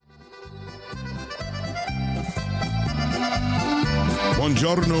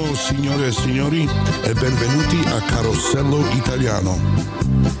Buongiorno signore e signori e benvenuti a Carosello Italiano.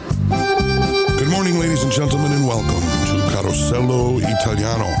 Good morning ladies and gentlemen and welcome to Carosello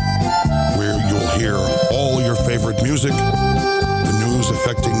Italiano, where you'll hear all your favorite music, the news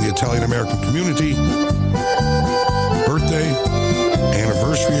affecting the Italian-American community, birthday,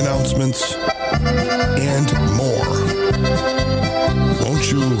 anniversary announcements, and more. Won't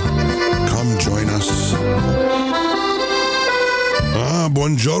you come join us?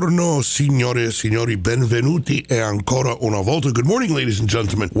 Buongiorno, signore e signori, benvenuti e ancora una volta. Good morning, ladies and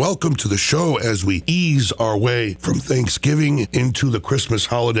gentlemen. Welcome to the show as we ease our way from Thanksgiving into the Christmas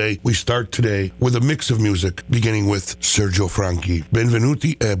holiday. We start today with a mix of music, beginning with Sergio Franchi.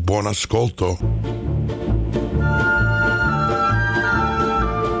 Benvenuti e buon ascolto.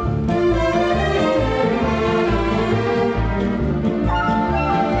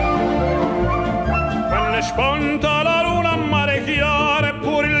 Sponta la luna a mare chiaro e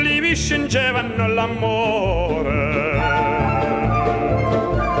pure i livi scingevano l'amore.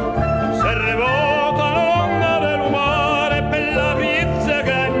 Se revotano l'onda del lumare per la pizza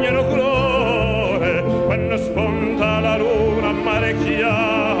cagnano colore. Quando sponta la luna a mare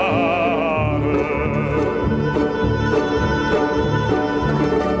chiaro,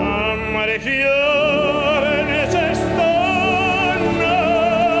 a mare chiaro ne c'è stanno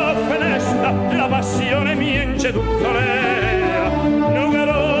finestra la passione mia in ceduzzolea, non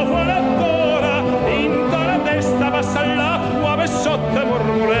garofano ancora, in la testa passa l'acqua per sotto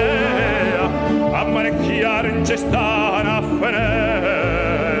mormolea, a mare chiaro in cesta una finestra.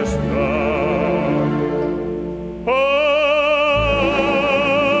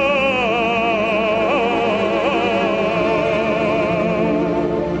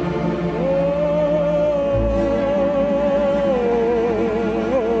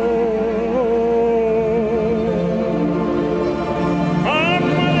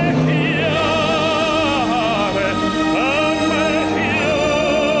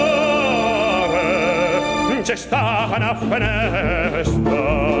 C'è sta una finestra.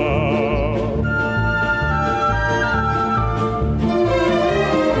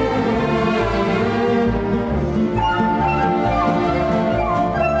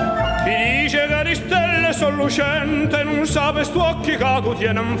 Chi dice che le stelle sono lucente non sa per sto occhi che tu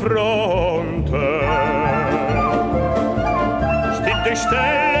tieni in fronte. Sti due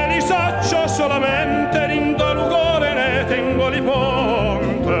stelle li saccio solamente rindo lugore ne tengo li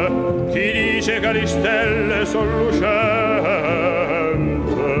ponte. Chi dice che le stelle sono lucente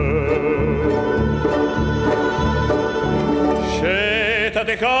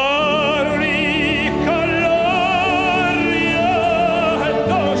scetate caroli all'aria e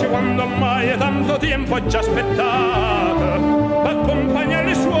dolce quando mai è tanto tempo già aspettato accompagna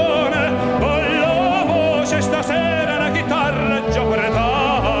le suone con la voce stasera la chitarra già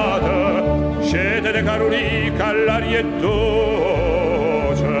pretata scetate caroli all'aria e dolce.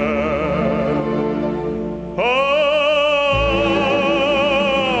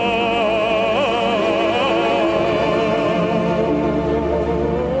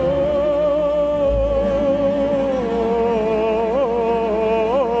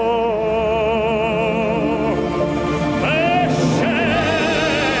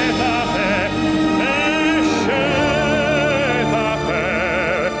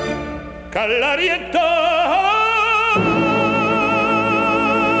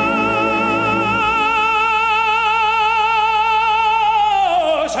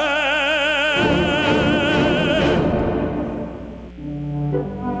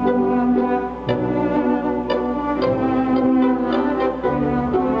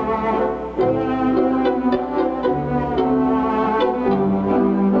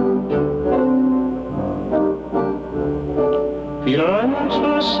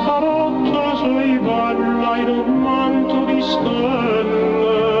 Firenze starotta sui balla in un manto di stelle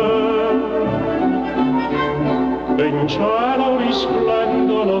e in cielo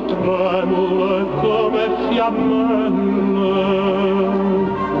risplendono tremule come fiammelle.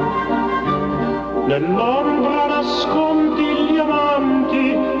 Nell'ombra nascondi gli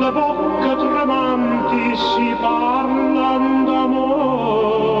amanti, le bocche tremanti si parlan d'amore.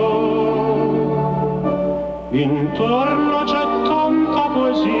 Intorno c'è tanta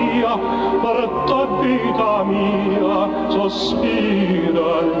poesia, per te vita mia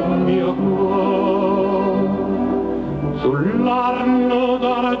sospira il mio cuore. Sull'arno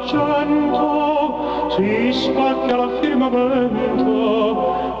d'argento si spacca la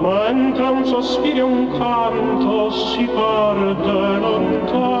firmamento, mentre un sospiro e un canto si perde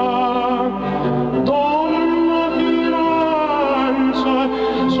lontano. Donna Firenze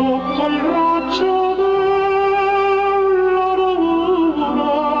sotto il raggio della luce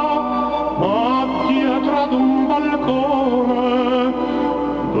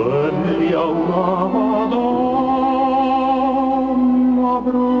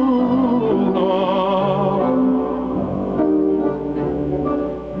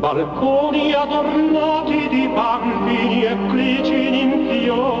balconi adornati di pampini e glicini in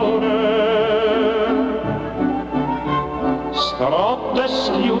fiore. Stanotte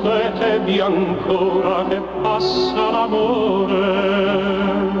schiudetevi ancora che passa l'amore.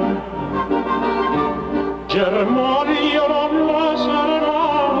 Germogliano le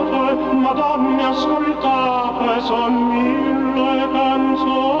serenate, madonne ascoltate, son mille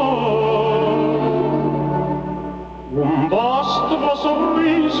canzoni. Un vostro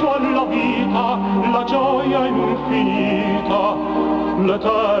sorriso è la vita, la gioia infinita,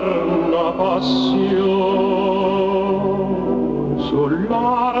 l'eterna passione.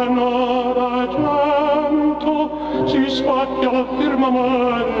 Sull'arno d'argento si spacchia il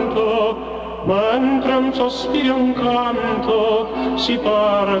firmamento, mentre un sospiro e un canto si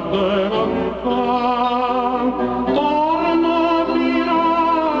perde lontan. Torna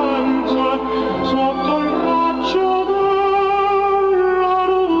Firenze sotto il raggio della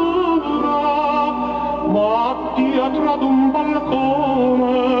luna, ma dietro ad un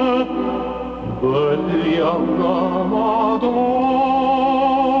balcone veglia una Madonna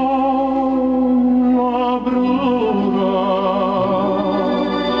bruna.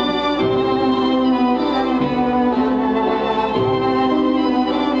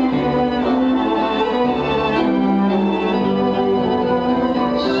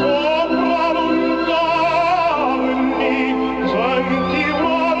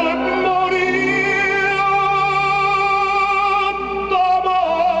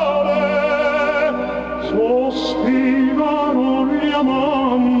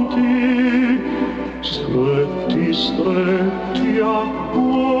 Stretti a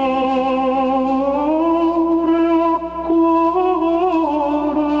cuore, a cuore.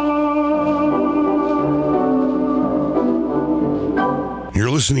 You're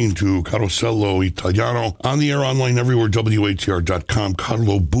listening to Carosello Italiano on the air, online, everywhere, WATR.com.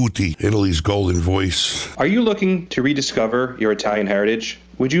 Carlo Butti, Italy's golden voice. Are you looking to rediscover your Italian heritage?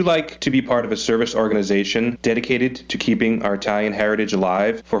 Would you like to be part of a service organization dedicated to keeping our Italian heritage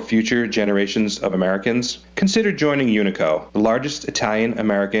alive for future generations of Americans? Consider joining UNICO, the largest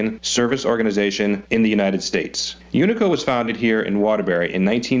Italian-American service organization in the United States. UNICO was founded here in Waterbury in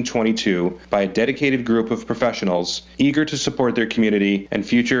 1922 by a dedicated group of professionals eager to support their community and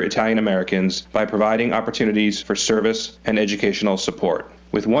future Italian-Americans by providing opportunities for service and educational support.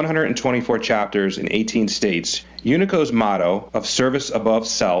 With 124 chapters in 18 states, UNICO's motto of service above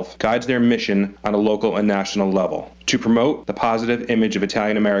self guides their mission on a local and national level to promote the positive image of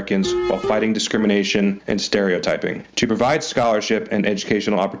Italian Americans while fighting discrimination and stereotyping, to provide scholarship and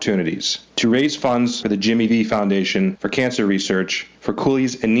educational opportunities, to raise funds for the Jimmy V Foundation for cancer research, for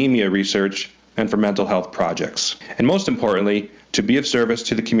Cooley's anemia research, and for mental health projects. And most importantly, to be of service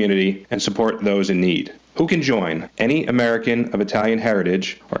to the community and support those in need. Who can join? Any American of Italian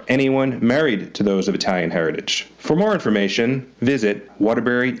heritage or anyone married to those of Italian heritage. For more information, visit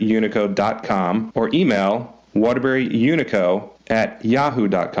waterburyunico.com or email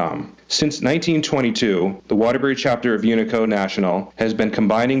waterburyunico@yahoo.com. Since 1922, the Waterbury chapter of UNICO National has been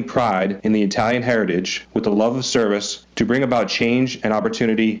combining pride in the Italian heritage with the love of service to bring about change and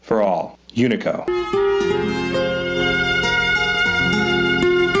opportunity for all. UNICO.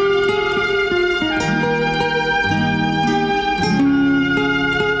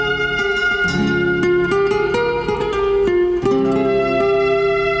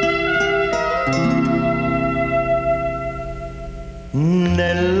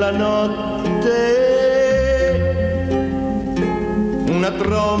 Nella notte una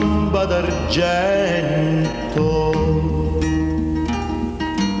tromba d'argento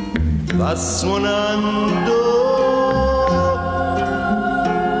va suonando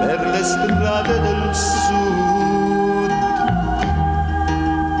per le strade del sud,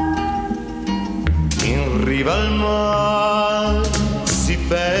 in riva al mare si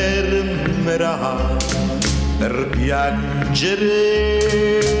fermerà per piangere,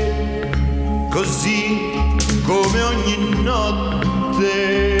 così come ogni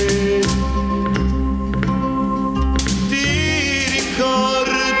notte. Ti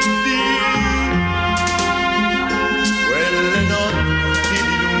ricordi quelle notti di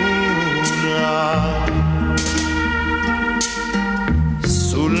luna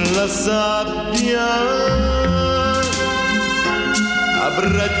sulla sabbia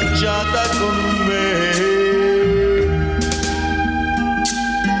abbracciata con me?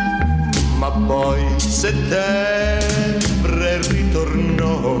 Ma poi settembre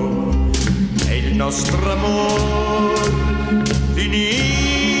ritornò e il nostro amor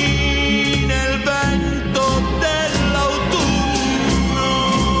finì nel vento dell'autunno.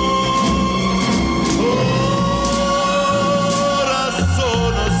 Ora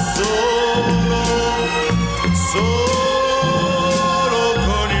sono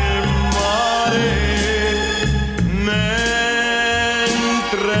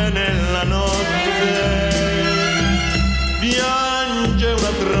mentre nella notte piange una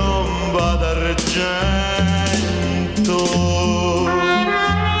tromba d'argento.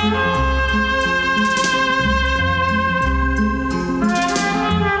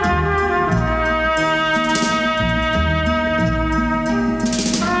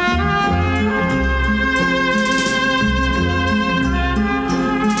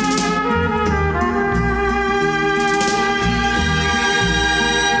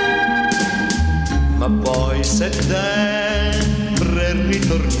 Ma poi settembre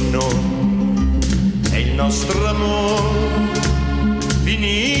ritornò e il nostro amore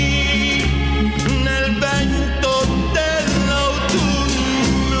finì nel vento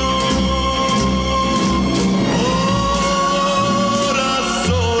dell'autunno. Ora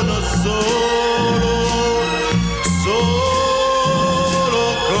sono solo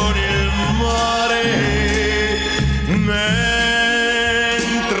con il mare,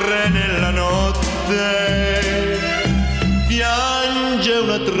 mentre nella notte piange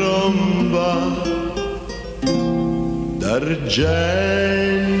una tromba d'argento.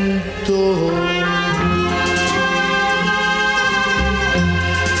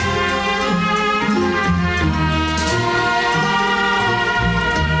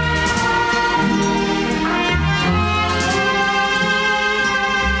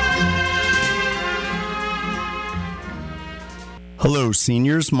 Hello,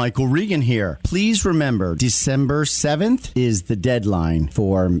 seniors. Michael Regan here. Please remember, December 7th is the deadline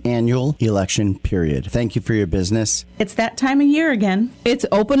for annual election period. Thank you for your business. It's that time of year again. It's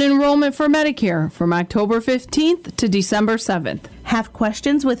open enrollment for Medicare from October 15th to December 7th. Have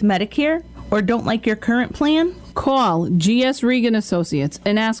questions with Medicare or don't like your current plan? Call G.S. Regan Associates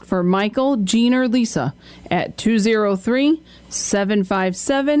and ask for Michael, Jean, or Lisa at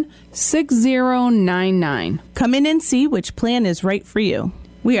 203-757-6099. Come in and see which plan is right for you.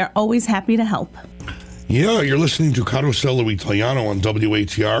 We are always happy to help. Yeah, you're listening to Carosello Italiano on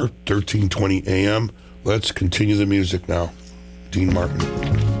WATR, 1320 AM. Let's continue the music now. Dean Martin.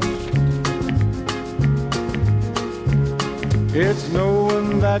 It's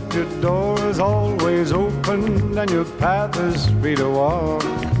knowing that your door is always open and your path is free to walk.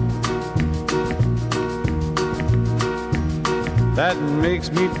 That makes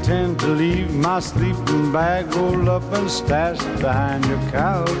me tend to leave my sleeping bag rolled up and stashed behind your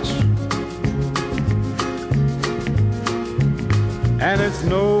couch. And it's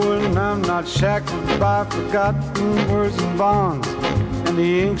knowing I'm not shackled by forgotten words and bonds and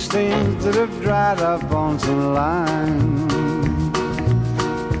the ink stains that have dried up on some lines.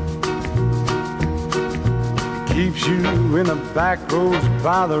 Keeps you in the back roads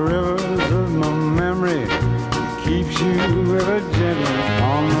by the rivers of my memory. Keeps you ever gentle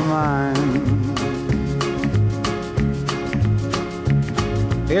on my mind.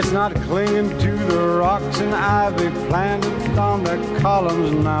 It's not clinging to the rocks and ivy planted on the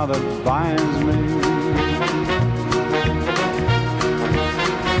columns now that binds me.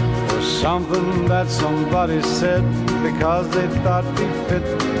 Or something that somebody said because they thought we fit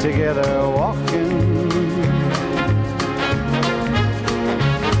together walking.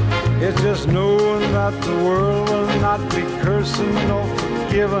 It's just knowing that the world will not be cursing nor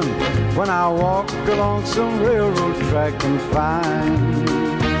forgiving when I walk along some railroad track and find.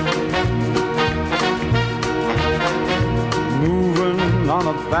 Moving on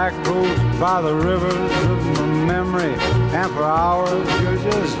the back roads by the rivers of my memory, and for hours you're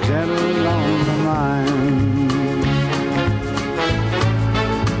just gentle on my mind.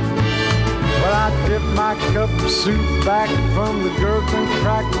 Well, I dip my cup of soup back from the gurgling,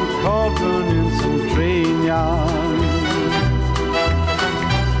 crackling cauldron in some train yard.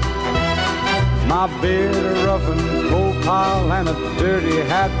 My beard a roughened coal pile and a dirty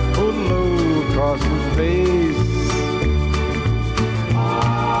hat pulled low across my face.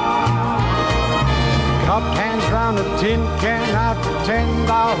 Cupped hands round a tin can, I pretend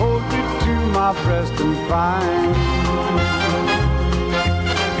I'll hold you to my breast and find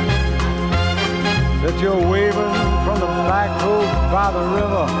that you're waving from the black road by the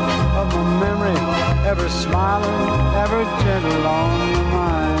river of my memory, ever smiling, ever gentle on my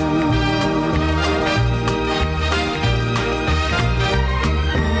mind.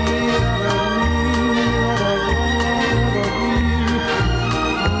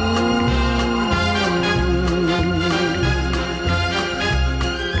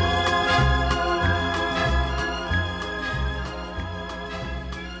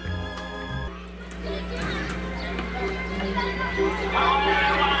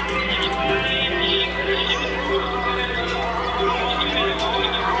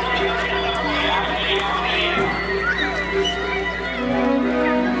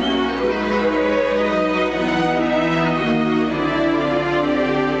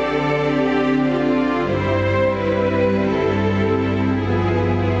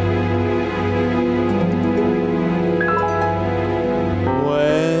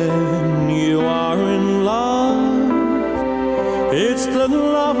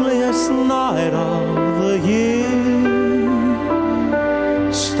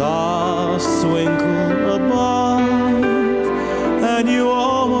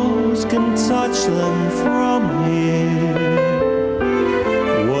 watch them from here.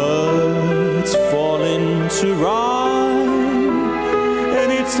 Words fall into rhyme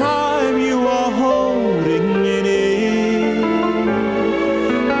anytime you are holding me near.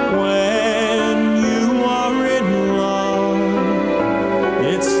 When you are in love,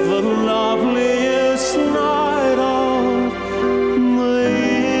 it's the loveliest night of the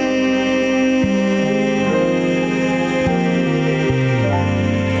year.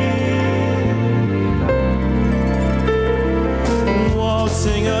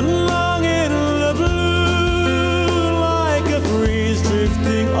 Waltzing along in the blue like a breeze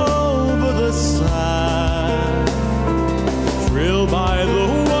drifting over the sand, thrilled by the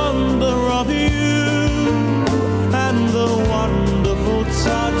wonder of you and the wonderful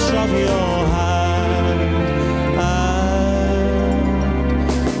touch of your hand. And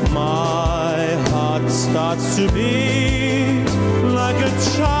my heart starts to beat like a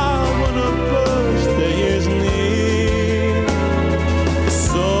child when a birthday is near.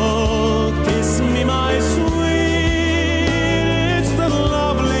 So kiss me, my sweet, it's the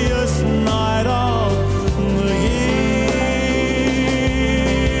loveliest night of the year.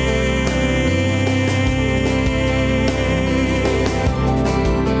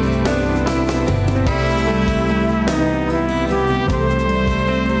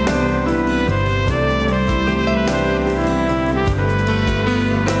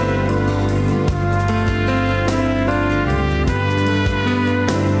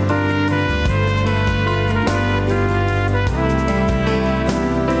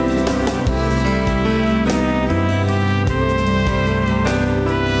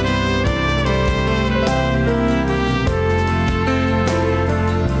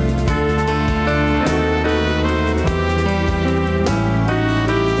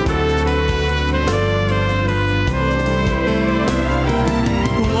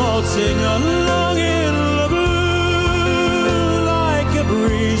 Waltzing along in the blue like a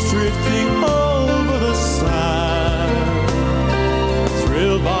breeze drifting over the sand,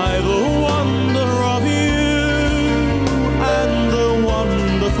 thrilled by the wonder of you and the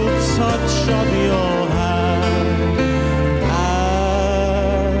wonderful touch of your hand.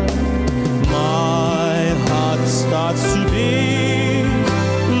 And my heart starts to beat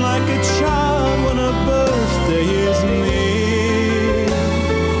like a child when a birthday is near.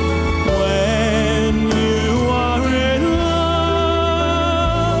 When you are in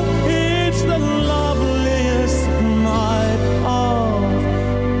love, it's the loveliest night of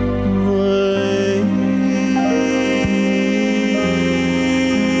the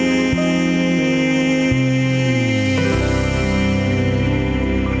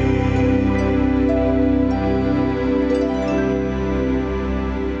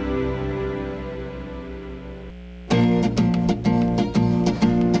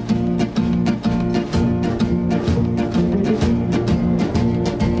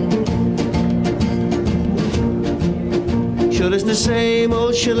Sure it's the same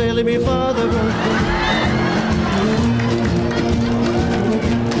old shillelagh before the birthday.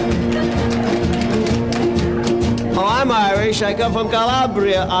 Oh, I'm Irish. I come from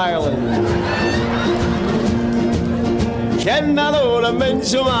Calabria, Ireland. C'è una luna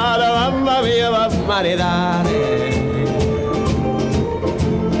menzumata, mamma mia, va a maritare.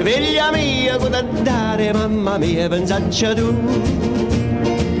 Figlia mia, cosa dare, mamma mia, pensaccia tu.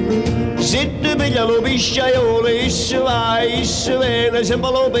 Se tu piglia lo pisciaiolo, isso vai, isso viene,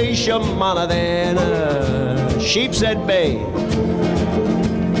 sempre lo pesce a manatena. Sheepshead Bay.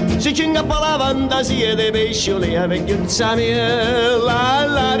 Si ci ingappa la fantasia dei pescioli, a vecchiuzza mia,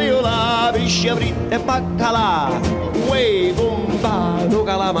 la riola, pesce fritta e baccalà. Uè, bomba, no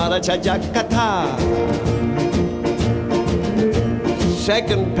calamara, c'ha già cattà.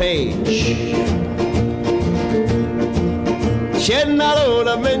 Second page. C'è una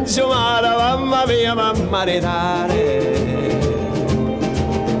luna menzumata, mamma mia, mamma ridare.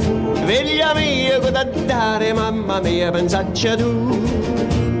 Figlia mia, cosa dare, mamma mia, pensaccia tu.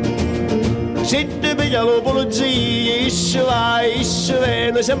 Se ti piglia la polizia, isso vai, isso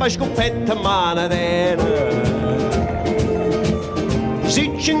viene, sembra scoppetta a manatena.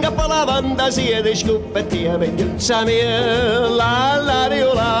 Si ci ingappa la fantasia di scoppettia, vecchiuzza mia, la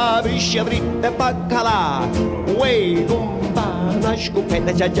riola, pesce fritta e baccalà. Uè, compa, una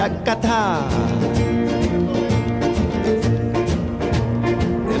scoppetta c'ha già cattà.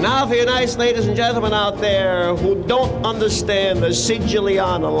 Now for you nice ladies and gentlemen out there who don't understand the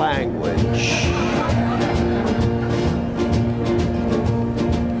Siciliana language,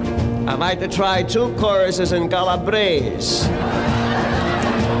 I'd like to try 2 choruses in Calabrese.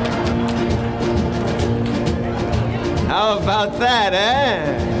 How about that,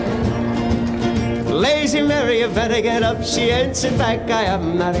 eh? Lazy Mary, you better get up. She answered back, I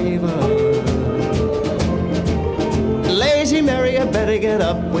am not able. Lazy Mary, you better get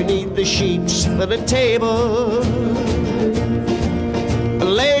up. We need the sheets for the table.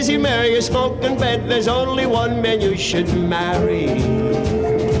 Lazy Mary, you smoke in bed. There's only one man you should marry.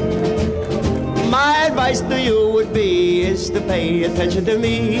 My advice to you would be is to pay attention to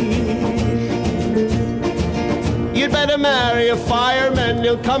me. You'd better marry a fireman.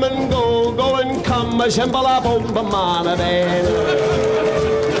 He'll come and go and come. A symbol of bomba mana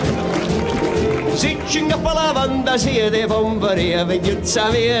Sitting up alla banda sia de bomberia vegliuzza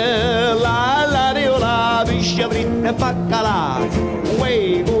mia la la riola biscia britta baccalà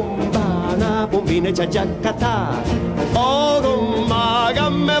uè bombana bombina c'ha giaccata oh gomma che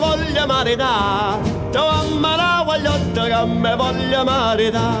me voglia marità tomma la guagliotta che me voglia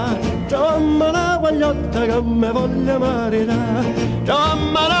marità tomma la guagliotta che me voglia marità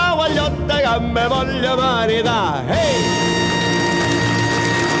tomma la guagliotta che me voglia marità hey!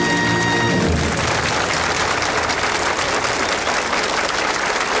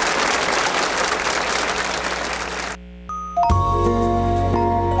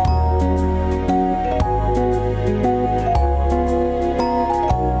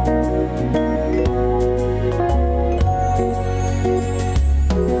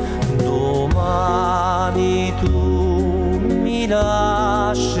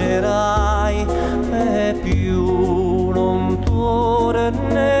 lascerai e più non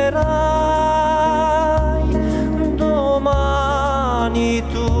tornerai. Domani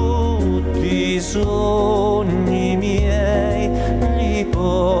tutti i sogni miei li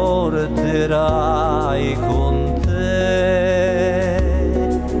porterai con te.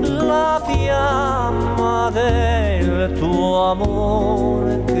 La fiamma del tuo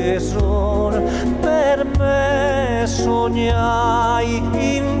amore che son per me sognai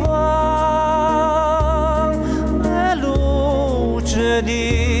invan, è luce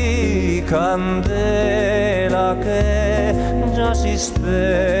di candela che già si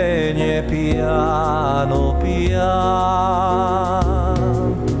spegne piano piano.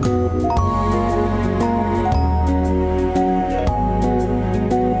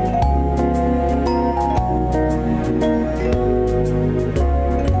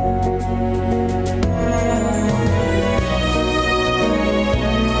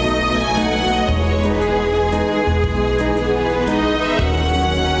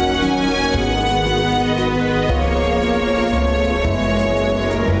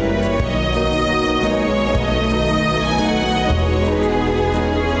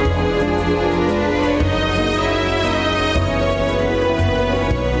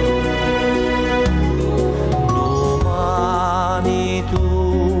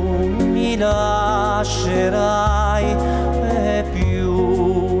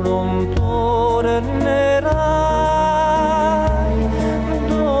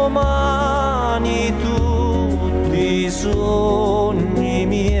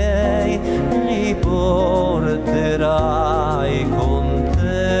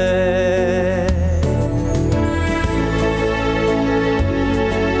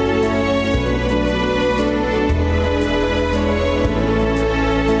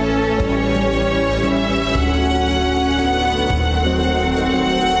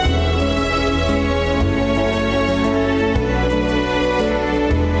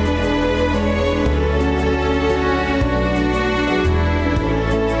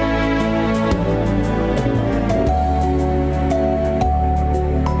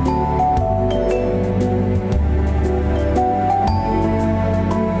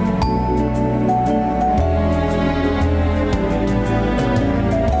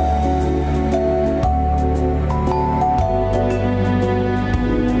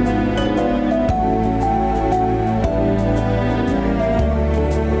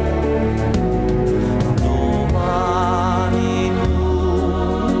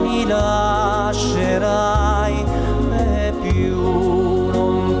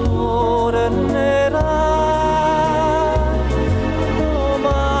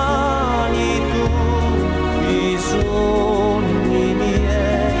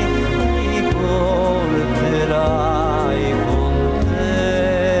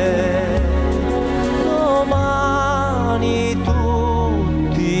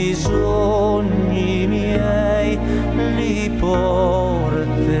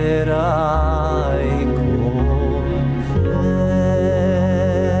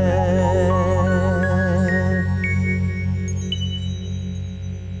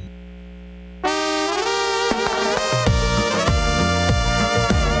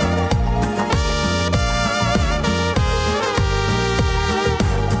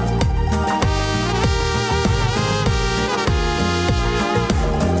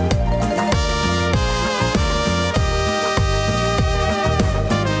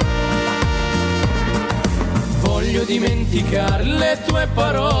 tue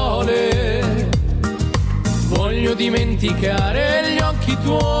parole, voglio dimenticare gli occhi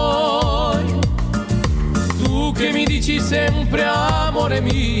tuoi, tu che mi dici sempre amore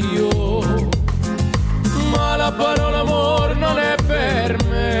mio, ma la parola amor non è per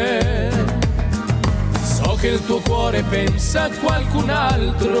me. So che il tuo cuore pensa a qualcun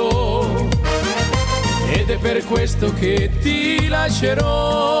altro ed è per questo che ti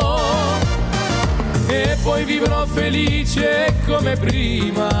lascerò e poi vivrò felice come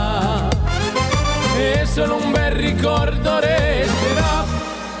prima e solo un bel ricordo resterà.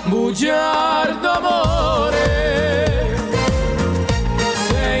 Bugiardo amore,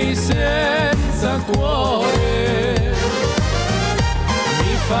 sei senza cuore,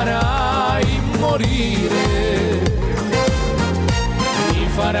 mi farai morire, mi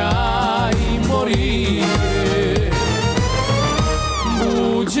farai morire.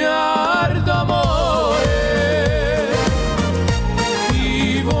 Bugiardo amore,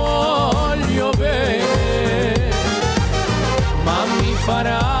 ti voglio bene, ma mi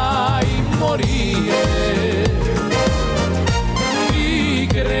farai morire di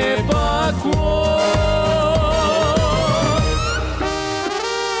crepacuore.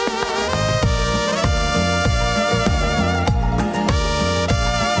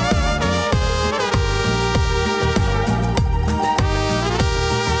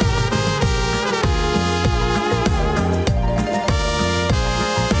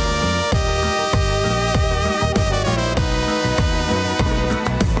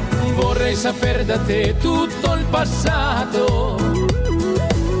 Vorrei saper da te tutto il passato,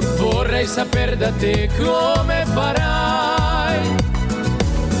 vorrei saper da te come farai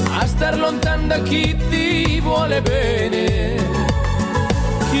a star lontano da chi ti vuole bene,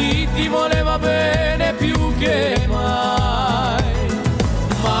 chi ti voleva bene più che mai.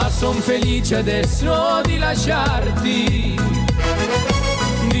 Ma son felice adesso di lasciarti,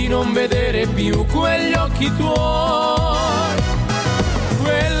 di non vedere più quegli occhi tuoi,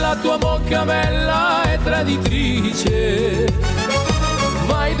 quella tua bocca bella e traditrice.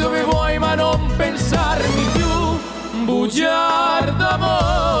 Vai dove vuoi ma non pensarmi più. Bugiardo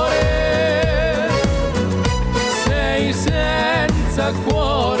amore, sei senza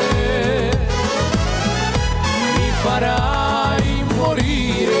cuore, mi farai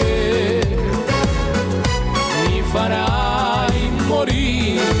morire, mi farai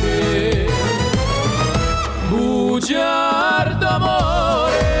morire. Bugiardo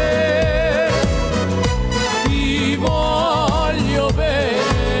amore, ti voglio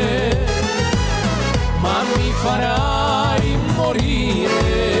bene, ma mi farai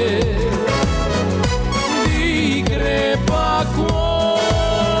morire di crepacuore.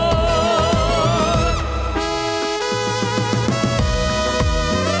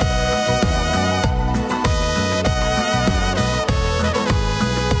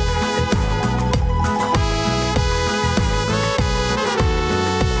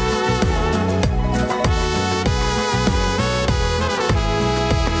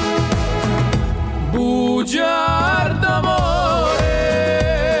 Bugiardo amore,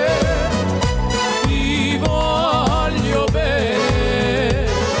 ti voglio bene,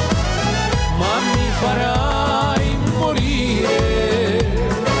 ma mi farai morire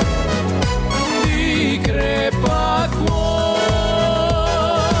di crepacuore,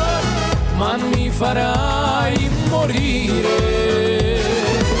 ma mi farai morire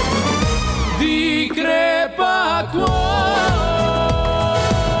di crepacuore.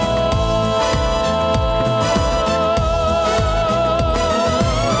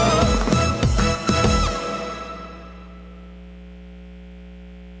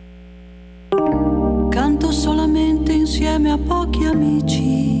 Solamente insieme a pochi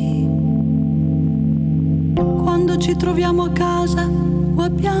amici, quando ci troviamo a casa o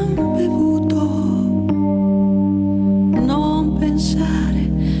abbiamo bevuto. Non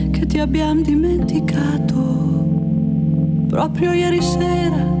pensare che ti abbiamo dimenticato. Proprio ieri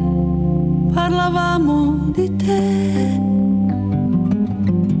sera parlavamo di te.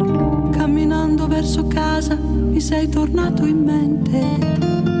 Camminando verso casa mi sei tornato in mente.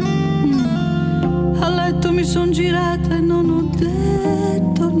 A letto mi son girata e non ho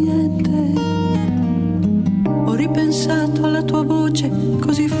detto niente. Ho ripensato alla tua voce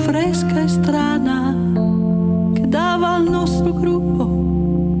così fresca e strana, che dava al nostro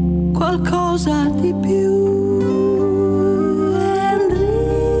gruppo qualcosa di più.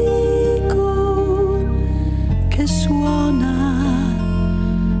 Enrico che suona,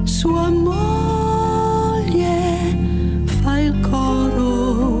 sua moglie fa il coro.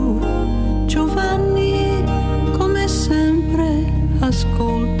 Giovanni come sempre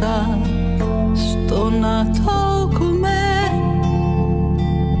ascolta, stonato com'è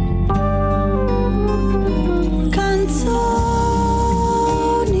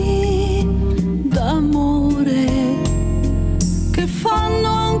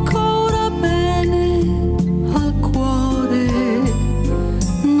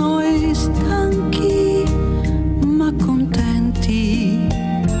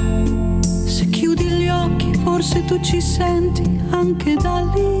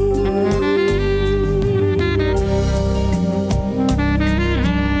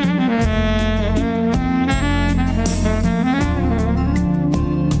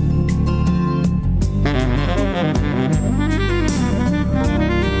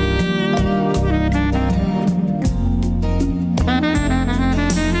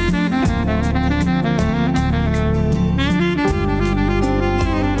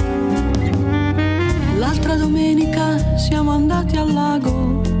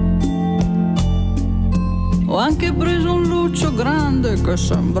notte che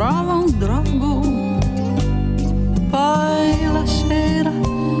sembrava un drago. Poi la sera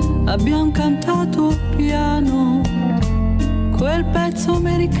abbiamo cantato piano quel pezzo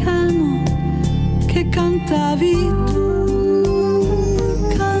americano che cantavi tu.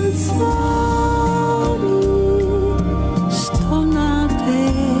 Canzoni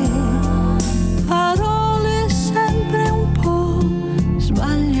stonate, parole sempre un po'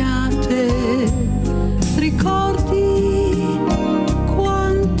 sbagliate, ricordi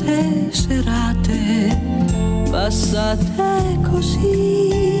quante serate passate così.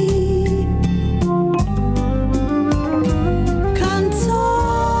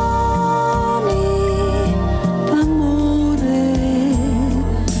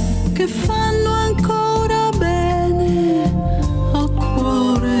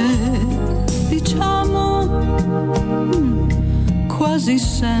 Quasi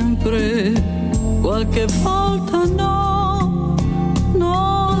sempre, qualche volta no,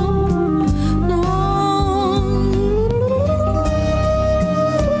 no, no.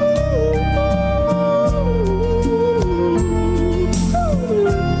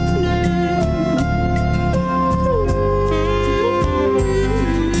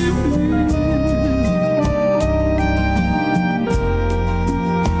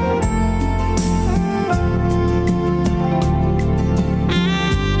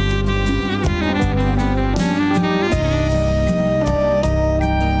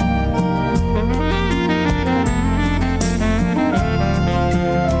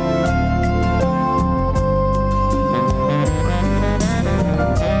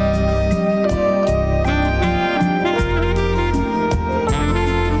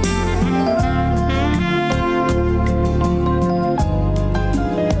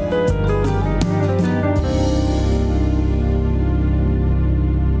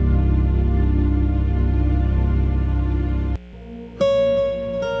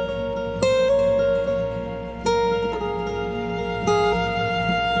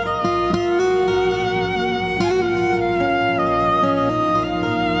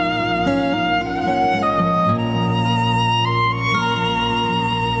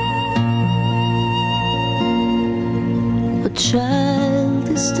 Child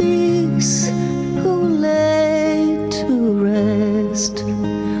is this who lay to rest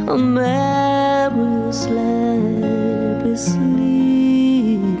on Mary's lap is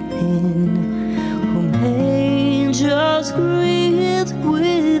sleeping, whom angels greet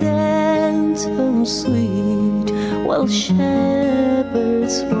with anthems sweet, while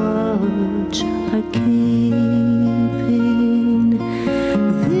shepherds watch are keeping.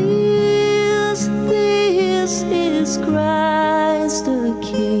 This is Christ the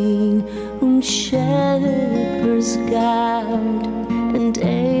King, whom shepherds guard and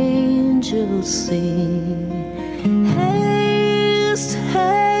angels sing. Haste,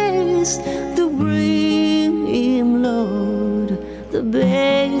 haste, to bring him, Lord, the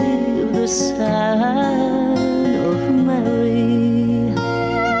babe, the Son of Mary.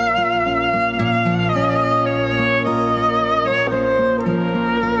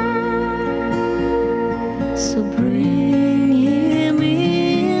 So bring him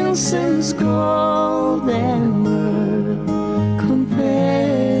incense, gold and myrrh,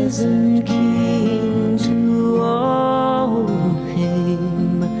 compassion King to all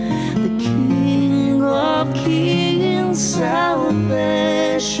him, the King of kings,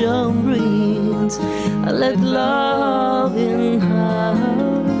 salvation brings. Let love in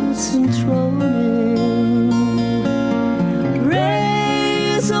hearts enthrone him.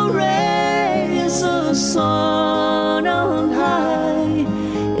 Raise, oh raise, oh Son on high,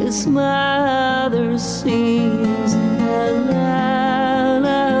 its mother sings a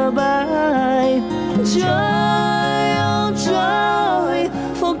lullaby. Joy, oh joy,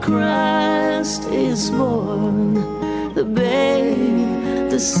 for Christ is born, the babe,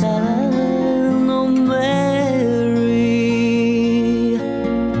 the Son of Mary.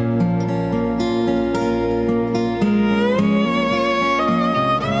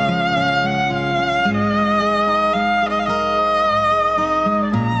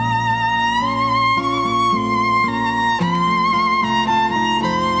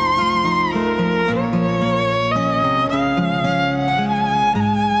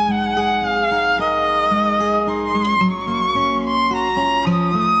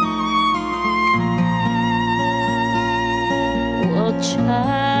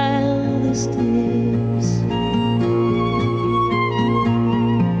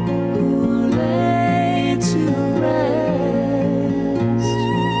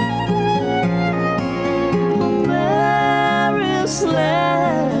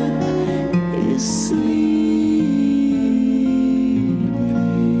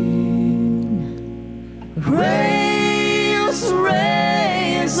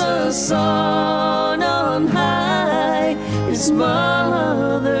 his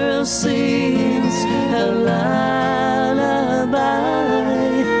mother sings a lullaby.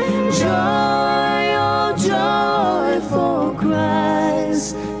 Joy, oh joy, for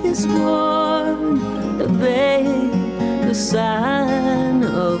Christ is born, the babe, the Son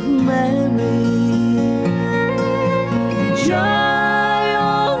of Mary. Joy,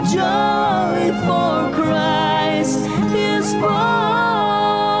 oh joy, for Christ is born,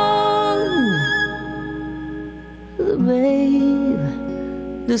 the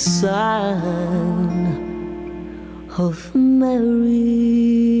babe, the Son of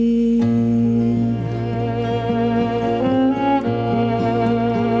Mary.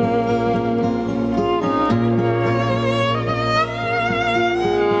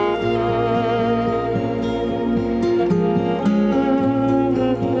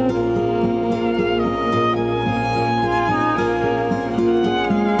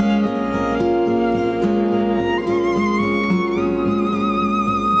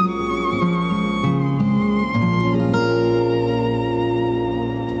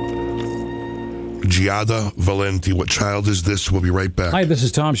 Giada Valenti, what child is this? We'll be right back. Hi, this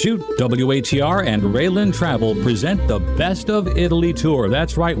is Tom Shute. WATR and Raylan Travel present the Best of Italy tour.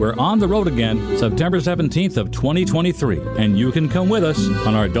 That's right, we're on the road again, September 17th of 2023, and you can come with us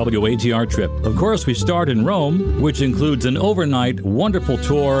on our WATR trip. Of course, we start in Rome, which includes an overnight wonderful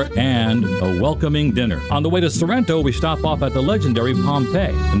tour and a welcoming dinner. On the way to Sorrento, we stop off at the legendary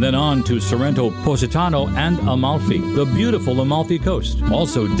Pompeii, and then on to Sorrento Positano and Amalfi, the beautiful Amalfi Coast.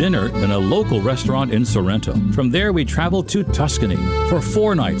 Also dinner in a local restaurant in Sorrento. From there, we travel to Tuscany for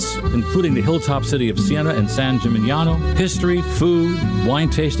 4 nights, including the hilltop city of Siena and San Gimignano, history, food, wine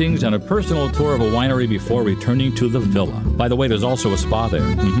tastings, and a personal tour of a winery before returning to the villa. By the way, there's also a spa there.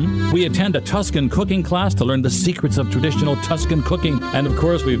 We attend a Tuscan cooking class to learn the secrets of traditional Tuscan cooking. And of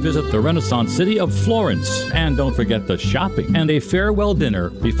course, we visit the Renaissance city of Florence. And don't forget the shopping and a farewell dinner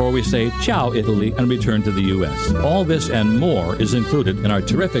before we say ciao Italy and return to the U.S. All this and more is included in our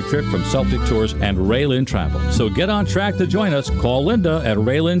terrific trip from Celtic Tours and Raylan Travel. So get on track to join us. Call Linda at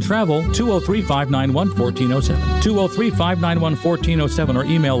Raylan Travel, 203-591-1407, 203-591-1407, or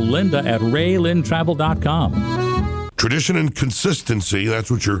email Linda at raylantravel.com. Tradition and consistency, that's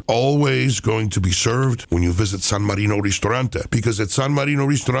what you're always going to be served when you visit San Marino Ristorante. Because at San Marino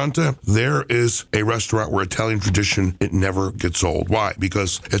Ristorante, there is a restaurant where Italian tradition, it never gets old. Why?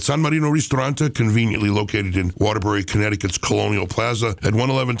 Because at San Marino Ristorante, conveniently located in Waterbury, Connecticut's Colonial Plaza, at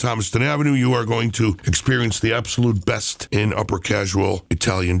 111 Thomaston Avenue, you are going to experience the absolute best in upper casual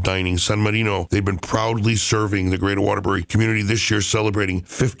Italian dining. San Marino, they've been proudly serving the greater Waterbury community this year, celebrating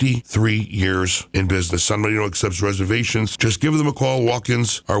 53 years in business. San Marino accepts reservations. Just give them a call.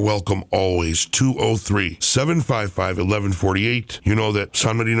 Walk-ins are welcome always. 203-755-1148. You know that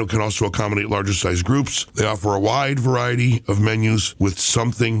San Marino can also accommodate larger size groups. They offer a wide variety of menus with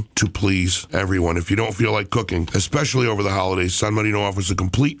something to please everyone. If you don't feel like cooking, especially over the holidays, San Marino offers a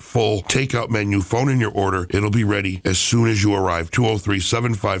complete full takeout menu. Phone in your order. It'll be ready as soon as you arrive.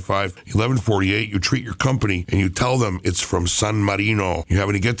 203-755-1148. You treat your company and you tell them it's from San Marino. You're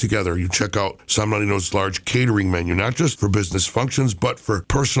having a get-together. You check out San Marino's large catering menu. Not just for business functions, but for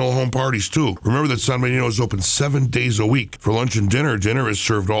personal home parties too. Remember that San Marino is open 7 days a week. For lunch and dinner, dinner is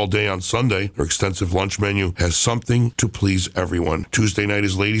served all day on Sunday. Their extensive lunch menu has something to please everyone. Tuesday night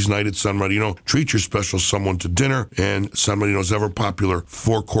is ladies' night at San Marino. Treat your special someone to dinner, and San Marino's ever popular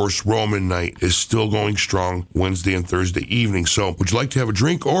 4-course Roman night is still going strong Wednesday and Thursday evening. So, would you like to have a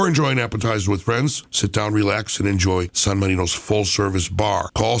drink or enjoy an appetizer with friends? Sit down, relax, and enjoy San Marino's full-service bar.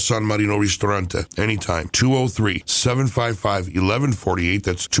 Call San Marino Ristorante anytime. 203-755-1148.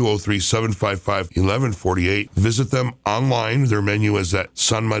 That's 203-755-1148. Visit them online. Their menu is at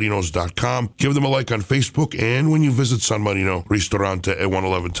sanmarinos.com. Give them a like on Facebook. And when you visit San Marino Ristorante at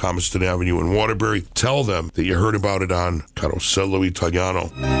 111 Thomaston Avenue in Waterbury, tell them that you heard about it on Carosello Italiano.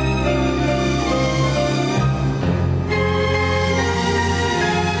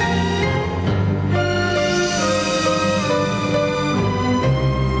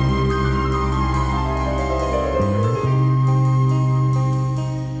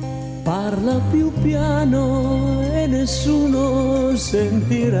 Parla più piano e nessuno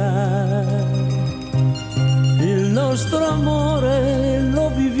sentirà. Il nostro amore lo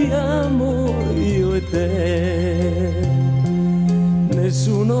viviamo io e te.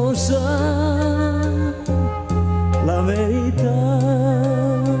 Nessuno sa la verità,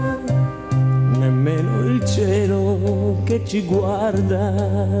 nemmeno il cielo che ci guarda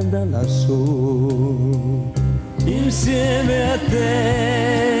da lassù. Insieme a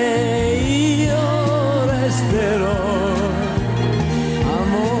te io resterò,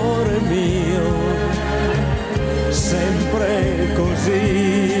 amore mio, sempre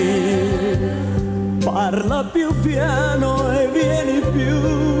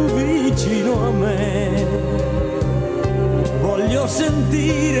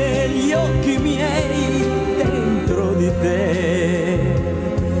sentire gli occhi miei dentro di te.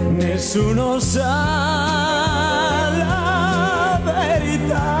 Nessuno sa la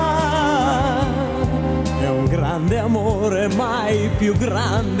verità. È un grande amore, mai più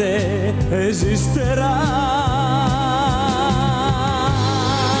grande esisterà.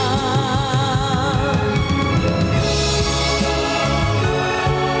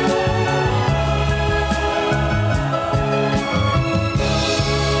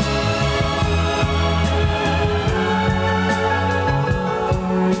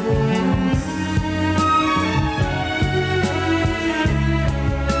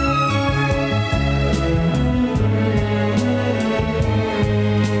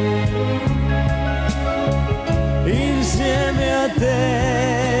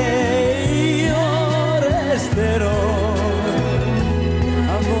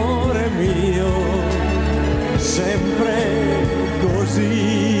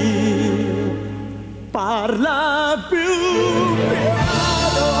 Parla più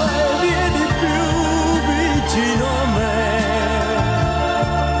piano e vieni più vicino a me.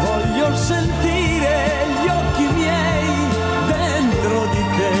 Voglio sentire gli occhi miei dentro di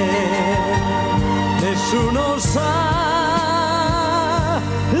te. Nessuno sa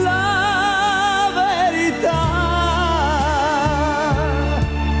la verità.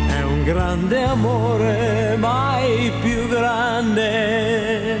 È un grande amore, mai più grande.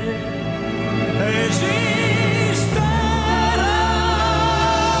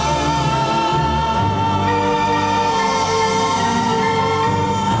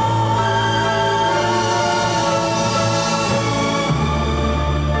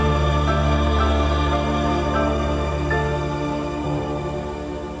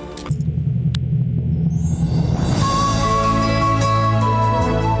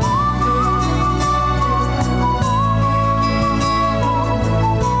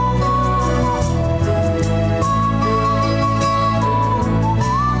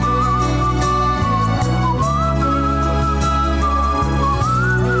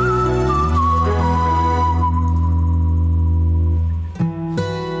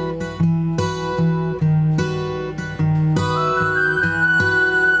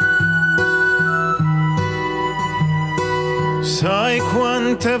 Sai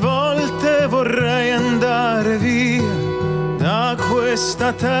quante volte vorrei andare via da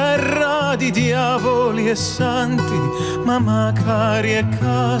questa terra di diavoli e santi, ma magari è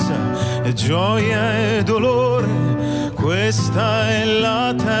casa, è gioia e dolore, questa è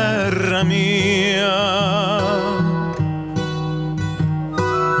la terra mia.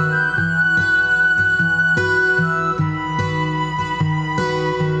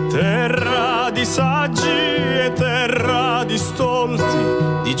 Terra di saggi e terra di stolti,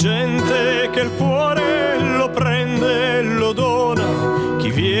 di gente che il cuore lo prende e lo dona.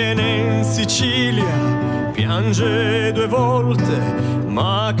 Chi viene in Sicilia piange 2 volte,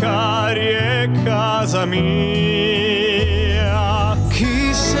 Macari è casa mia.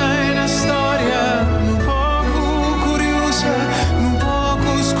 Chi sei una storia un poco curiosa, un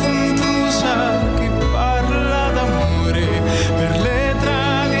poco scontrosa, che parla d'amore per le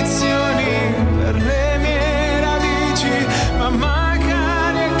tradizioni, per le mie radici, ma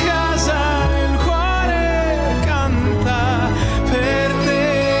Macari è casa, il cuore canta per te.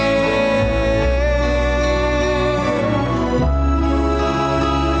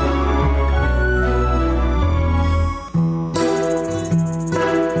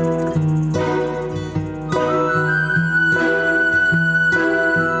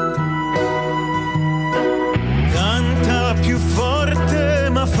 Canta più forte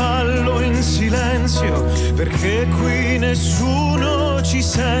ma fallo in silenzio, perché qui nessuno ci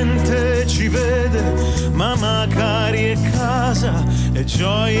sente, ci vede, ma Macari è casa, è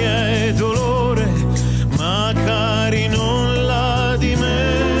gioia e dolore, Macari non la dimentico,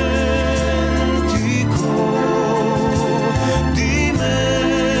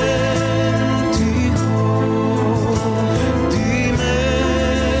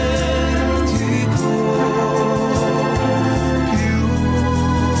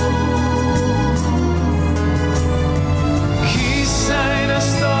 Chi sei una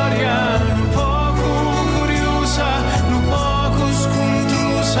storia un poco curiosa, un poco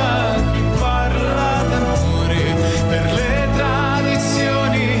scontrosa, che parla d'amore per le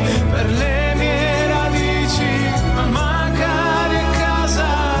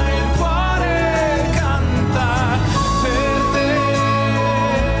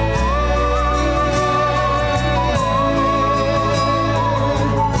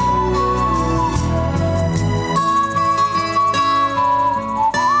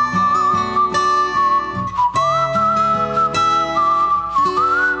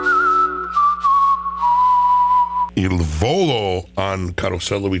Antonio on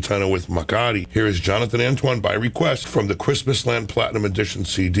Carosello Luitano with Macari. Here is Jonathan Antoine by request from the Christmas Land Platinum Edition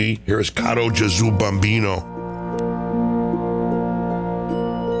CD. Here is Caro Gesù Bambino.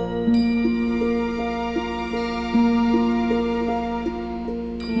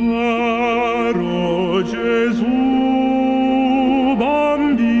 Caro Gesù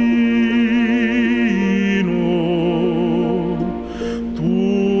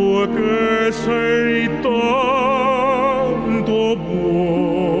sei tanto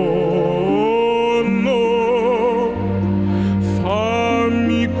buono,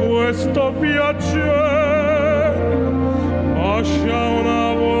 fammi questo piacere, lascia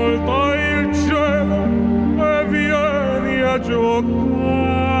una volta il cielo e vieni a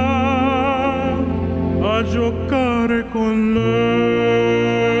giocare con me.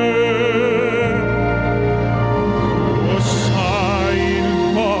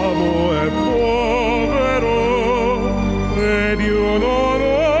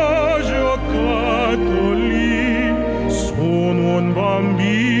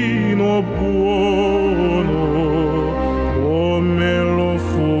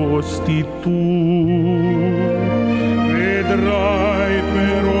 Vedrai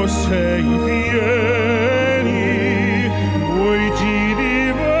però se vieni, poi ci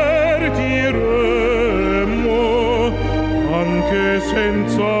divertiremo anche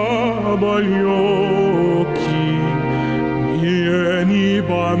senza bagli occhi. Vieni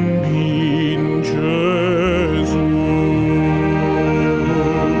bambin Gesù.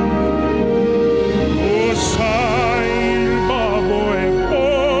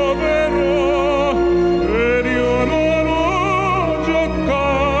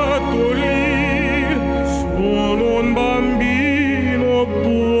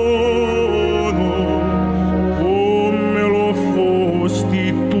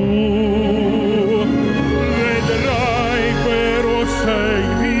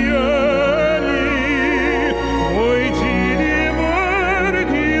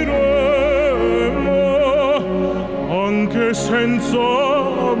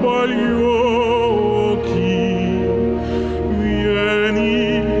 Senza bagli occhi,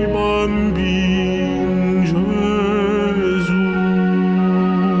 vieni bambin Gesù,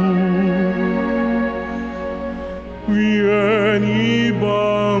 vieni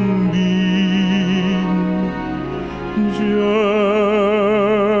bambin Gesù.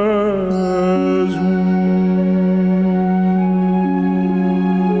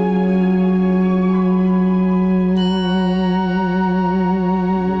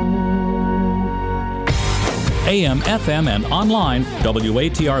 AM, FM, and online,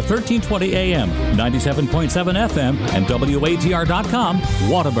 WATR 1320 AM, 97.7 FM, and WATR.com,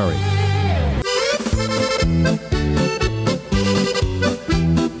 Waterbury.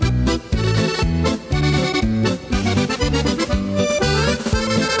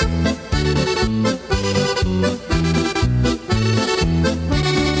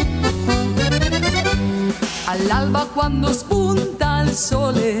 All'alba quando spunta il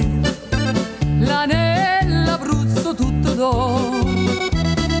sole, la nell'Abruzzo tutto do,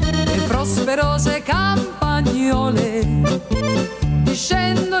 le prosperose campagnole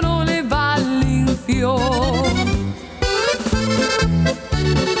discendono le valli in fior.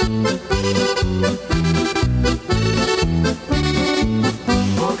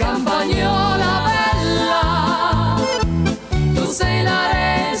 Oh campagnola bella, tu sei la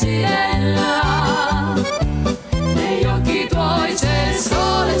reginella, negli occhi tuoi c'è il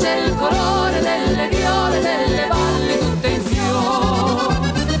sole, c'è il colore delle viole, delle valli tutte in fior.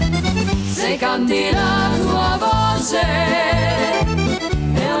 Se canti la tua voce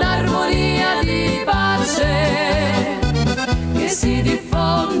è un'armonia di pace che si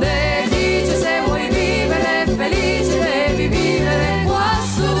diffonde, dice se vuoi vivere felice devi vivere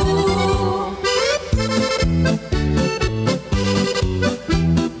quassù.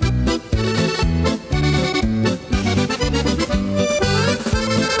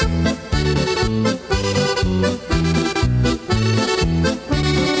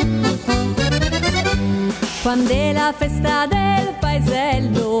 Quando è la festa del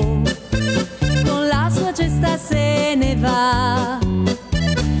paesello, con la sua cesta se ne va,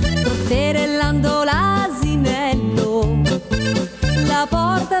 trotterellando l'asinello, la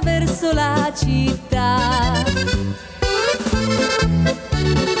porta verso la città.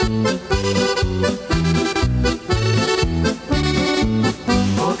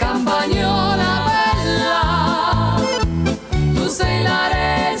 Oh campagnola bella, tu sei la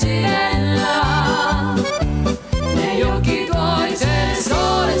reginella, negli occhi tuoi c'è il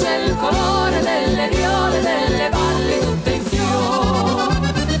sole, c'è il colore delle viole, delle valli tutte in fior.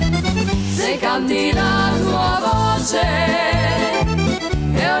 Se canti la tua voce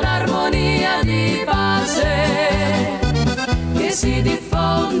si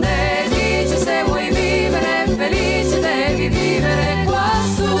diffonde, dice se vuoi vivere felice devi vivere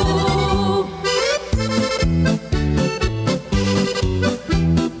quassù.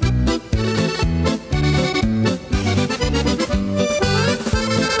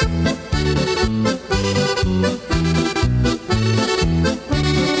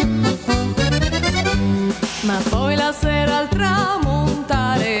 Ma poi la sera al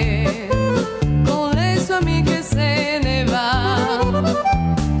tramontare con le sue amiche se ne va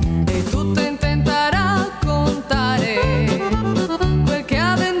e tutto intenta raccontare quel che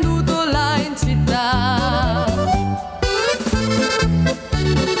ha venduto là in città.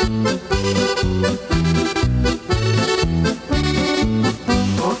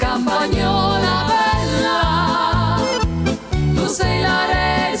 Oh campagnola bella, tu sei la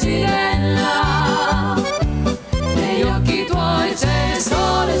reginella, negli occhi tuoi c'è il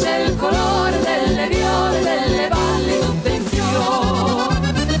sole, c'è il colore delle viole, delle valli tutte in fiore.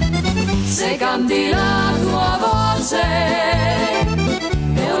 Se canti la tua voce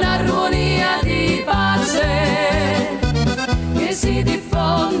è un'armonia di pace che si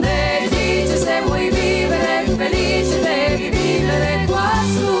diffonde, dice se vuoi vivere felice devi vivere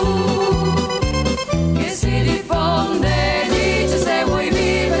quassù. Che si diffonde, dice se vuoi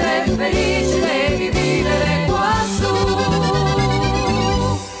vivere felice devi vivere quassù.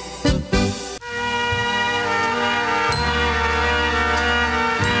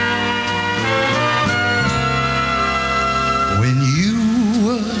 When you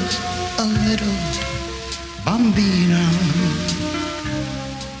were a little bambina,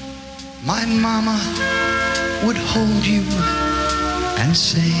 my mama would hold you and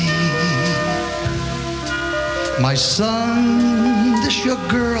say, my son, this your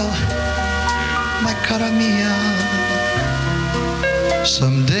girl, my cara mia.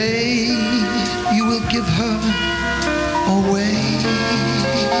 Someday you will give her away.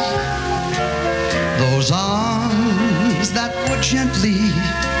 Those arms that were gently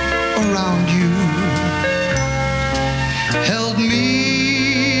around you held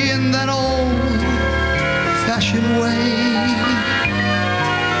me in that old-fashioned way.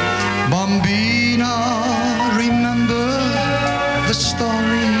 Bambina, remember the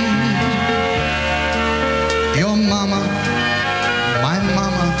story. Your mama, my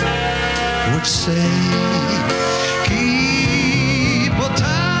mama would say, keep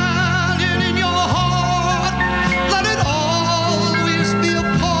Italian in your heart, let it always be a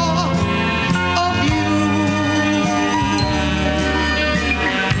part of you.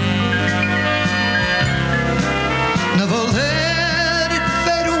 Never let it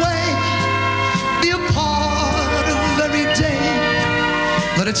fade away, be a part of every day.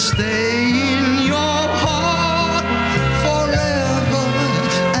 Let it stay in your heart forever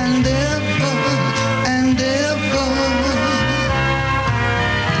and ever and ever.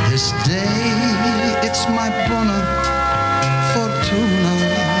 This day, it's my buona fortuna,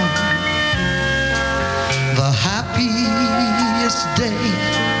 the happiest day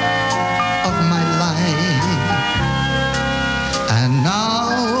of my life. And now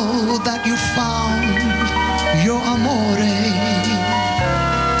that you found your amore,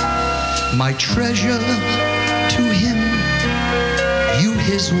 my treasure to him, you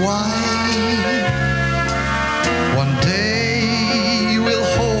his wife. One day you will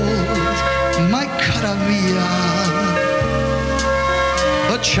hold my cara mia,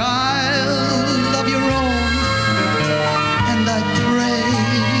 a child of your own, and I pray,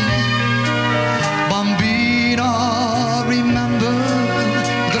 Bambina, remember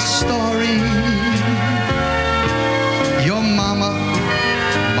the story. Your mama,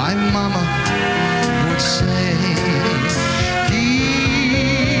 my mama would say,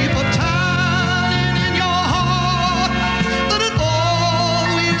 keep Italian in your heart, let it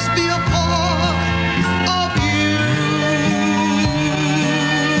always be a part of you.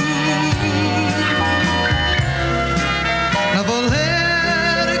 Never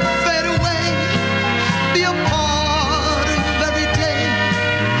let it fade away, be a part of every day.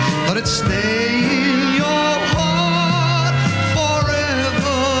 Let it stay in your heart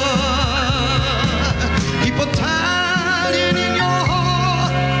forever. Keep Italian in your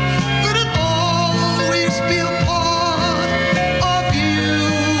heart, let it always be a part of you.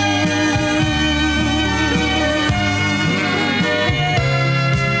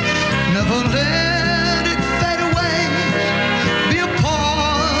 Never let it fade away, be a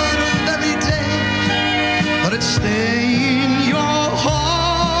part of every day. Let it stay in your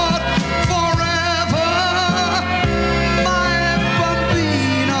heart forever.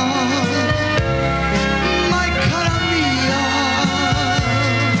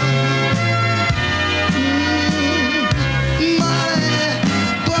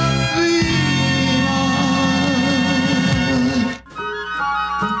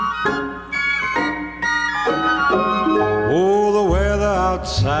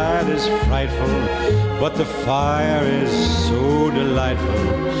 but the fire is so delightful.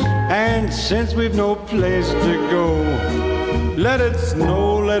 And since we've no place to go, let it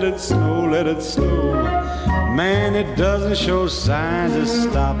snow, let it snow, let it snow. Man, it doesn't show signs of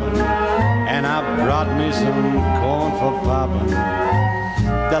stopping. And I brought me some corn for popping.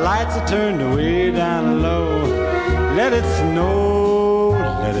 The lights are turned way down low. Let it snow,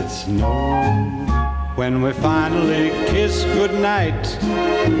 let it snow. When we finally kiss goodnight,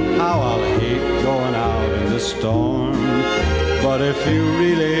 how I'll hate going out in the storm. But if you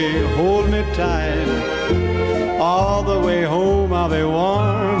really hold me tight, all the way home I'll be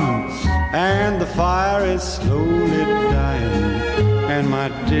warm. And the fire is slowly dying, and my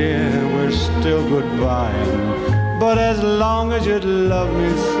dear, we're still goodbying. But as long as you love me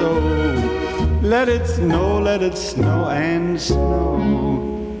so, let it snow and snow.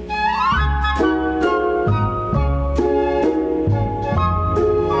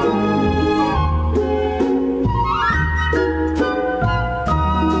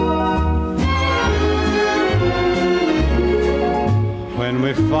 When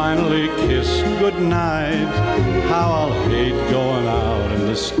we finally kiss goodnight, how I'll hate going out in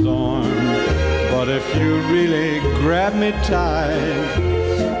the storm. But if you really grab me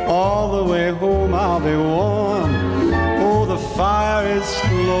tight, all the way home I'll be warm. Oh, the fire is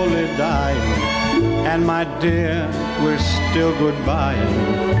slowly dying, and my dear, we're still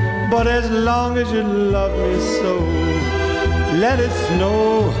goodbying. But as long as you love me so, let it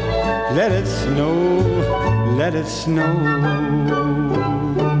snow, let it snow, let it snow.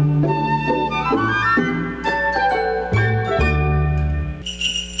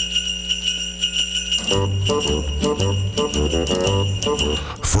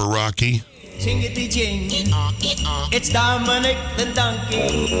 For Rocky. Jingity-jing, it's Dominic the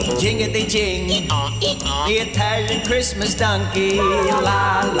donkey. Jingity-jing, the Italian Christmas donkey.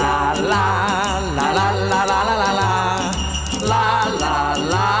 La la la la la la la la la la la la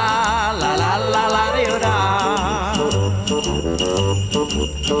la la la la la da.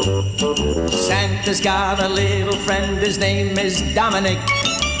 Santa's got a little friend, his name is Dominic,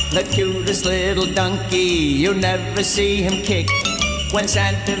 the cutest little donkey. You never see him kick. When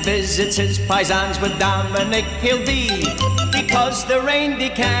Santa visits his paisans with Dominic, he'll be, because the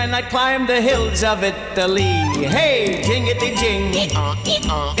reindeer cannot climb the hills of Italy. Hey, jingity-jing,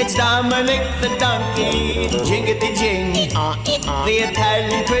 it's Dominic the donkey. Jingity-jing, the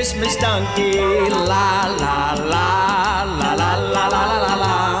Italian Christmas donkey. La la la la la la la la la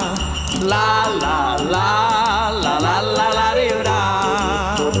la la la la la la la da.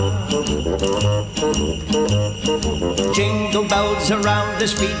 Jingle bells around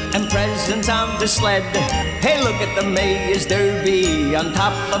his feet and presents on the sled. Hey, look at the Mayor's Derby on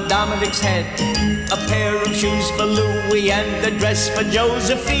top of Dominic's head. A pair of shoes for Louis and a dress for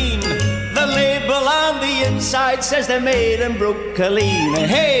Josephine. The label on the inside says they're made in Brooklyn.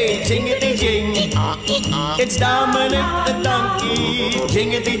 Hey, jingity-jing, it's Dominic the donkey.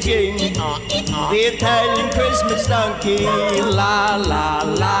 Jingity-jing, the Italian Christmas donkey. La la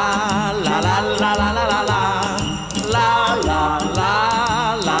la la la la la la la la. La la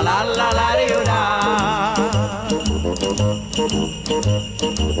la la la la la da.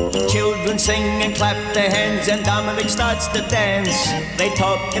 Children sing and clap their hands, and Dominic starts to dance. They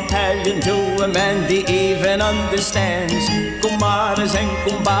talk Italian to him, and he even understands. Kumaras and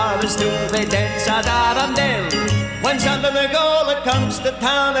kumbaras do they dance ad Arundel. When Santa Nicola comes to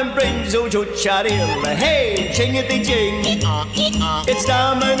town and brings Ujucharilla. Hey, jingity-jing, it's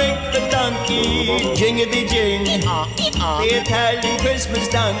Dominic the donkey. Jingity-jing, the Italian Christmas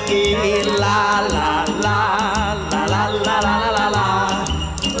donkey. La la la la la la la la la la la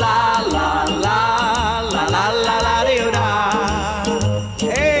la la la la la da.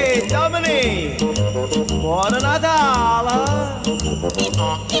 Hey, Dominic, buona Natale.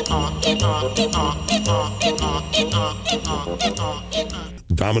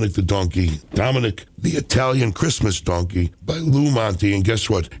 Dominic the Donkey. Dominic, the Italian Christmas Donkey by Lou Monte. And guess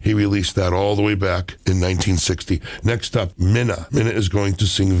what? He released that all the way back in 1960. Next up, Minna. Minna is going to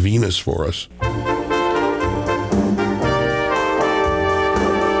sing Venus for us.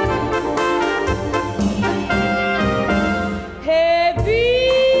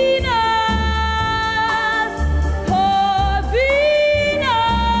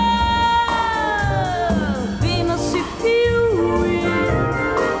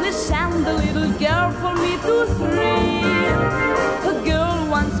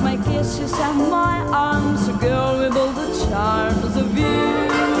 And my arms, a girl with all the charms of you.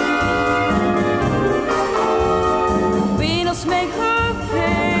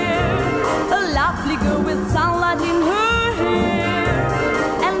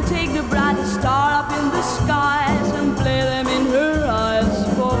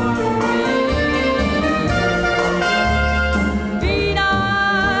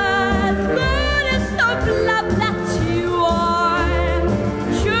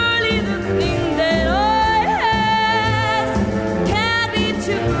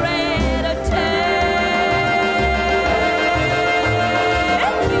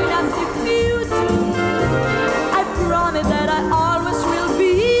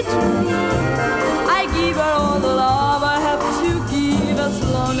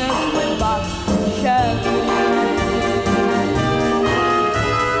 long as we're both sharing.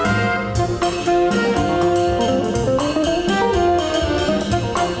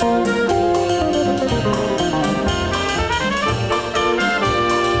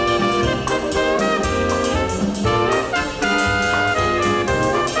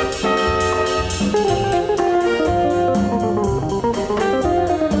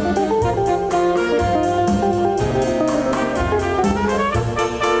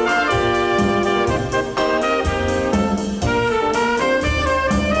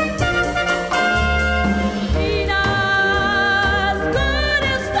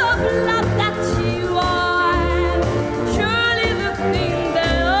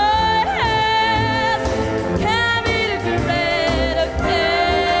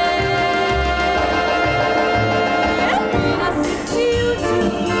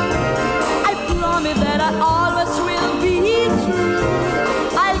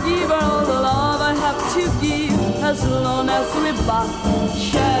 As long as we both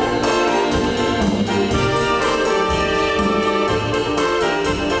share.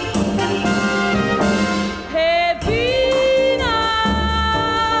 Hey Venus,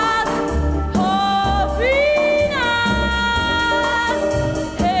 oh Venus,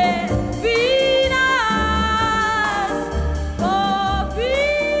 hey Venus, oh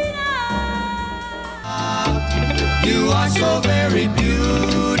Venus. You are so very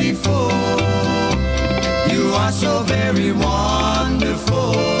beautiful. You are so very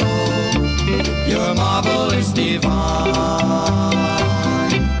wonderful. You're marvelous, divine.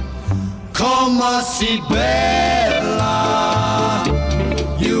 Come si bella.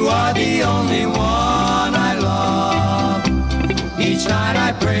 You are the only one I love. Each night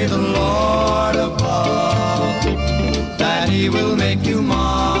I pray the Lord above that He will make you mine.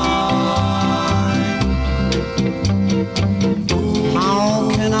 How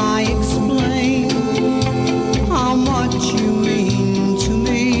can I explain how much you mean to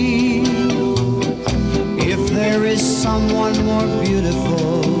me? If there is someone more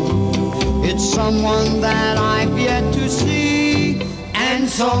beautiful, it's someone that I've yet to see. And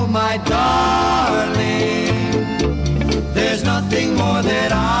so, my darling, there's nothing more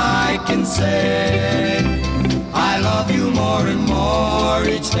that I can say. I love you more and more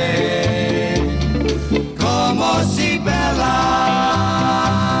each day. Como si bella.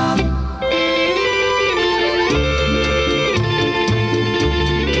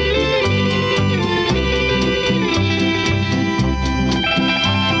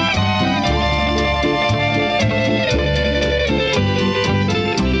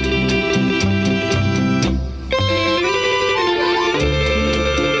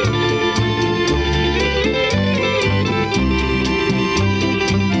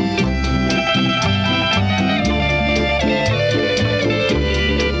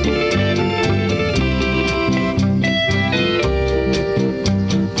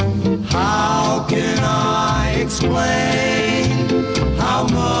 Explain how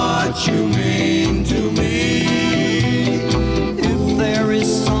much you mean to me. If there is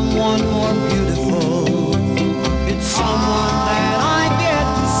someone more beautiful, it's someone that I've yet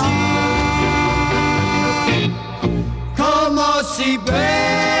to see. Como si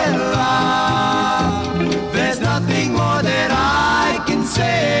bella. There's nothing more that I can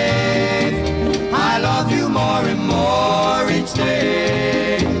say. I love you more and more each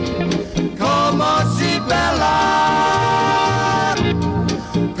day. Como si bella.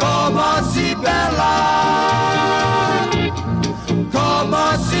 Como si bella,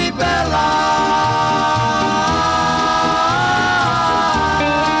 como si bella.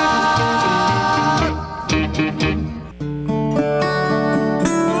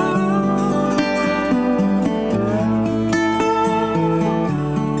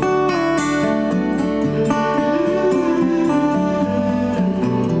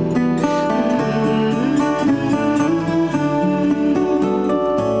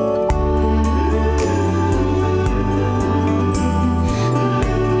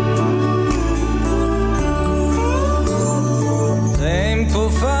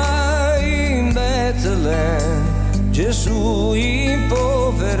 Gesù in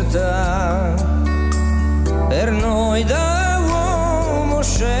povertà, per noi da uomo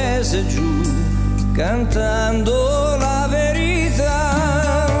scese giù, cantando la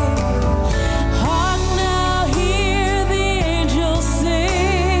verità. Hark now, hear the angels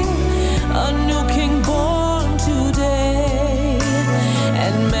sing, a new king born today,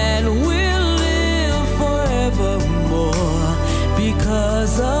 and man will live forevermore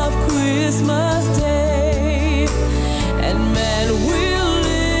because of Christmas Day. And man will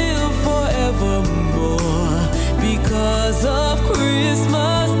live forevermore because of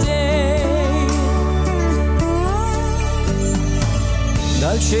Christmas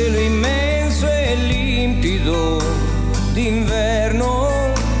cielo immenso e limpido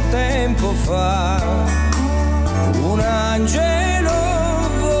d'inverno tempo fa, un angelo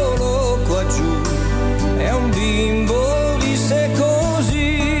volò qua giù e un bimbo disse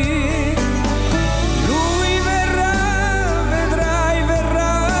così: lui verrà, vedrai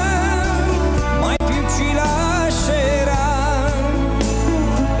verrà, mai più ci lascerà,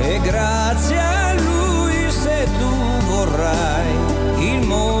 e grazie a lui se tu vorrai il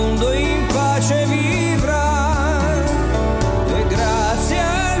mondo in pace vivrà, e grazie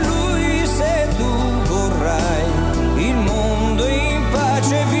a lui se tu vorrai il mondo in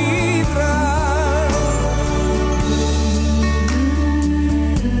pace vivrà.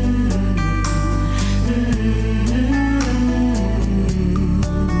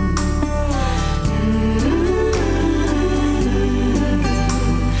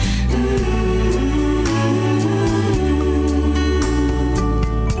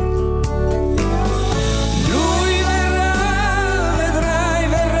 Lui verrà, vedrai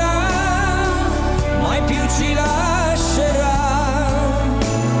verrà, mai più ci lascerà,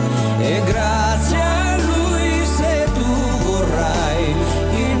 e grazie a lui se tu vorrai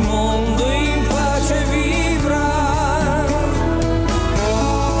il mondo in pace vivrà.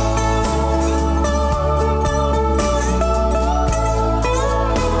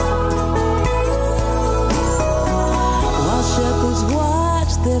 While shepherds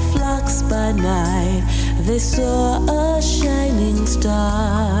watched their flocks by night, they saw a shining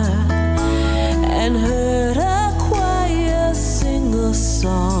star and heard a choir sing a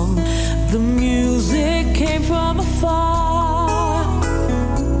song. The music came from afar.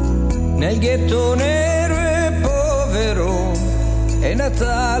 Nel ghetto nero e povero è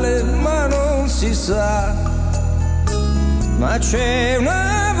Natale ma non si sa, ma c'è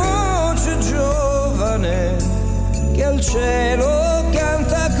una voce giovane che al cielo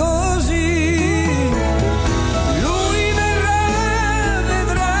canta così: lui verrà,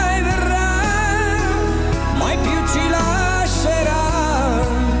 vedrai verrà, mai più ci lascerà,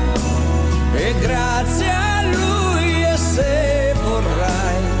 e grazie a lui e se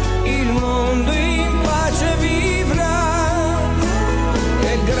vorrai il mondo in pace vivrà,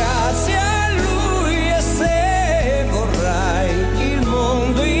 e grazie a lui e se vorrai il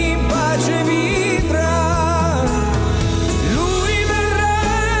mondo in pace vivrà. Lui verrà,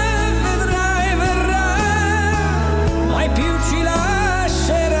 vedrai verrà, mai più ci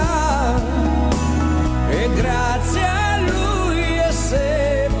lascerà, e grazie a lui e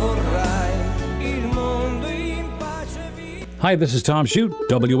se vorrai il mondo in pace vivrà. Hi, this is Tom Shute.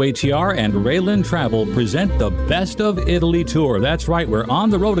 WATR and Raylan Travel present the Best of Italy Tour. That's right, we're on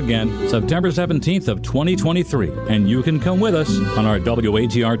the road again, September 17th of 2023, and you can come with us on our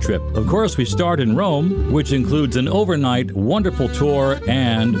WATR trip. Of course, we start in Rome, which includes an overnight wonderful tour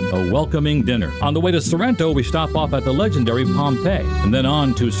and a welcoming dinner. On the way to Sorrento, we stop off at the legendary Pompeii, and then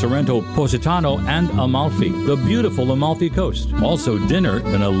on to Sorrento Positano and Amalfi, the beautiful Amalfi Coast. Also dinner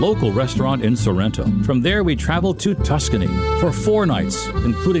in a local restaurant in Sorrento. From there, we travel to Tuscany for 4 nights,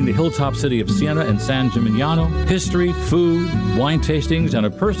 including the hilltop city of Siena and San Gimignano, history, food, wine tastings, and a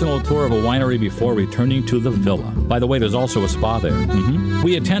personal tour of a winery before returning to the villa. By the way, there's also a spa there.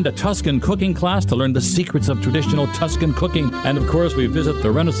 We attend a Tuscan cooking class to learn the secrets of traditional Tuscan cooking. And of course, we visit the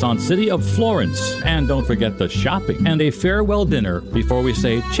Renaissance city of Florence. And don't forget the shopping and a farewell dinner before we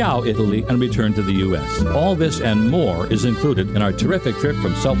say ciao Italy and return to the U.S. All this and more is included in our terrific trip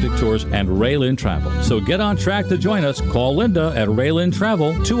from Celtic Tours and Raylan Travel. So get on track to join us. Call Linda at Raylan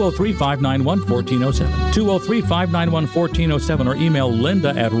Travel, 203-591-1407. 203-591-1407 or email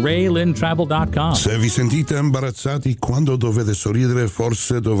Linda at raylantravel.com. Se vi sentite imbarazzati quando dovete sorridere,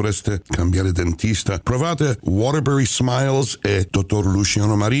 forse dovreste cambiare dentista. Provate Waterbury Smiles e Dottor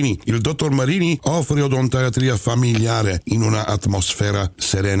Luciano Marini. Il Dottor Marini offre odontoiatria familiare in una atmosfera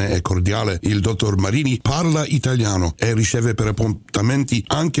serena e cordiale. Il Dottor Marini parla italiano e riceve per appuntamenti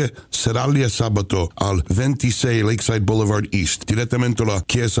anche serali e sabato al 26 Lakeside Boulevard East, direttamente alla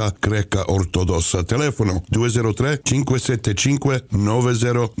Chiesa Greca Ortodossa. Telefono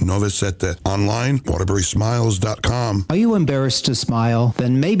 203-575-9097. Online, waterburysmiles.com. Are you embarrassed to smile?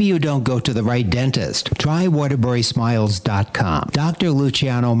 Then maybe you don't go to the right dentist. Try waterburysmiles.com. Dr.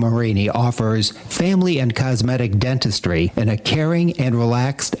 Luciano Marini offers family and cosmetic dentistry in a caring and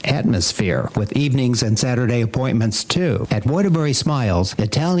relaxed atmosphere with evenings and Saturday appointments too. At Waterbury Smiles,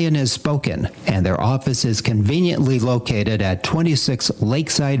 Italian is spoken and their office is conveniently located located at 26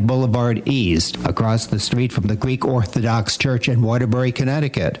 Lakeside Boulevard East, across the street from the Greek Orthodox Church in Waterbury,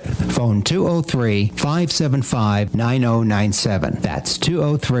 Connecticut. Phone 203-575-9097. That's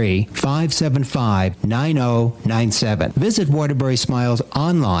 203-575-9097. Visit Waterbury Smiles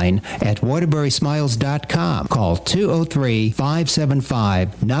online at waterburysmiles.com. Call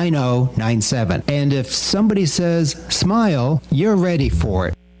 203-575-9097. And if somebody says smile, you're ready for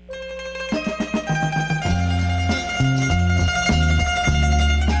it.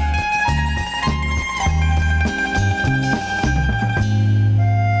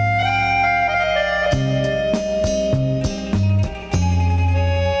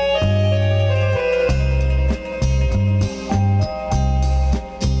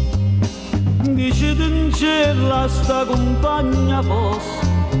 Sta compagna fosse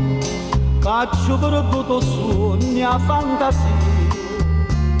faccio perduto sogni a fantasia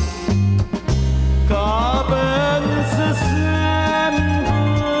che pensa sempre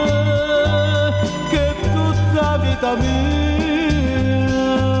che tutta vita mia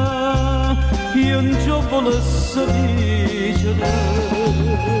io non ci volessi dicere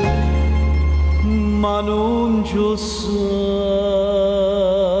ma non ci saccia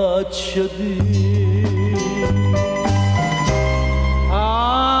dire.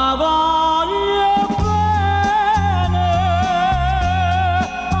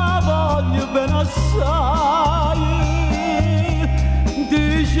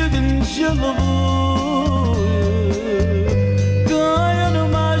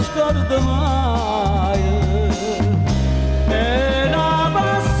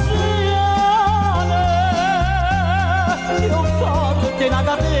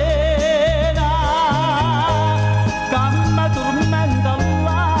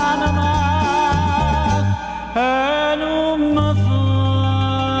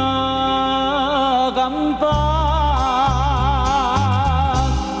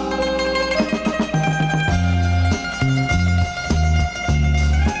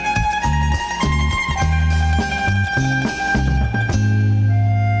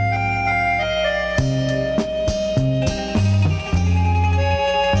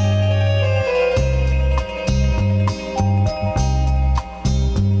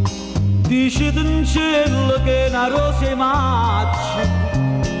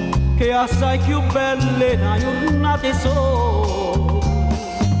 Che assai più belle una giornata sono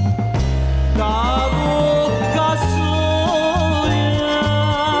da bocca soia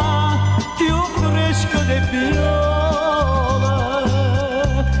più fresca di viola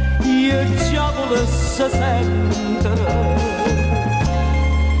io già volessi sentire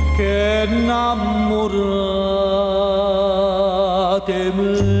che innamorate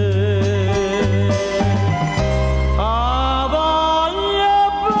me.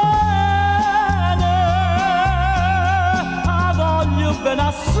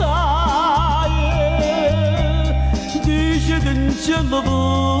 Cielo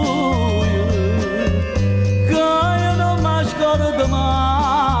buio che io non mi scordo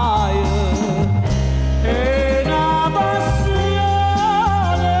mai è una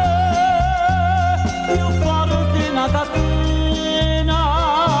passione più forte di una catena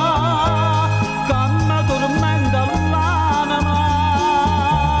che mi tormenta l'anima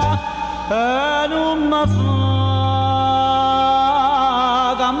e non mi fa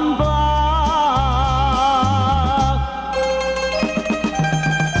campare.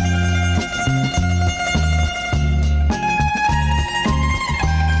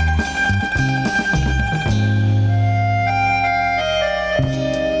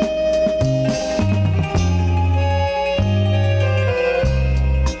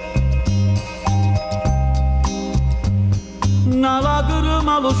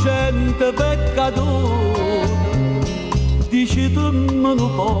 Lucente peccatore dici tu me lo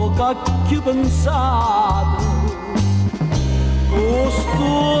poco a chi pensate questo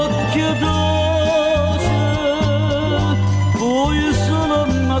occhio dolce voi solo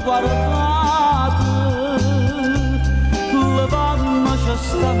mi guardate levandomi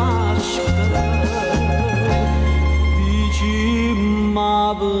questa maschera dici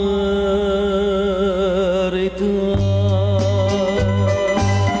ma verità.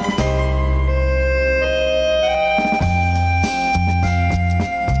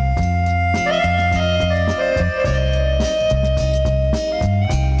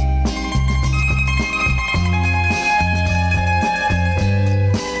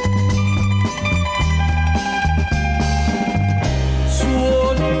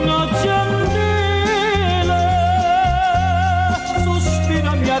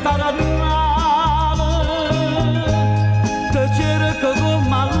 Sospira mia cara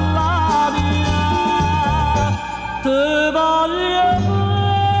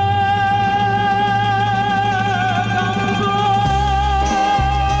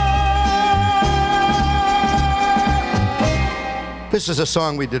This is a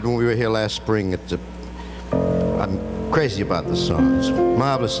song we did when we were here last spring. I'm crazy about this song. It's a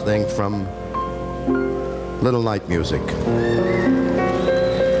marvelous thing from Little Night Music.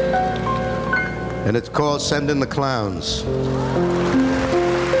 And it's called Send in the Clowns.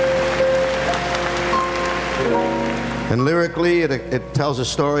 And lyrically, it tells a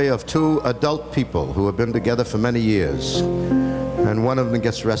story of two adult people who have been together for many years. And one of them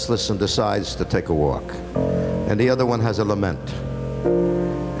gets restless and decides to take a walk. And the other one has a lament.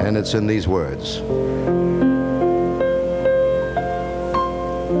 And it's in these words.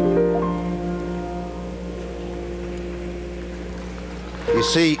 You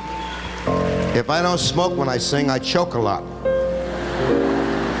see, if I don't smoke when I sing, I choke a lot.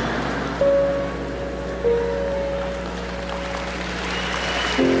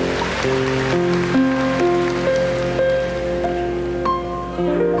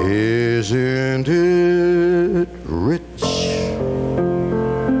 Isn't it rich?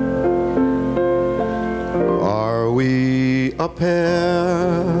 Are we a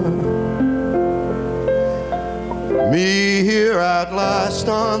pair? Me here at last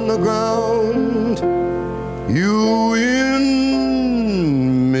on the ground, you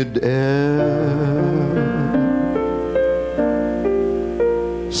in midair.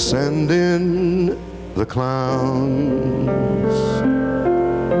 Send in the clowns.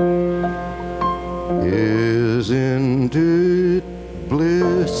 Isn't it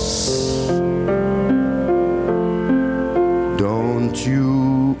bliss? Don't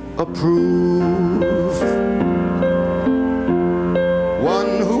you approve?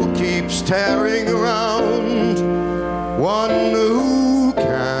 One who keeps tearing around, one who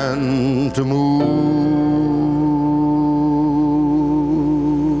can't move.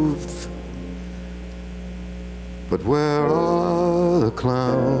 But where are the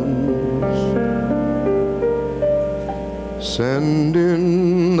clowns? Send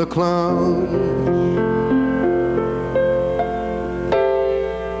in the clowns.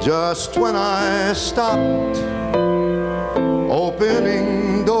 Just when I stopped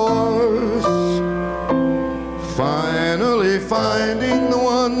opening doors, finally finding the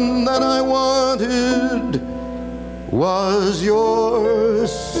one that I wanted was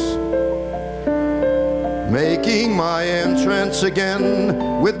yours. Making my entrance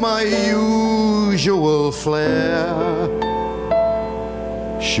again with my usual flair,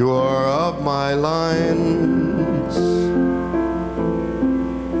 sure of my lines,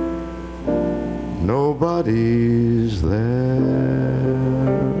 nobody's there.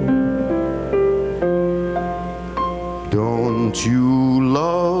 Don't you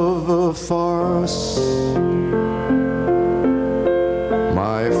love a farce?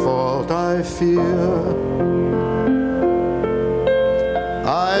 My fault, I fear.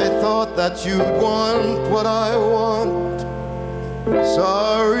 I thought that you'd want what I want.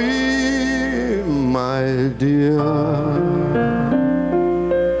 Sorry, my dear.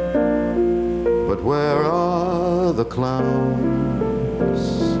 But where are the clowns?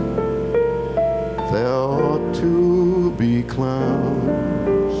 There ought to be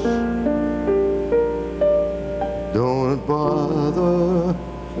clowns. Don't bother,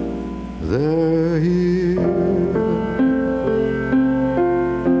 they're here.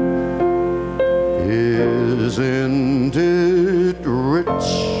 Isn't it rich?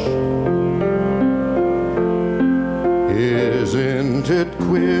 Isn't it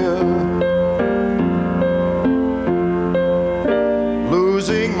queer?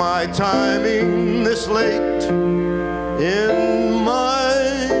 Losing my timing this late in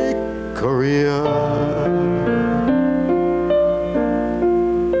my career.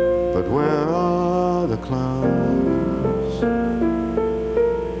 But where are the clowns?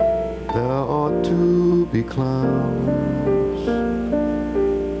 There ought to be clowns.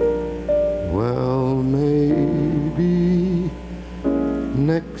 Well, maybe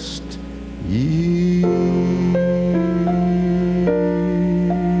next year.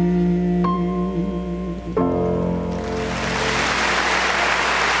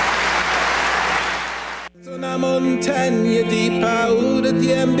 Una montagna di paura e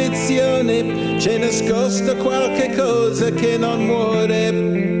di ambizione, c'è nascosto qualche cosa che non muore.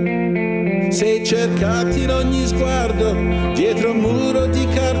 Se cercati in ogni sguardo, dietro un muro di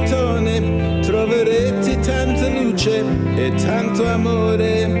cartone, troverete tanta luce e tanto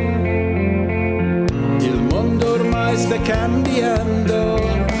amore. Il mondo ormai sta cambiando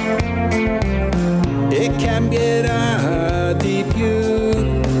e cambierà di più,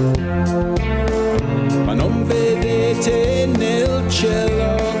 ma non vedete nel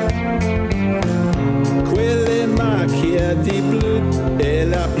cielo quelle macchie di blu e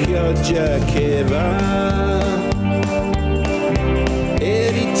la pioggia che va.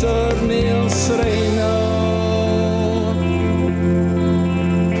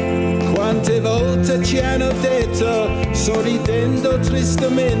 ci hanno detto, sorridendo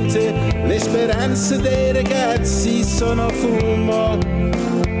tristemente, le speranze dei ragazzi sono fumo.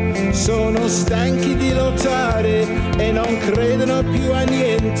 Sono stanchi di lottare e non credono più a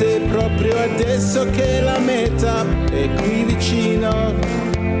niente, proprio adesso che la meta è qui vicino.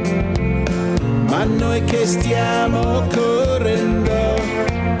 Ma noi che stiamo correndo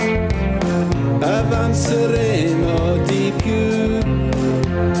avanzeremo di più.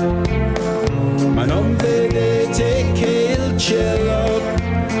 Ma non vedete che il cielo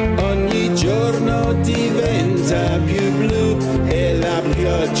ogni giorno diventa più blu e la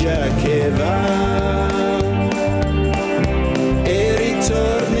pioggia che va e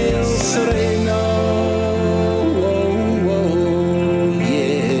ritorna il sereno. Oh, oh,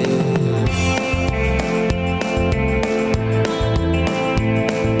 yeah.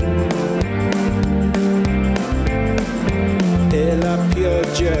 E la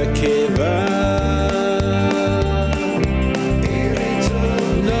pioggia che va.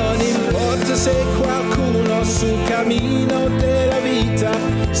 Se qualcuno sul cammino della vita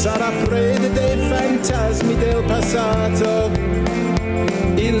sarà prede dei fantasmi del passato,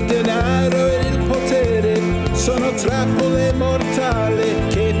 il denaro e il potere sono trappole mortali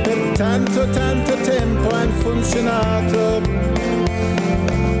che per tanto tempo hanno funzionato.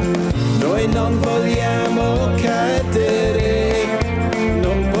 Noi non vogliamo cadere,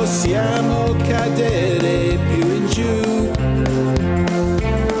 non possiamo cadere più in giù.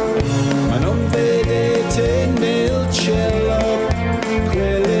 Vedete nel cielo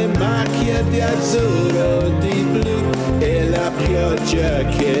quelle macchie di azzurro, di blu e la pioggia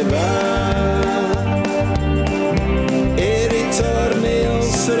che va e ritorna il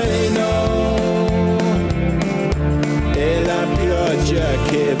sereno e la pioggia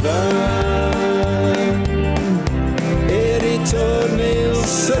che va e ritorna il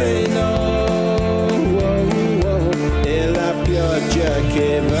sereno, oh, oh, e la pioggia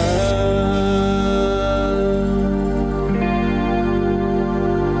che va.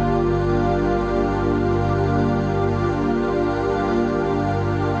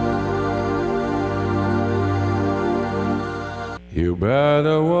 You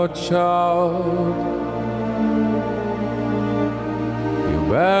better watch out. You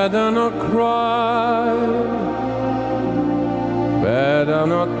better not cry. Better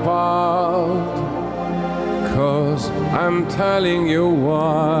not pout. 'Cause I'm telling you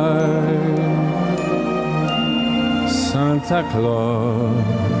why. Santa Claus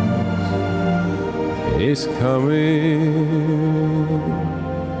is coming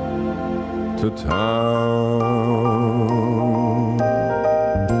to town.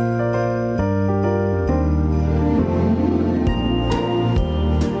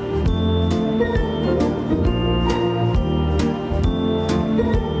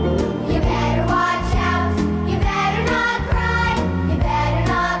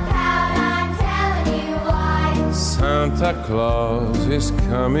 Santa Claus is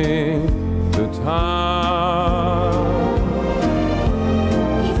coming to town.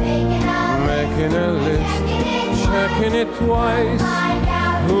 He's making a list, checking it twice.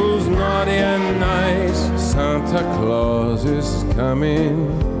 Who's naughty and nice? Santa Claus is coming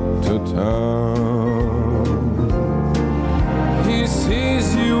to town. He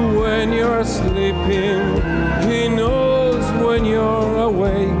sees you when you're sleeping. He knows when you're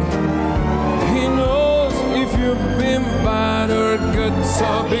awake. He knows if you've been bad or good,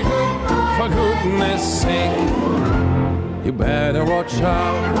 so be good for goodness sake. You better watch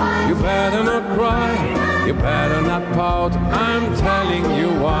out, you better not cry, you better not pout, I'm telling you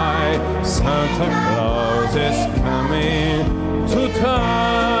why. Santa Claus is coming to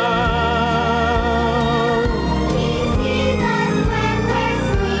town. He sees us when we're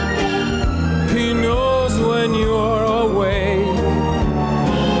sleeping. He knows when you're awake.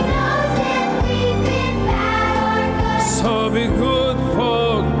 So be good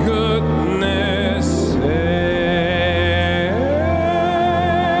for goodness sake.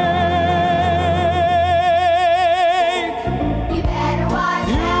 You better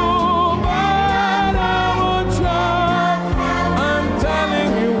watch out. I'm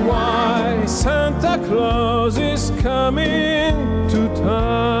telling you why. Santa Claus is coming to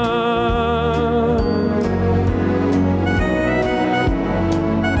town.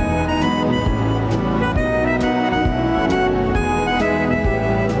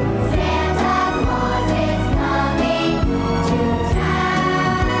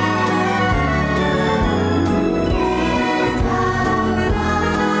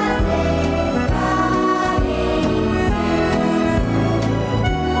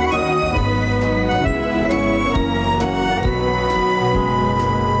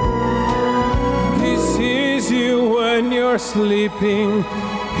 sleeping.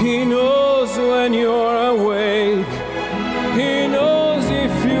 He knows when you're awake. He knows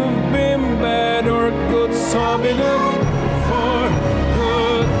if you've been bad or good. So be good for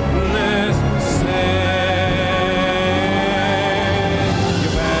goodness sake. You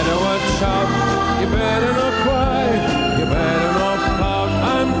better watch out. You better not cry. You better not pout.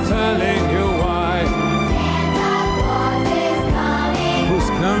 I'm telling you why. Who's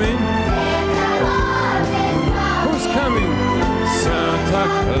coming? Who's coming? Santa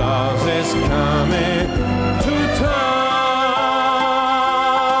Claus is coming to town.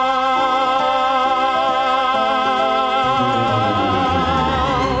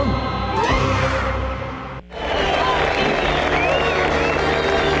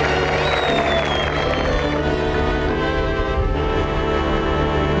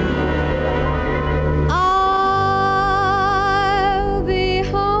 I'll be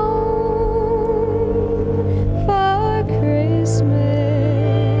home for Christmas,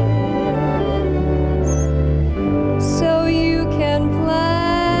 so you can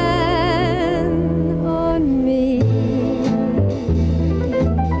plan on me.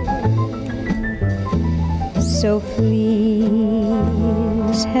 So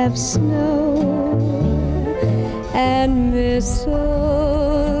please have snow and mistletoe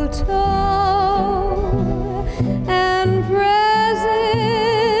and presents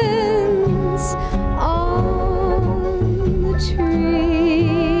on the tree.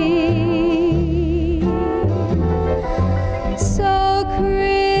 So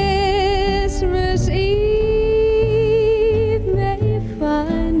Christmas Eve may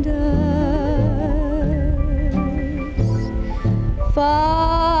find us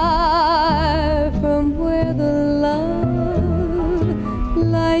far from where the love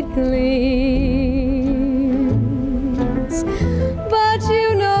light gleams. But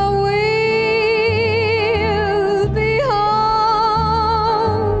you know we'll be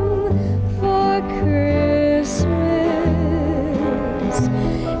home for Christmas,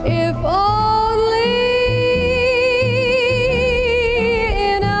 if only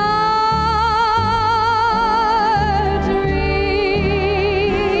in our dreams.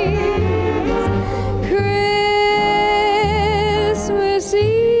 Christmas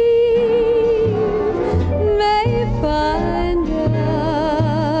Eve may find us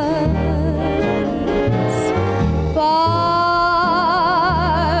far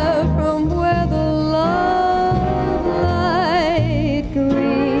from where the love light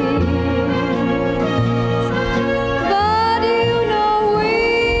gleams. But you know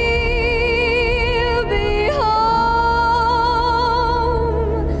we'll be home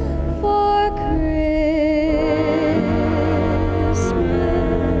for Christmas,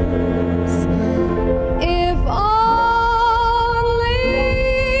 if only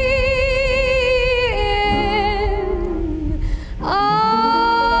in our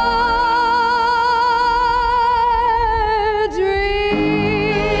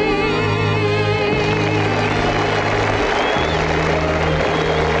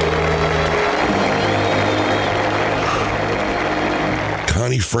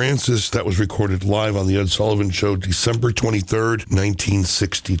Connie Francis, that was recorded live on The Ed Sullivan Show, December 23rd,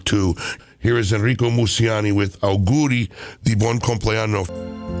 1962. Here is Enrico Musiani with Auguri di Buon Compleanno.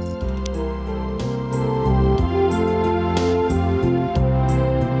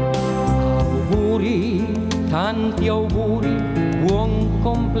 Auguri, tanti auguri, buon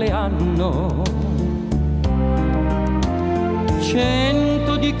compleanno.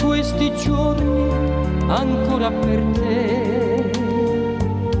 100 di questi giorni ancora per te.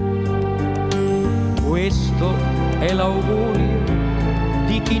 Questo è l'augurio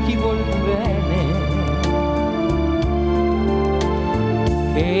di chi ti vuol bene,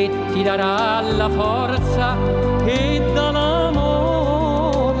 che ti darà la forza che dà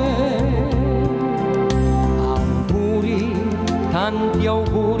l'amore. Auguri, tanti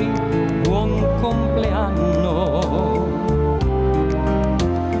auguri, buon compleanno.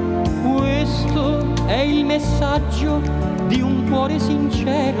 Questo è il messaggio di un cuore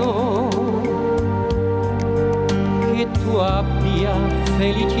sincero, che tu abbia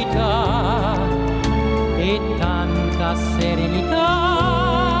felicità e tanta serenità.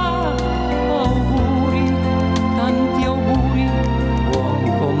 Auguri, tanti auguri,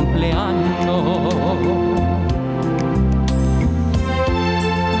 buon compleanno.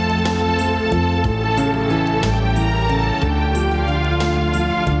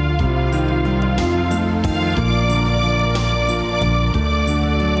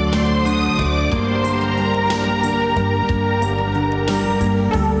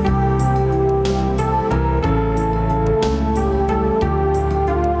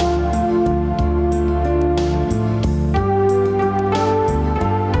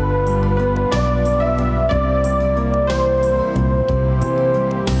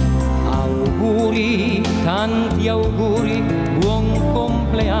 tanti auguri, buon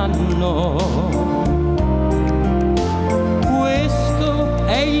compleanno. Questo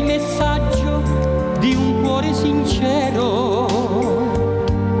è il messaggio di un cuore sincero,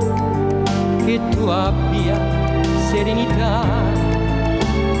 che tu abbia serenità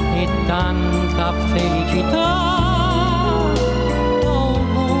e tanta felicità.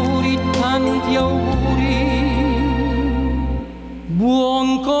 Auguri, tanti auguri,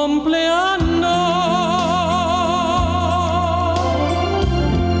 buon compleanno.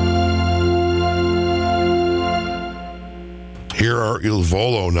 Here are Il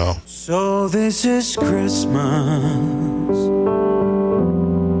Volo now. So this is Christmas,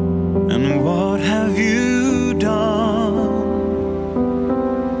 and what have you done?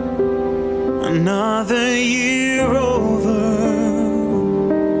 Another year over,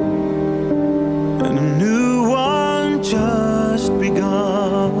 and a new one just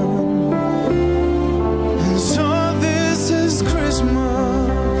begun. And so this is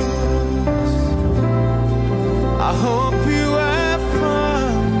Christmas. I hope you have fun.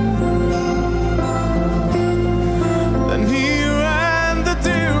 The near and the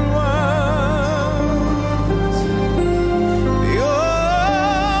dear ones, the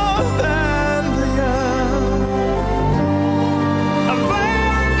old and the young. A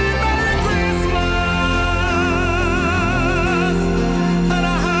very Merry Christmas and a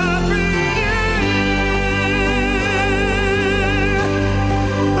Happy New Year.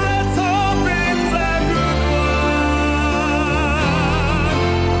 Let's hope it's a good one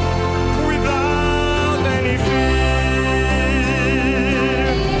without any fear.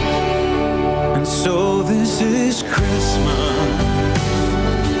 And so this is Christmas,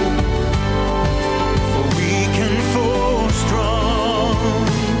 for weak and for strong,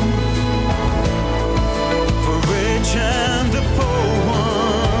 for rich and the poor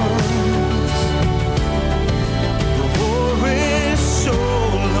ones. The war is so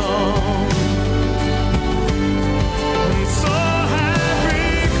long, and so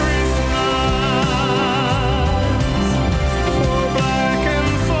Happy Christmas for black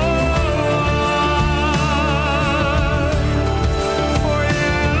and for white, for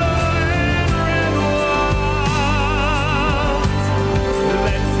yellow and red ones.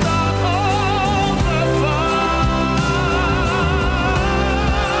 Let's start all the fun.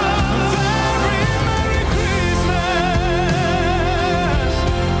 Very Merry Christmas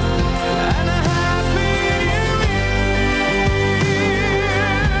and a Happy New Year.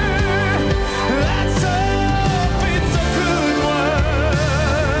 Let's hope it's a good one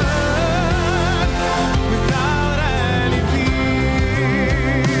without any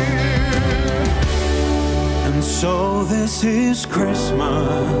fear. And so this is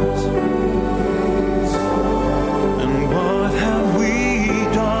Christmas, and what have we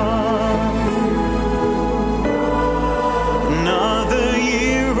done? Another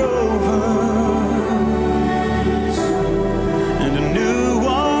year over, and a new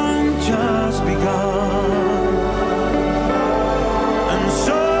one just begun. And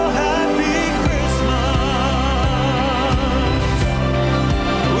so Happy Christmas.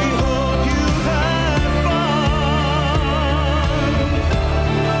 We hope you have fun.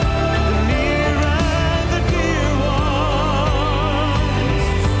 The near and the dear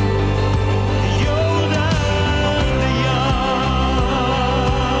ones, the old and the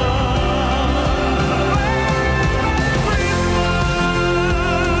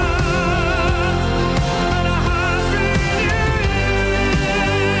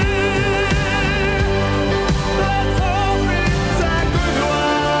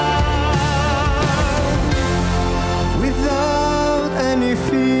without any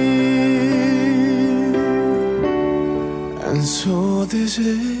fear. And so this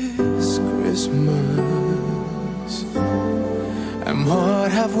is Christmas, and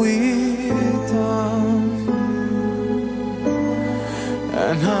what have we done?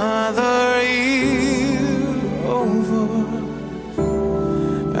 Another year over,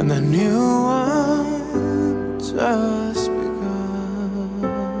 and the new one just begun.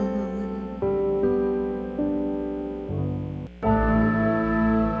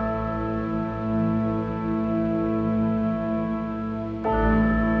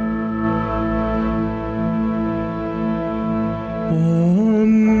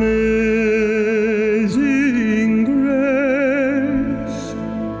 Amazing grace,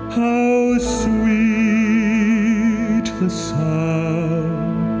 how sweet the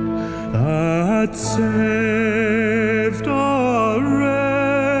sound that saved a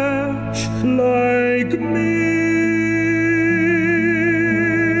wretch like me.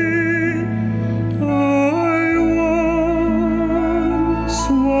 I once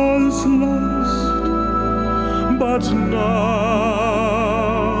was lost, but now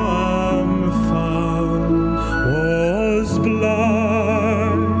I'm found, was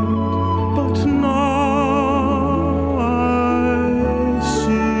blind, but now I see.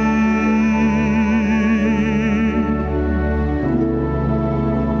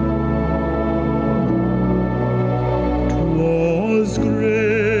 'Twas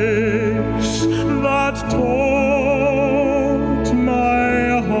grace that taught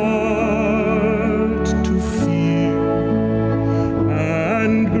my heart to feel,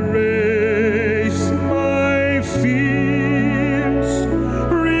 and grace my fears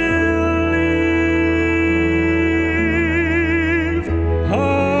relieved.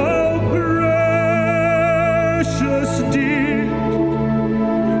 How precious did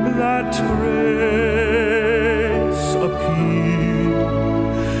that grace appear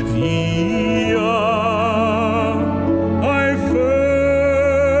the hour I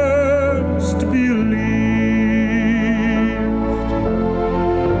first believed.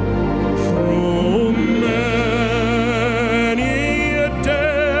 Through many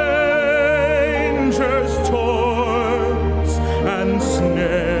dangers, toils, and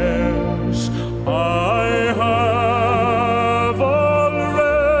snares, I have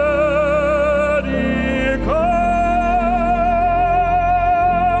already come.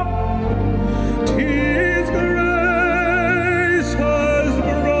 'Tis grace has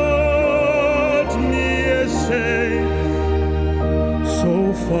brought me safe so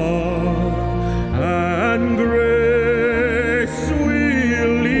far, and grace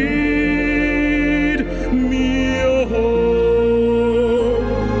will lead me home.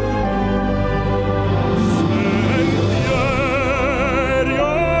 Sentieri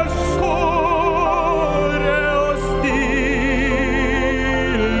oscure, ostilità,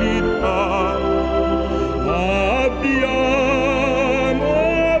 abbiamo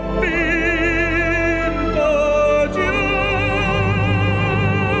vinto già.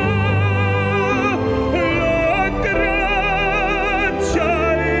 La grazia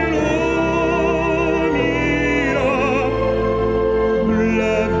illumina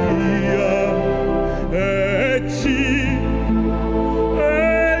la via, e ci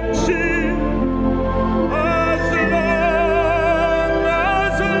as long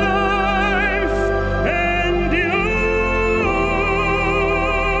as life endures.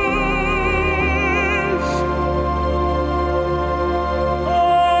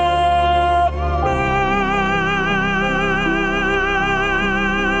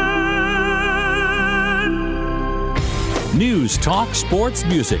 News, talk, sports,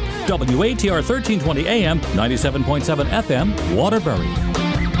 music. WATR 1320 AM, 97.7 FM, Waterbury.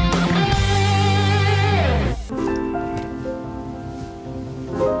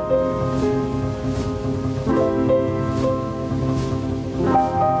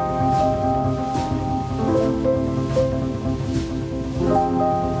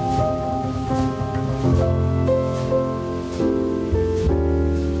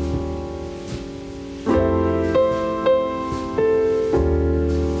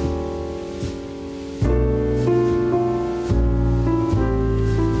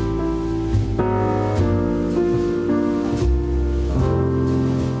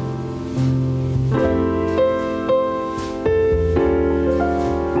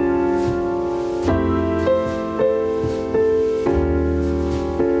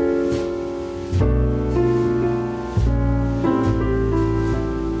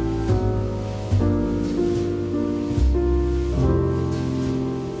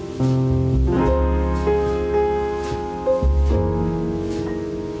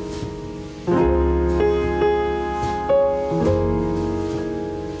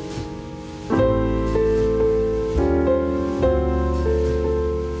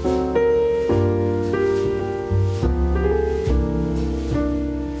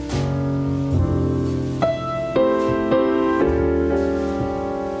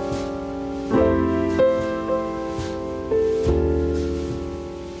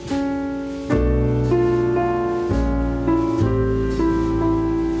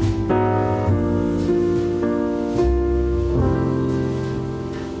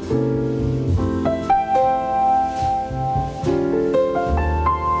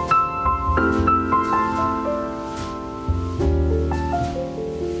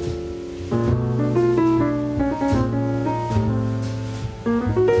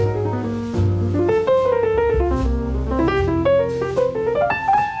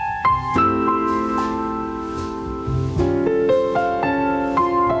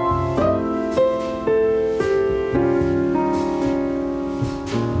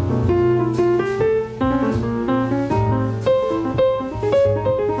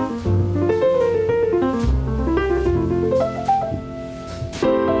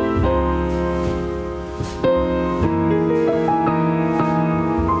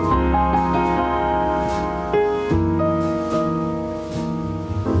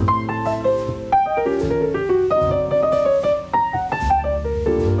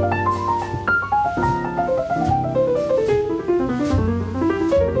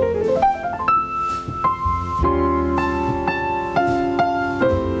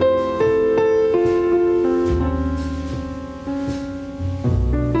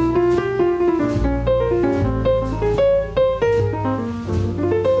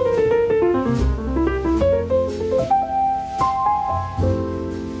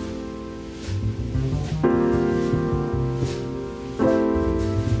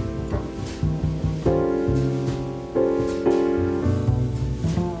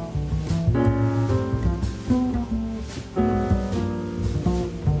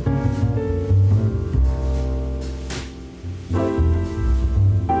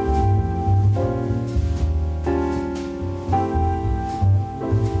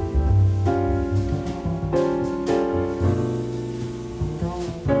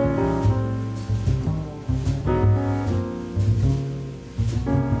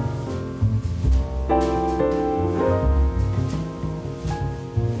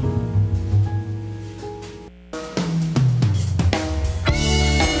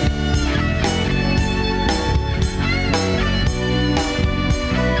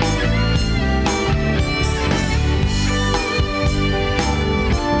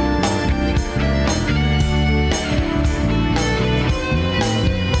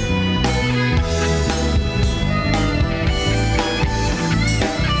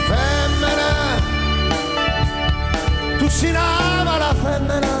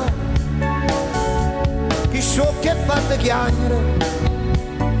 chiacchiere,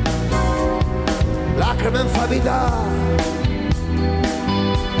 lacrime in favità.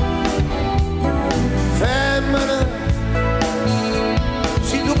 Femmina,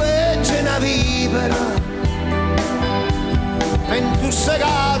 se tu becci una vipera, e tu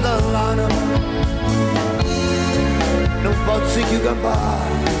segata all'anima, non posso più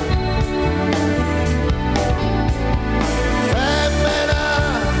campare. Femmina,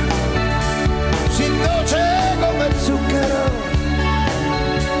 si dolce come zucchero,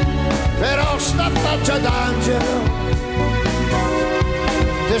 però sta faccia d'angelo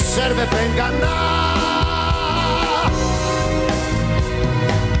ti serve per ingannare.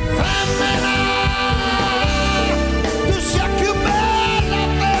 Femmina, tu sei più bella,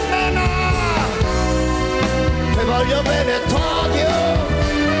 femmina, ti voglio bene e t'odio,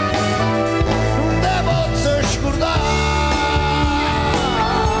 non te posso scordare.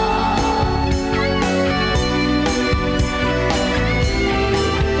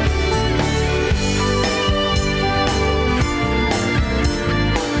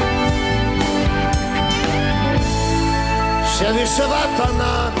 Se avesse fatto a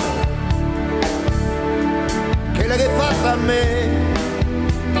nata quella che hai fatto a me,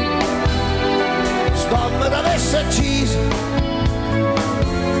 stomma t'avesse accisa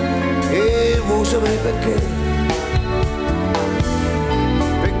e vuoi sapere perché?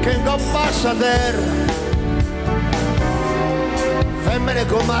 Perché non passa a terra femmine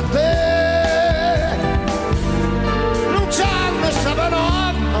come a te non c'hanno sta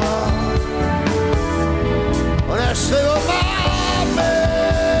panoplia oneste come a me.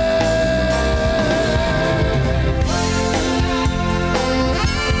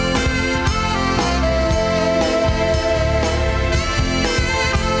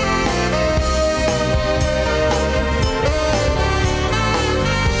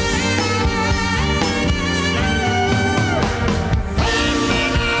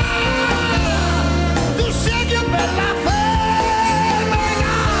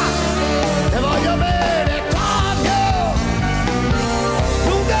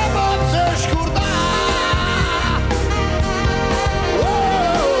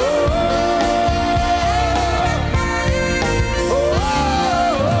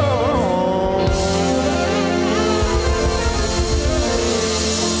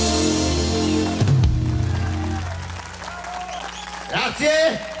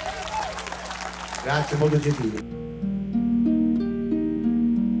 Grazie, molto gentile.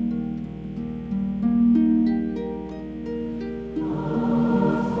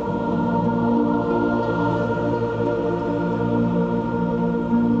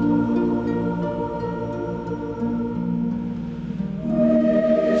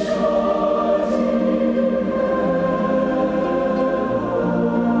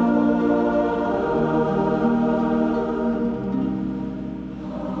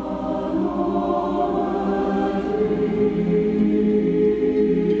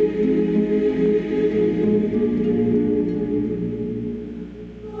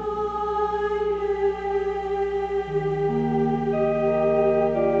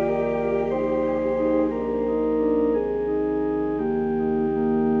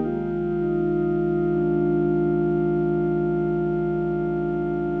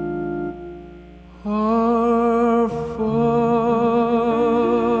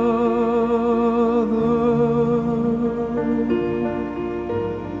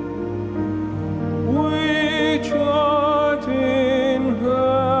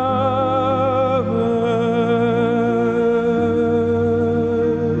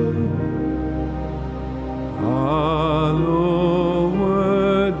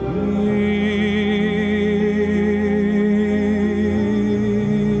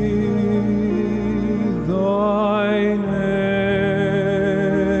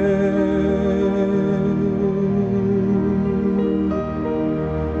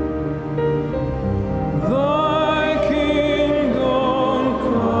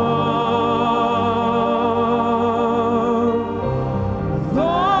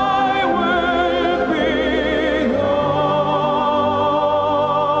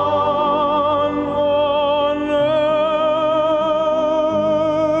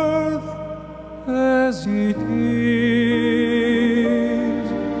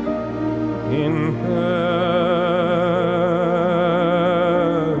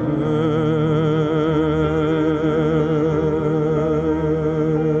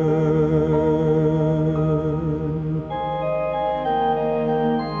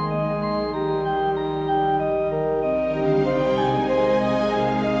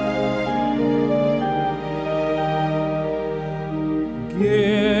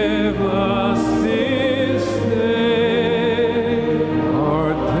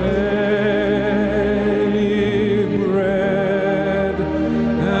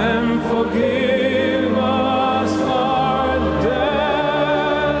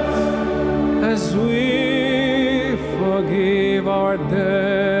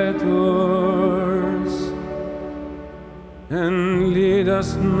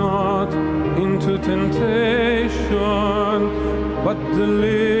 us not into temptation, but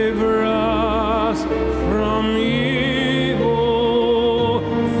deliver us from evil.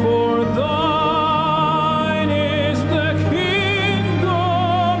 For thine is the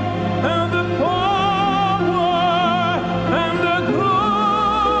kingdom and the power and the glory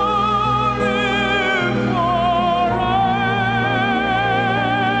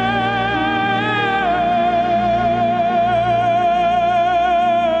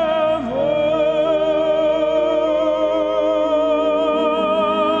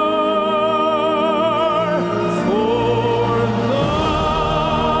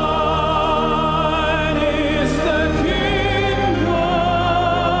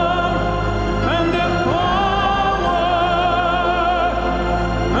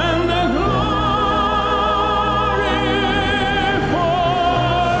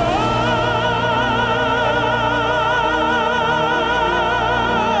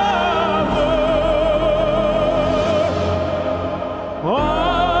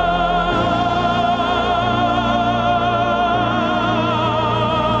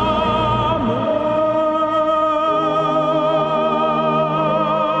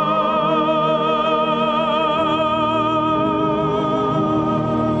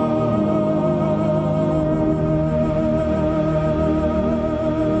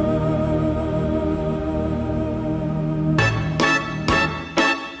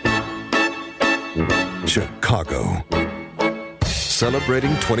Chicago.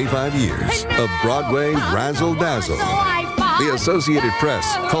 Celebrating 25 years of Broadway razzle-dazzle. The Associated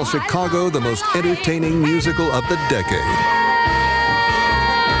Press calls Chicago the most entertaining musical of the decade.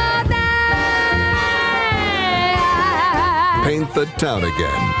 Paint the town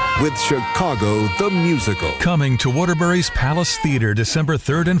again with Chicago the Musical. Coming to Waterbury's Palace Theater December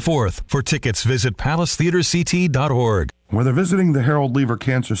 3rd and 4th. For tickets, visit palacetheaterct.org. Whether visiting the Harold Lever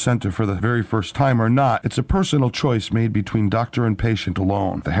Cancer Center for the very first time or not, it's a personal choice made between doctor and patient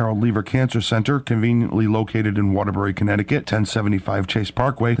alone. The Harold Lever Cancer Center, conveniently located in Waterbury, Connecticut, 1075 Chase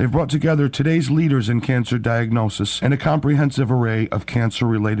Parkway, they've brought together today's leaders in cancer diagnosis and a comprehensive array of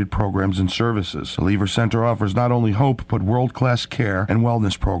cancer-related programs and services. The Lever Center offers not only hope, but world-class care and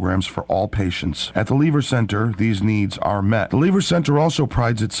wellness programs for all patients. At the Lever Center, these needs are met. The Lever Center also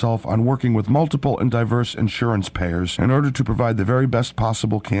prides itself on working with multiple and diverse insurance payers in order to provide the very best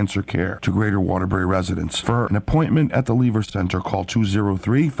possible cancer care to Greater Waterbury residents. For an appointment at the Lever Center, call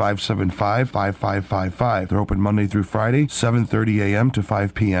 203-575-5555. They're open Monday through Friday, 7:30 a.m. to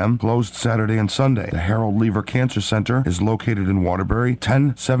 5 p.m., closed Saturday and Sunday. The Harold Lever Cancer Center is located in Waterbury,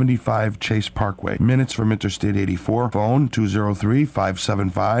 1075 Chase Parkway, minutes from Interstate 84. Phone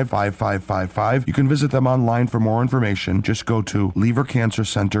 203-575-5555. You can visit them online for more information. Just go to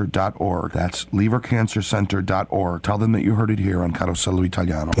levercancercenter.org. That's levercancercenter.org. Tell them that you heard it here on Carosello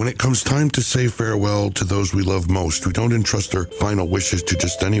Italiano. When it comes time to say farewell to those we love most, we don't entrust our final wishes to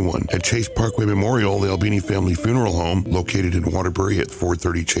just anyone. At Chase Parkway Memorial, the Albini Family Funeral Home, located in Waterbury at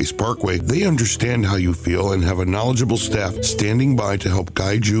 430 Chase Parkway, they understand how you feel and have a knowledgeable staff standing by to help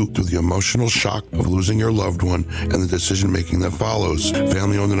guide you through the emotional shock of losing your loved one and the decision-making that follows.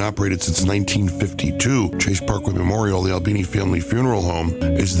 Family owned and operated since 1952, Chase Parkway Memorial, the Albini Family Funeral Home,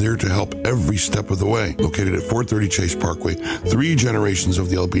 is there to help every step of the way. Located at 430 Chase Parkway, 3 generations of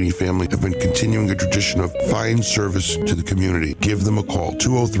the Albini family have been continuing a tradition of fine service to the community. Give them a call,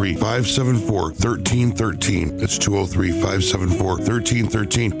 203-574-1313. That's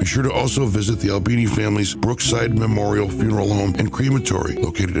 203-574-1313. Be sure to also visit the Albini family's Brookside Memorial Funeral Home and Crematory,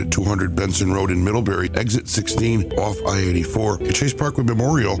 located at 200 Benson Road in Middlebury, exit 16 off I-84. At Chase Parkway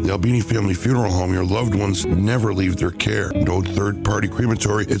Memorial, the Albini Family Funeral Home, your loved ones never leave their care. No third-party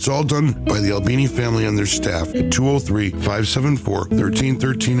crematory. It's all done by the Albini family and their staff at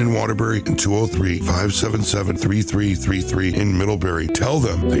 203-574-1313 in Waterbury and 203-577-3333 in Middlebury. Tell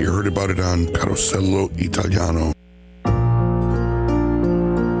them that you heard about it on Carosello Italiano.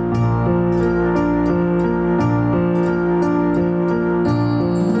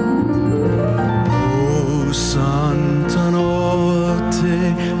 Oh, santa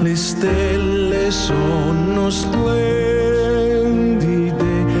notte, le stelle sono splendide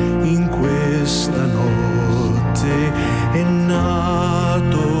in questa notte. È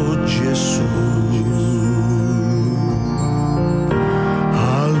nato Gesù.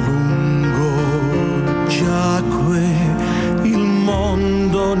 A lungo giacque il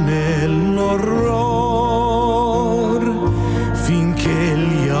mondo nell'orror, finché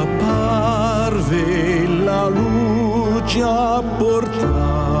gli apparve la luce a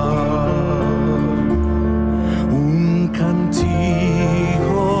portar un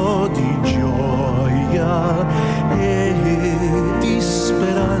cantico di gioia e di speranza.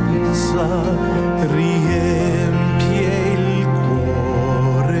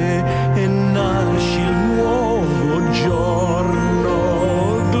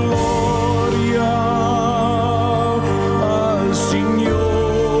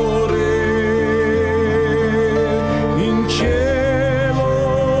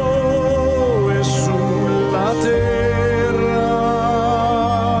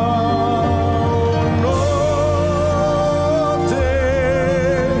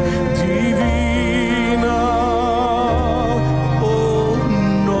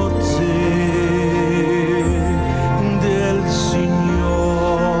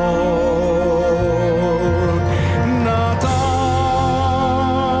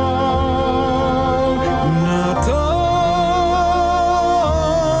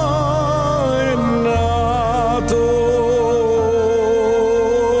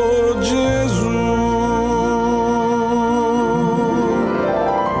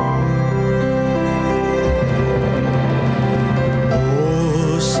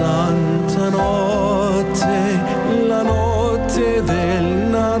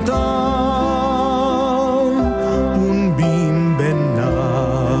 Natale, un bimbo è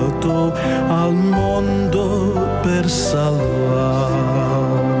nato al mondo per salvare.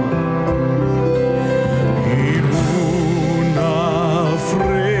 In una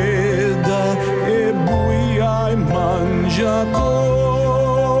fredda e buia mangiatoia,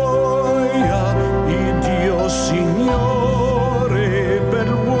 il Dio Signore per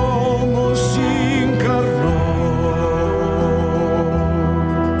l'uomo si incarnò.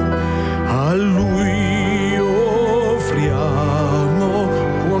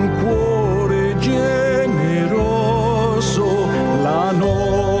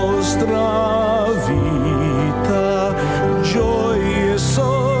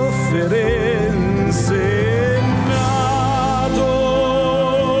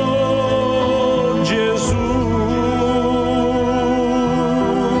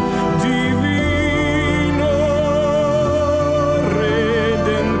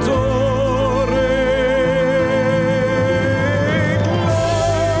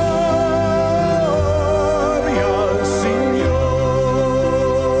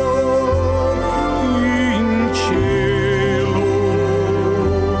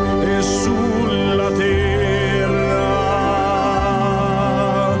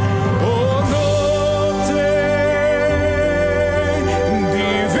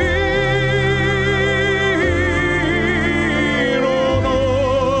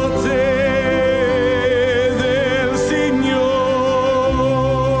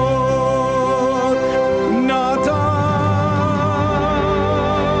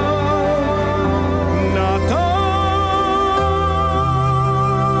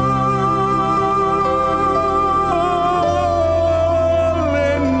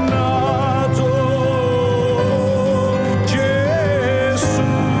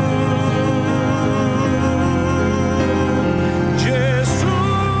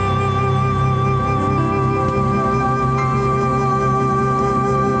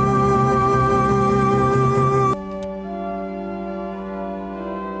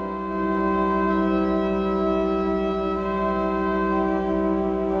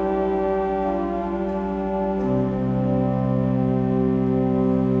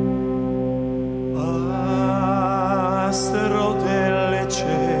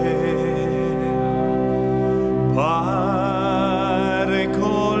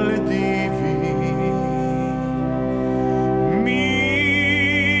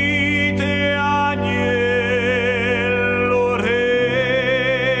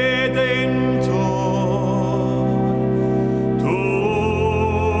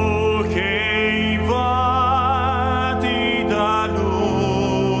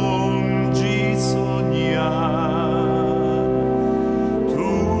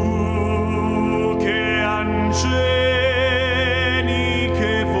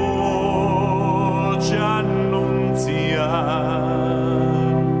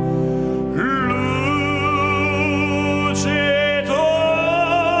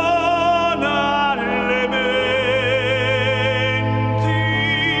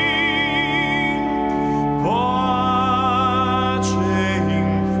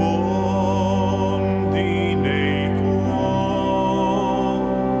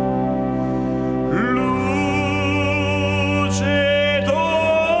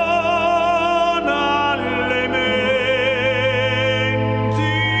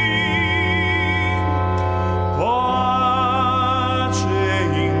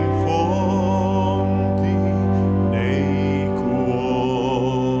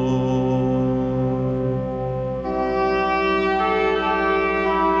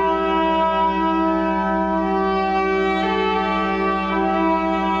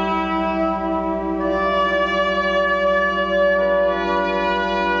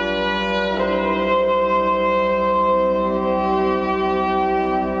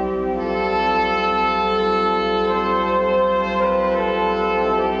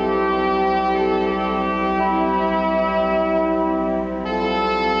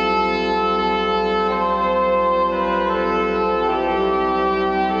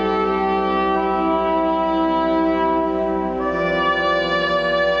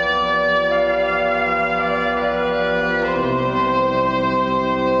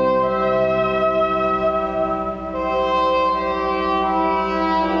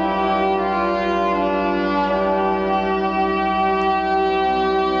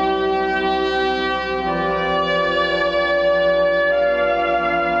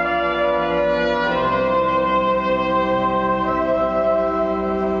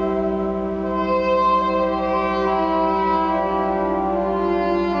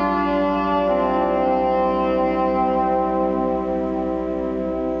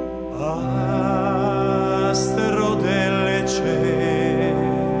 Astro delle cieli,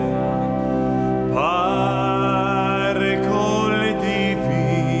 pare colle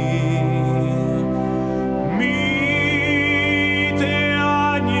divine, mite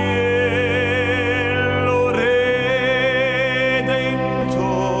agnello redentor,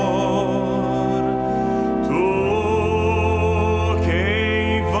 tu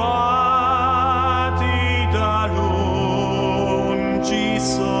che invati da lungi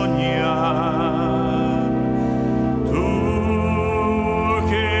sognar, tu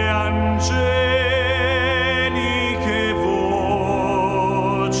che angeliche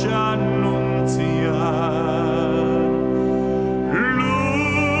voci annunziar,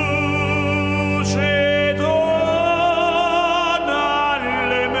 luce dona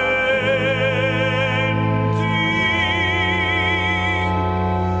alle menti,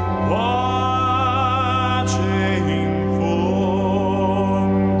 pace infondi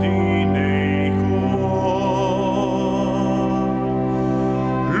nei cuori,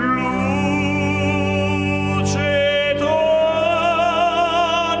 luce dona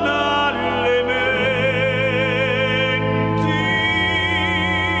alle menti,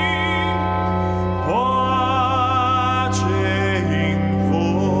 pace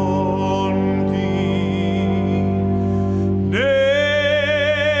infondi nei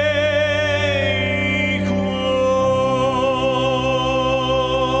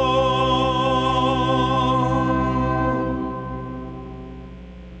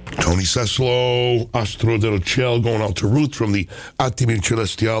Tony Seslo, Astro del Ciel, going out to Ruth from the Attimi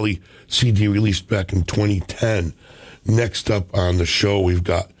Celestiali CD released back in 2010. Next up on the show, we've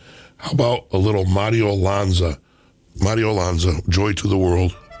got, how about a little Mario Lanza? Mario Lanza, Joy to the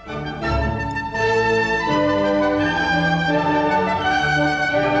World.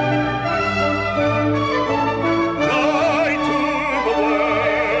 Joy to the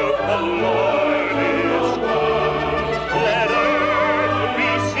world, the Lord is come. Let earth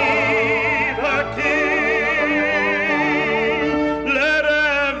receive her King. Let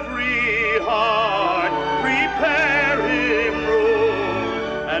every heart prepare him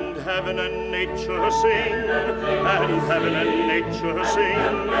room, and heaven and nature sing, and heaven and nature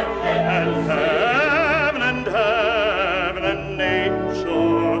sing, and heaven and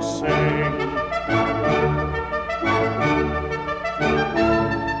nature sing.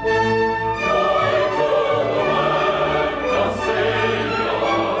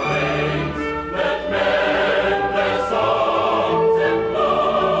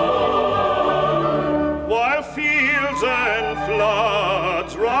 While fields and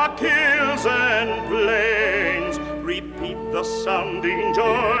floods, rock hills and plains, repeat the sounding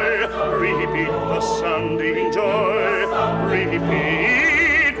joy, repeat the sounding joy,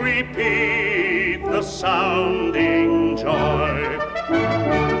 repeat, repeat the sounding joy.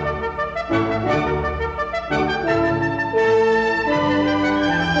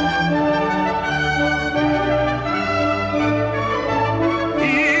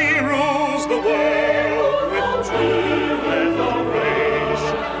 He rules the world with truth and grace,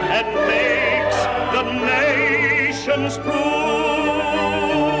 and makes the nations prove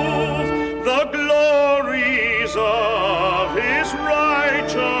the glories of his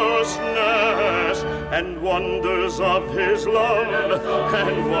righteousness, and wonders of his love,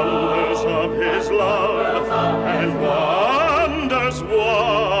 and wonders of his love, and wonders,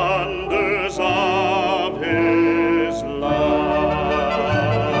 wonders of his love.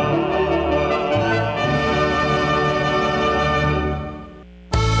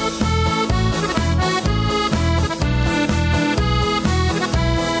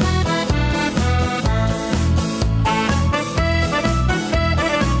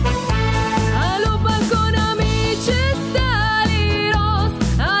 Allo balcone amici stali ros,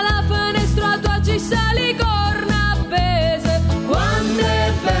 alla finestra tua ci sali corna appese. Quando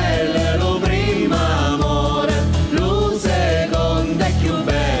è bello lo primo amore, lo secondo è più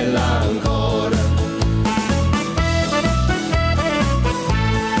bella ancora.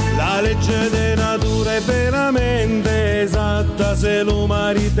 La legge della natura è veramente esatta, se lo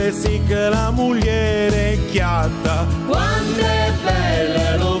marito è sì che la moglie è chiatta. Quando è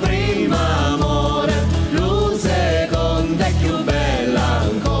bello lo primo amore, lo secondo è più bella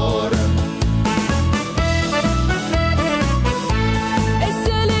ancora. E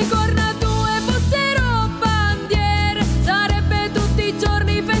se le corna tue fossero bandiere, sarebbe tutti i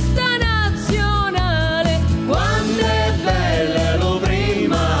giorni festa nazionale. Quando è bello lo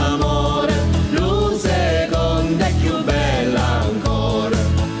primo amore, lo secondo è più bella ancora.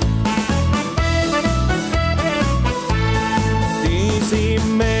 Ti si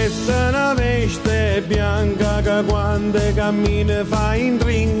messa una veste bianca che quando a me ne fa in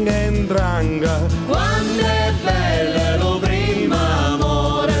dringa e in dranga. Quando è bello lo primo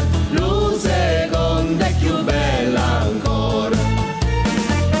amore, lo secondo è più bello ancora.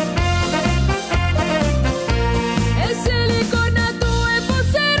 E se li con tue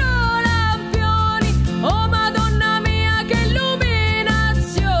fossero lampioni, oh Madonna mia che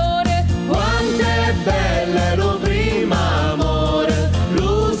illuminazione. Quanto è bello lo primo amore,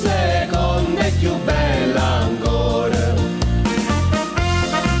 lo secondo è più bello ancora.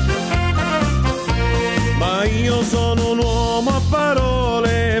 Ma io sono un uomo a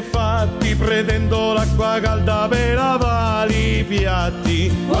parole e fatti, pretendo l'acqua calda per lavare i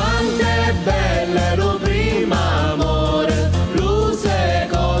piatti. Quanto è bello lo primo amore, lo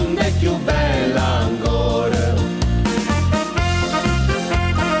secondo è più bello ancora.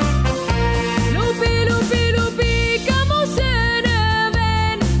 Lupi, lupi, lupi, come se ne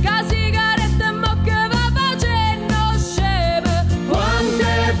ven, che sigaretta mo che va facendo sceme. Quanto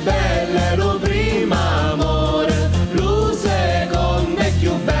è bello lo primo amore, lo secondo è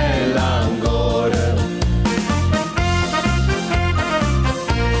più bello ancora.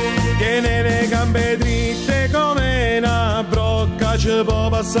 Tiene le gambe dritte come una brocca, ci può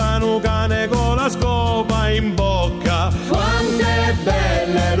passare un cane con la scopa in bocca. Quanto è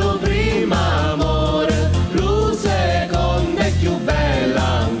bello lo primo amore, lo secondo è più bello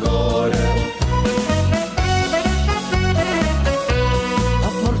ancora. A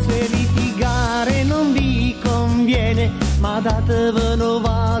forse litigare non vi conviene, ma datevelo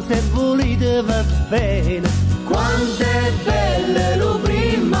va se volete va bene. Quanto è bello lo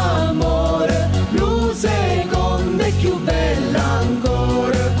primo amore, lo secondo è più bello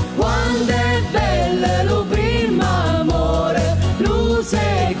ancora. Quanto è bello lo primo amore, lo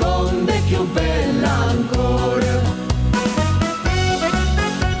secondo è più bello ancora.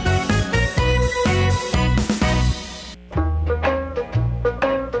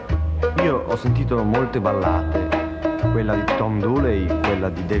 Io ho sentito molte ballate, quella di Tom Dooley, quella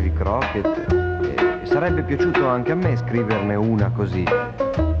di Davy Crockett, e sarebbe piaciuto anche a me scriverne una così.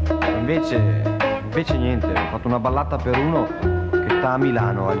 Invece niente, ho fatto una ballata per uno che sta a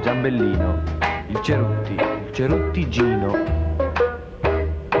Milano, al Giambellino, il Cerutti Gino.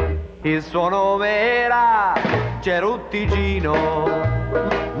 Il suo nome era Cerutti Gino,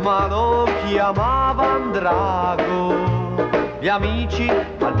 ma lo chiamavano Drago. Gli amici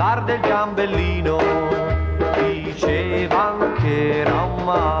al bar del Giambellino dicevano che era un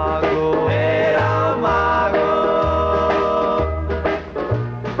mago. Era un mago.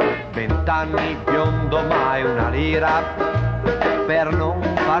 20 anni biondo, mai una lira per non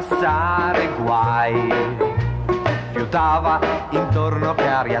passare guai. Fiutava intorno che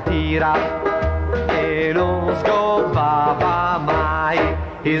aria tira e non scopava mai.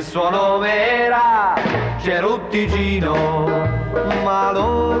 Il suo nome era Cerutti Gino, ma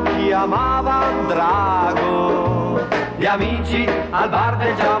lo chiamavano Drago. Gli amici al bar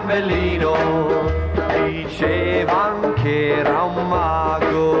del Giambellino dicevano che era un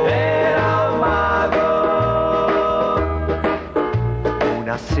mago. Era un mago.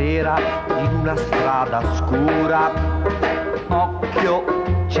 Una sera in una strada scura, occhio,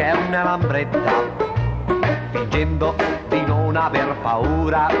 c'è una lambretta. Fingendo di non aver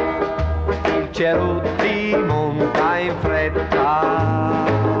paura, il Cerutti monta in fretta.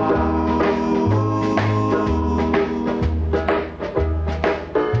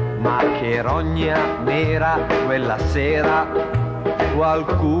 Ma che rogna nera quella sera,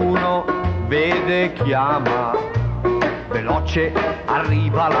 qualcuno vede, chiama. Veloce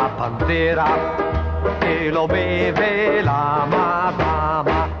arriva la pantera e lo beve la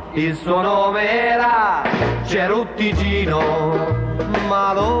madama. Il suo nome era Cerutti Gino,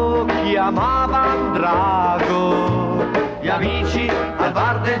 ma lo chiamavano Drago. Gli amici al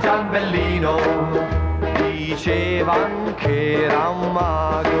bar del Giambellino dicevano che era un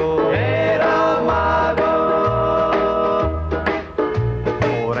mago. Era un mago.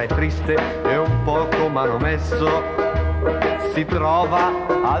 Ora è triste e un poco manomesso, si trova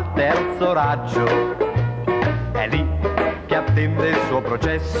al terzo raggio. È lì che attende il suo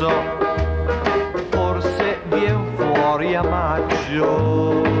processo, forse vien fuori a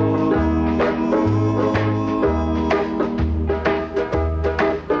maggio.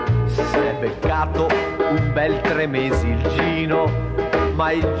 S'è beccato un bel 3 mesi il Gino,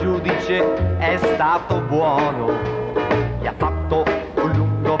 ma il giudice è stato buono. Gli ha fatto un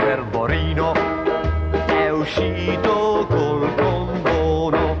lungo verborino, è uscito col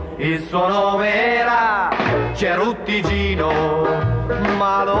condono. Il suo nome era Cerutti Gino,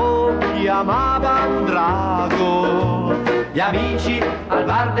 ma lo chiamavano Drago. Gli amici al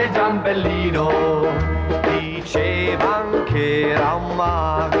bar del Giambellino dicevano che era un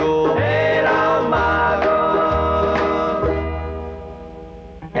mago,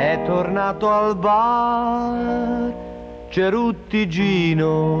 è tornato al bar Ceruttigino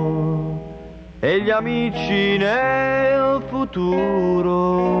e gli amici nel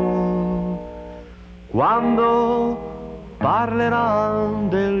futuro, quando parleranno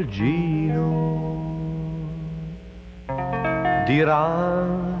del Gino,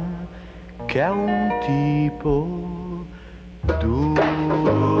 diranno che è un tipo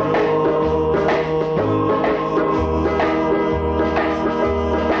duro.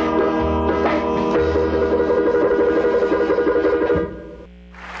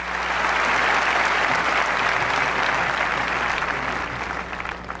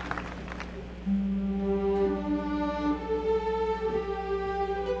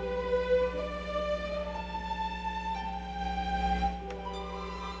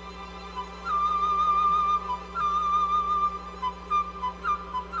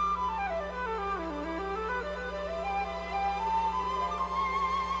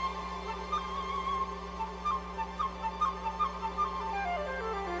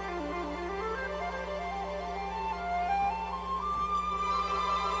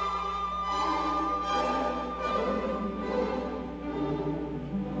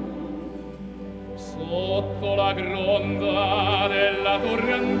 Sotto la gronda della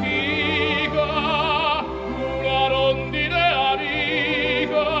torre antica, una rondine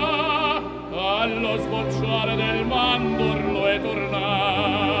amica, allo sbocciare del mandorlo è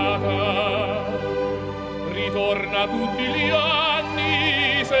tornata. Ritorna tutti gli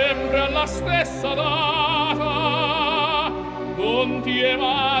anni, sempre alla stessa data, Conti e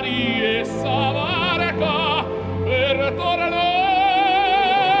Mari e Savarca per tornare.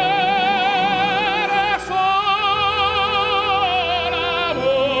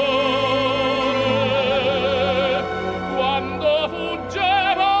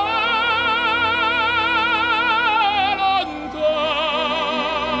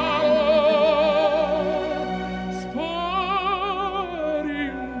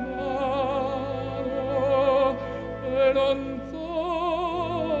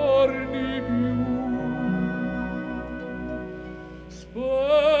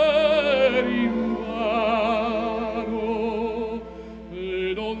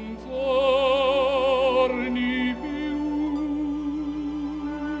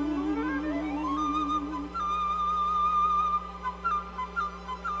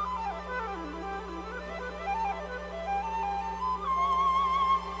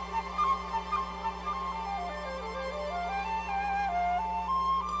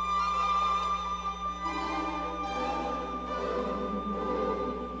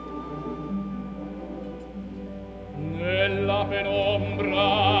 Nella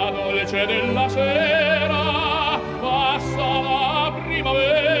penombra dolce della sera passa la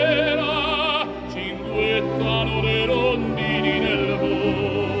primavera, cinguettano le rondini nel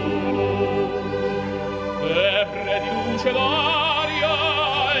volo, febbre di luce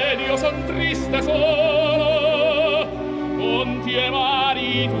d'aria ed io son triste solo. Conti e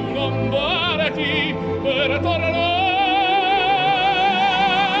Mari tu non vareti per tornare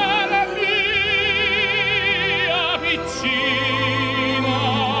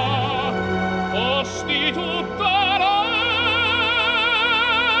tutta la mia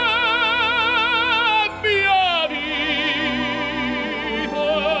vita.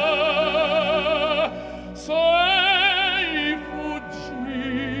 Sei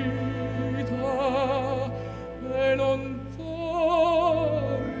fuggita e non torni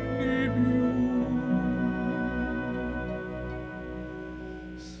più.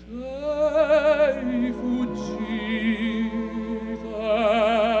 Sei fuggita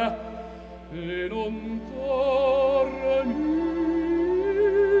e non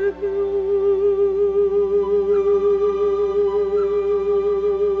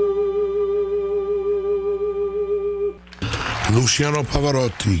Luciano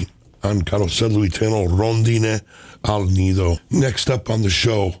Pavarotti on Carosello Italiano, Rondine al Nido. Next up on the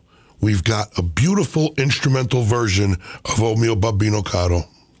show, we've got a beautiful instrumental version of O Mio Babbino Caro.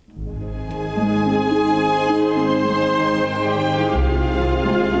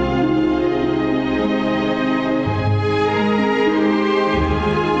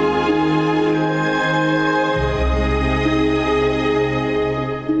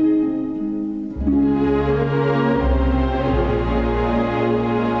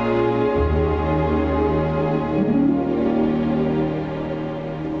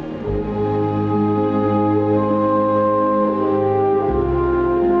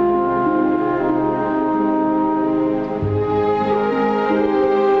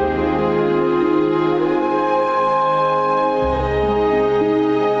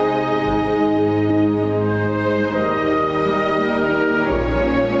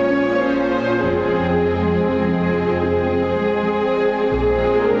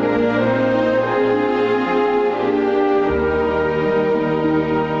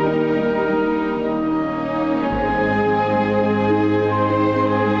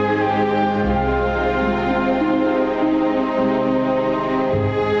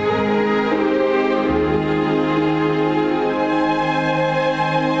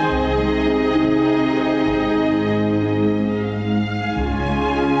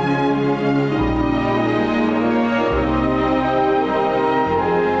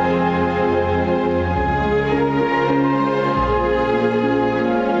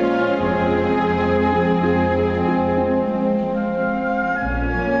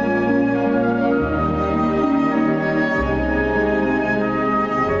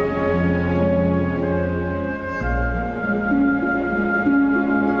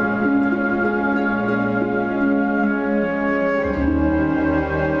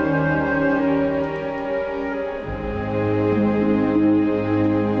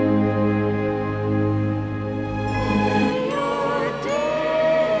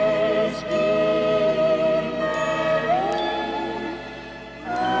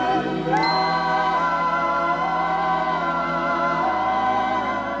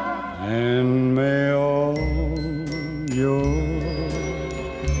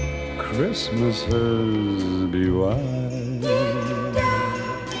 Christmases be white.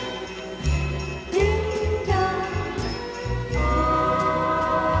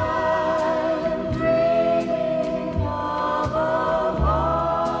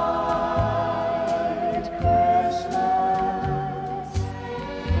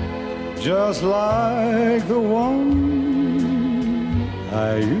 Just like the one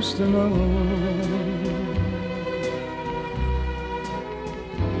I used to know,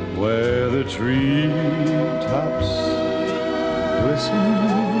 where the treetops glisten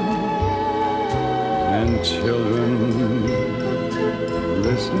and children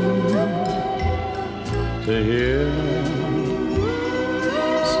listen to hear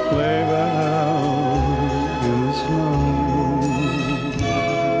sleigh bells in the snow.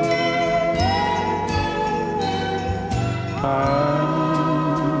 I'm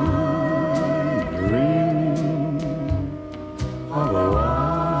dreaming of a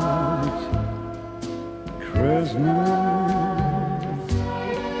white Christmas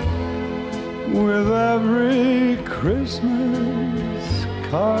with every Christmas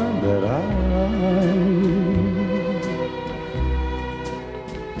card that I write.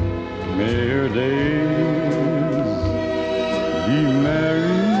 May your days be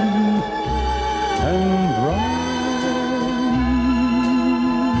merry and bright,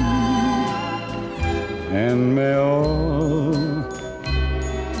 and may all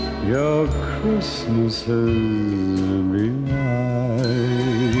your Christmases be white.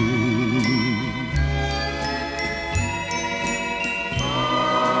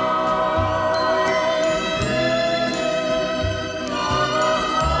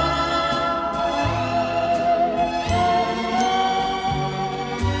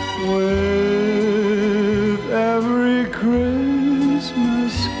 With every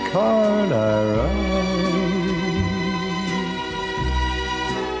Christmas card I write,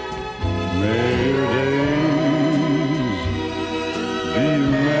 may your days be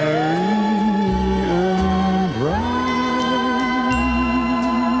merry and bright,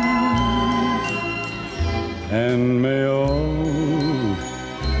 and may all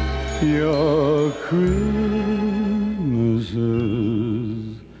your Christmases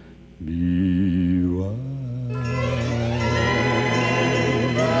be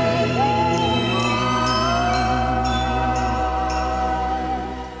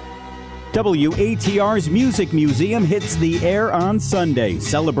WATR's Music Museum hits the air on Sunday,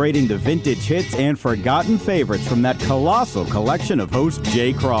 celebrating the vintage hits and forgotten favorites from that colossal collection of host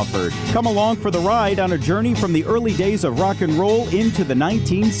Jay Crawford. Come along for the ride on a journey from the early days of rock and roll into the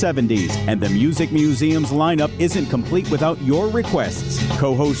 1970s. And the Music Museum's lineup isn't complete without your requests.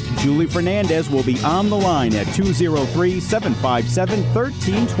 Co-host Julie Fernandez will be on the line at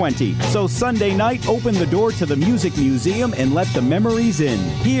 203-757-1320. So Sunday night, open the door to the Music Museum and let the memories in,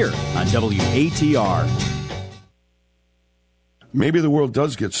 here on WATR. Maybe the world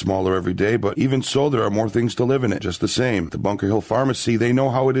does get smaller every day, but even so, there are more things to live in it just the same. The Bunker Hill Pharmacy, they know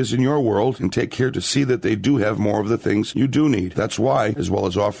how it is in your world and take care to see that they do have more of the things you do need. That's why, as well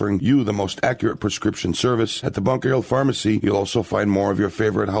as offering you the most accurate prescription service, at the Bunker Hill Pharmacy, you'll also find more of your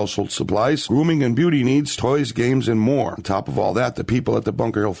favorite household supplies, grooming and beauty needs, toys, games, and more. On top of all that, the people at the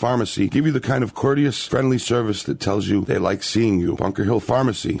Bunker Hill Pharmacy give you the kind of courteous, friendly service that tells you they like seeing you. Bunker Hill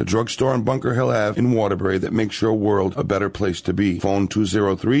Pharmacy, the drugstore on Bunker Hill Ave in Waterbury that makes your world a better place to be. Phone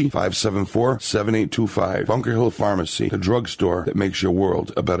 203-574-7825. Bunker Hill Pharmacy, the drugstore that makes your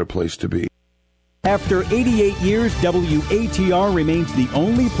world a better place to be. After 88 years, WATR remains the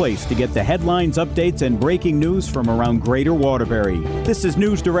only place to get the headlines, updates, and breaking news from around Greater Waterbury. This is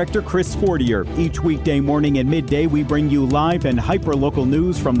News Director Chris Fortier. Each weekday morning and midday, we bring you live and hyper-local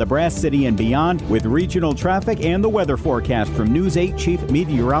news from the Brass City and beyond with regional traffic and the weather forecast from News 8 Chief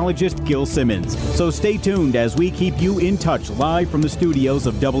Meteorologist Gil Simmons. So stay tuned as we keep you in touch live from the studios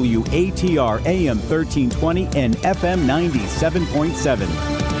of WATR AM 1320 and FM 97.7.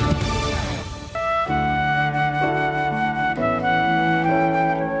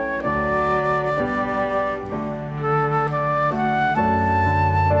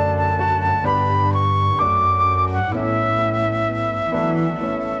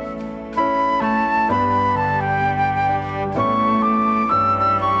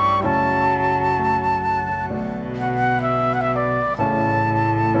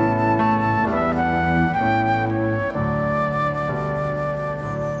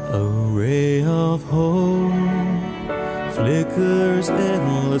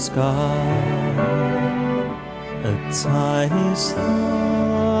 A tiny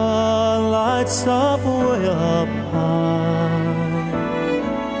star lights up way up high.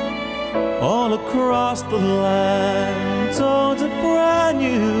 All across the land towards a brand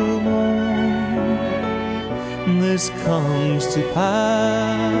new morning. This comes to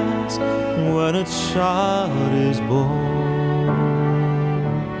pass when a child is born.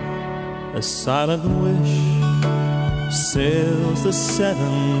 A silent wish sails the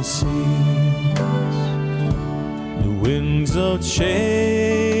seven seas. The winds of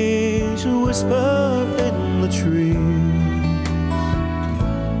change whisper in the trees,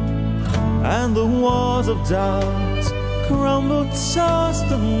 and the walls of doubt crumble tossed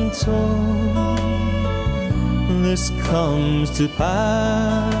and torn. This comes to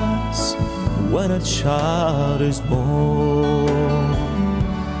pass when a child is born.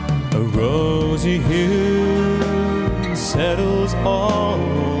 A rosy hue settles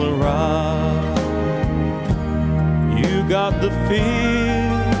all around. You got the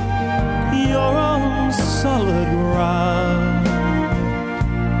fear you're on solid ground.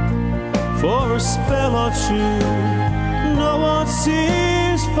 For a spell or two, no one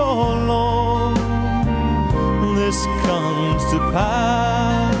seems forlorn. This comes to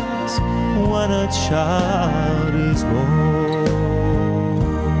pass when a child is born.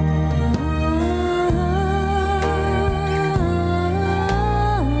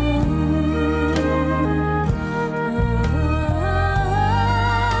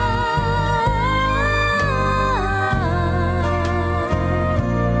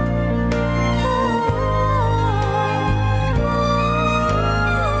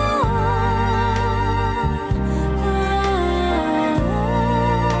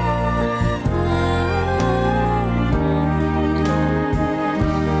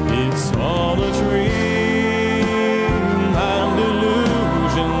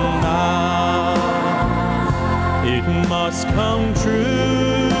 Come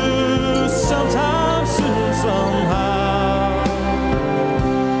true sometime soon, somehow.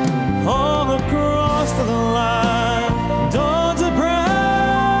 All across the line dawns a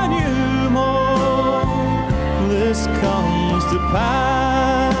brand new morn. This comes to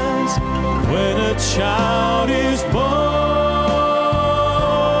pass when a child is born.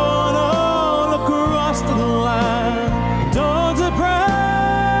 All across the line dawns a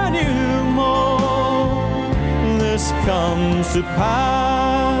brand new morn. This comes to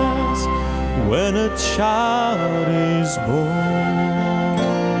pass when a child is born.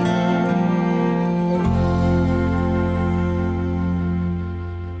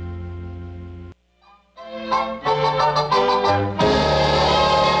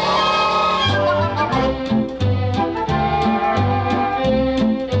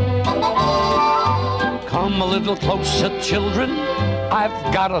 Come a little closer, children.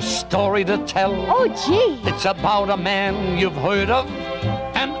 I've got a story to tell. Oh, gee. It's about a man you've heard of,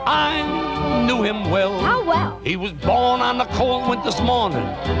 and I knew him well. How well? He was born on a cold winter's morning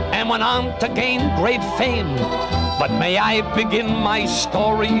and went on to gain great fame. But may I begin my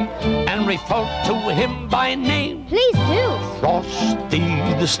story and refer to him by name? Please do. Frosty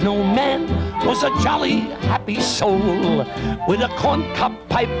the Snowman was a jolly, happy soul with a corncob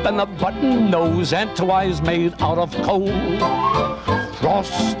pipe and a button nose and two eyes made out of coal.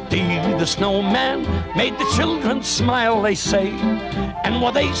 Frosty the Snowman made the children smile, they say, and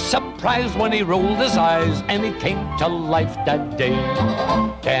were they surprised when he rolled his eyes and he came to life that day.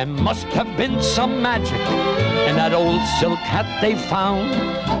 There must have been some magic in that old silk hat they found,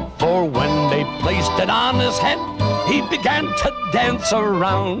 for when they placed it on his head, he began to dance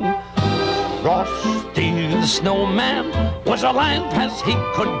around. Frosty the Snowman was alive as he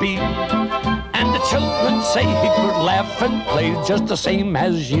could be, and the children say he could laugh and play just the same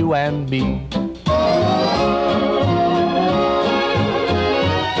as you and me.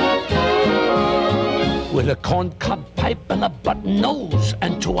 With a corncob pipe and a button nose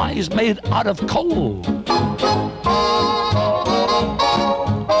and two eyes made out of coal.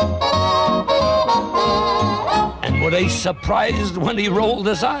 And were they surprised when he rolled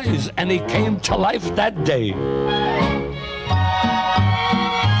his eyes and he came to life that day?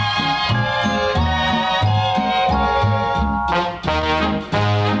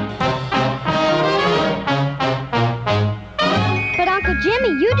 Jimmy,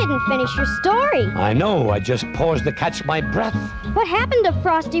 you didn't finish your story. I know, I just paused to catch my breath. What happened to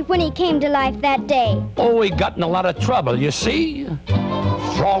Frosty when he came to life that day? Oh, he got in a lot of trouble, you see.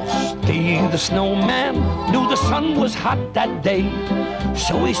 Frosty the Snowman knew the sun was hot that day,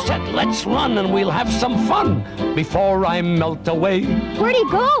 so he said, let's run and we'll have some fun before I melt away. Where'd he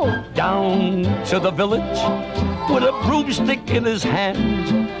go? Down to the village with a broomstick in his hand,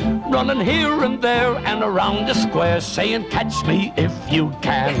 running here and there and around the square, saying, catch me if you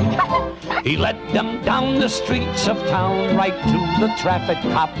can. He led them down the streets of town right to the traffic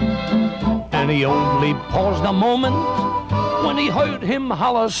cop, and he only paused a moment when he heard him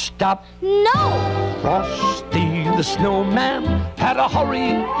holler, stop. No! Frosty the Snowman had a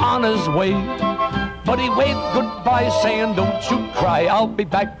hurry on his way, but he waved goodbye saying, don't you cry, I'll be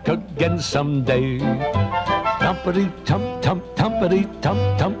back again someday. Tumpity-tump-tump,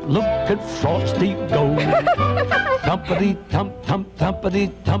 tumpity-tump-tump, look at Frosty go. Tumpity-tump-tump,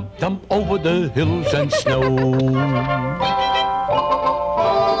 tumpity-tump-tump, over the hills and snow.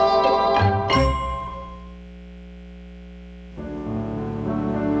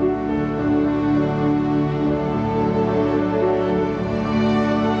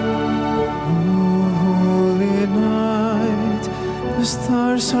 The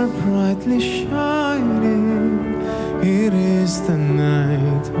stars are brightly shining. It is the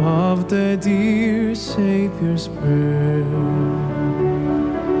night of the dear Savior's birth.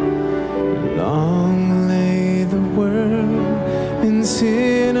 Long lay the world in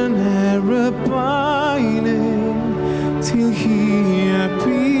sin and error pining, till He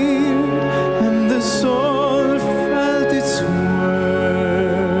appeared and the soul felt its worth.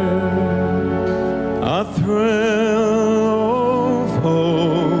 A thrill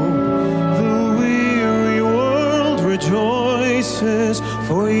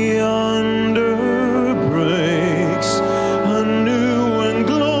for yonder breaks a new and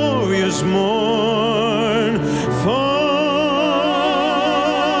glorious morn. Fall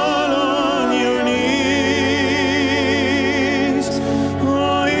on your knees,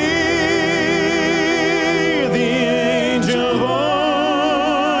 oh, hear the angel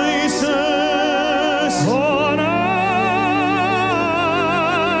voices. Oh, night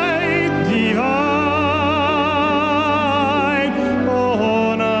divine.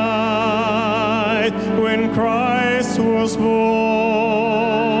 When Christ was born,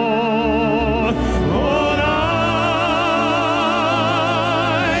 oh,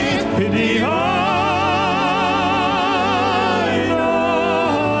 night divine,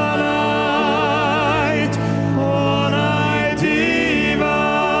 oh, night divine.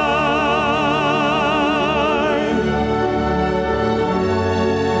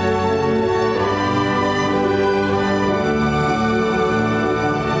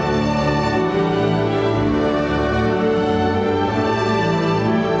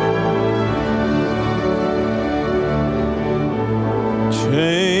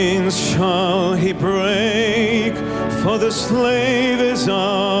 Chains shall He break, for the slave is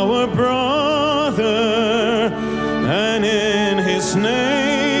our brother, and in His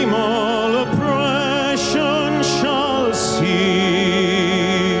name all oppression shall cease.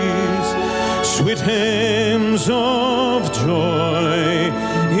 Sweet hymns of joy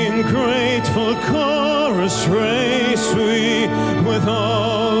in grateful chorus raise we with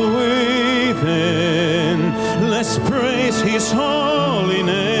all within. Let's praise His holy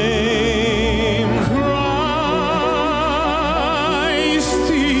name. Christ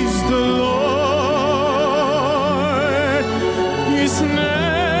is the Lord, His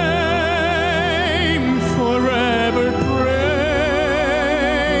name forever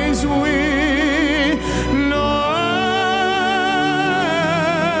praise we.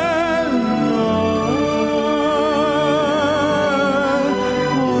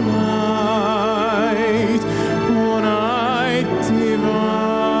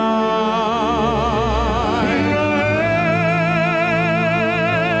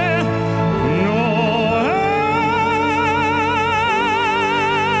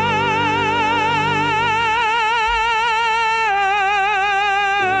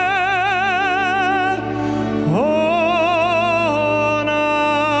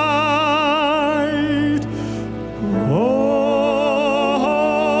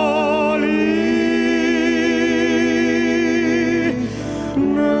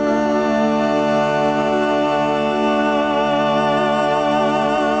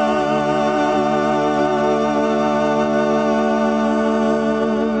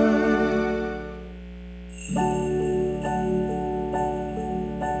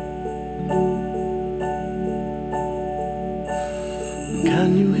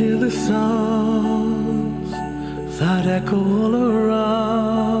 Can you hear the sounds that echo all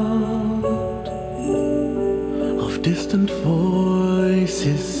around of distant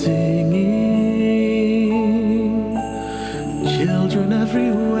voices singing? Children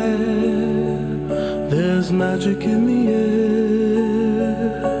everywhere, there's magic in the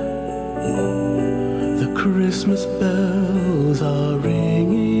air. The Christmas bells are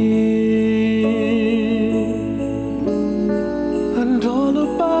ringing.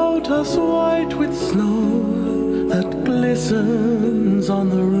 Us white with snow that glistens on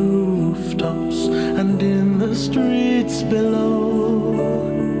the rooftops and in the streets below.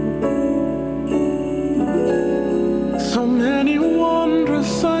 So many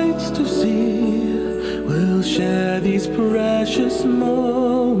to see. We'll share these precious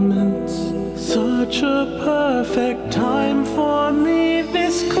moments. Such a perfect time for me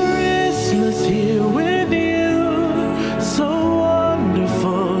this Christmas here with you. So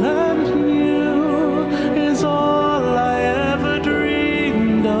wonderful and new is all I ever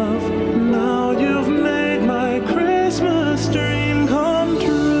dreamed of. Now you've made my Christmas dream come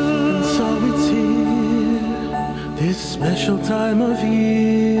true. So it's here, this special time of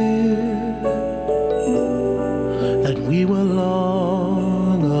year, that we were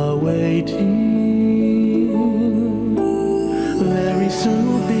long awaiting. Very soon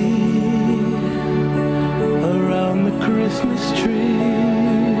we'll be around the Christmas tree.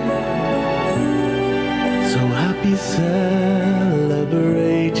 So happy celebrating.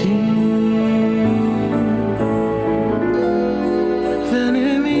 Then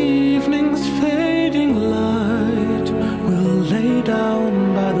in the evening's fading light, we'll lay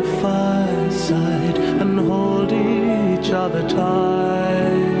down by the fireside and hold each other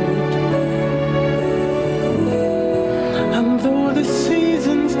tight. And though the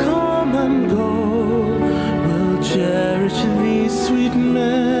seasons come and go, we'll cherish these sweet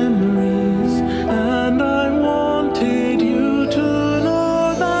memories. And I wanted you to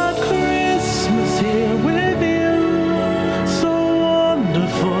know that Christmas here with you, so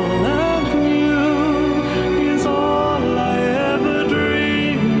wonderful and new, is all I ever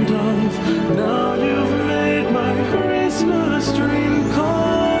dreamed of. Now you've made my Christmas dream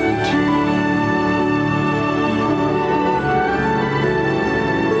come true.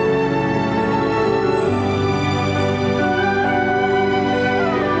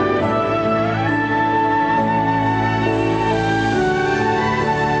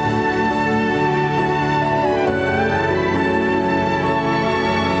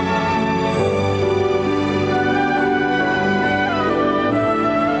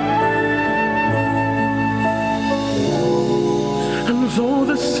 And though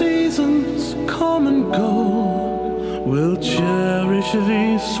the seasons come and go, we'll cherish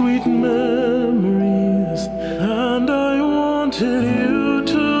these sweet memories. And I wanted you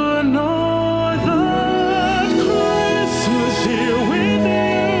to know that Christmas here with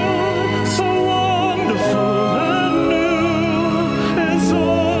you, so wonderful and new, is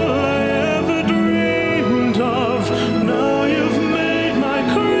all I ever dreamed of. Now you've made my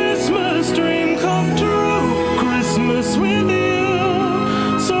Christmas dream come true. Christmas with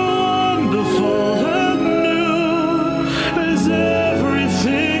you, so wonderful and new, is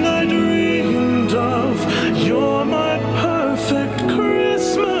everything I dreamed of. You're my perfect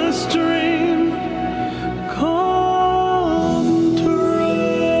Christmas dream come true.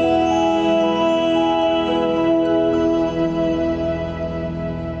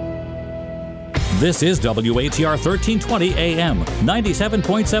 This is WATR 1320 AM,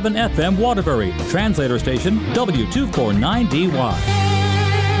 97.7 FM Waterbury, translator station W249DY.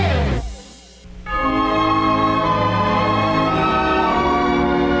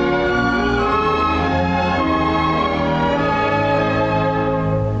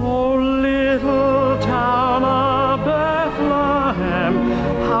 Oh, little town of Bethlehem,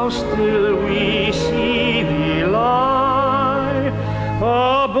 how still we see thee lie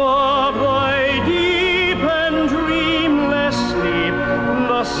above thy deep and dreamless sleep.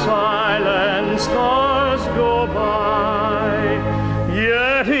 The silent stars go by,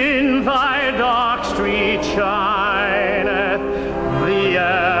 yet in thy dark street shineth the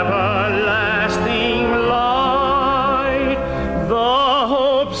everlasting light. The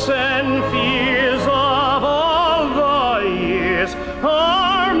hopes and fears of all the years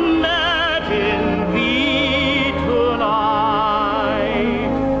are met in thee tonight.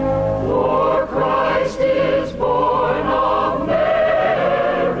 For Christ is born of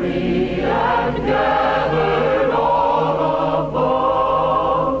Mary and gathered all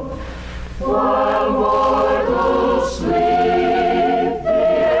above. While mortals sleep, the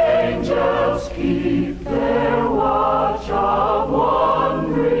angels keep their watch of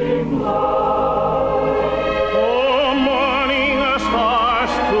wondering love.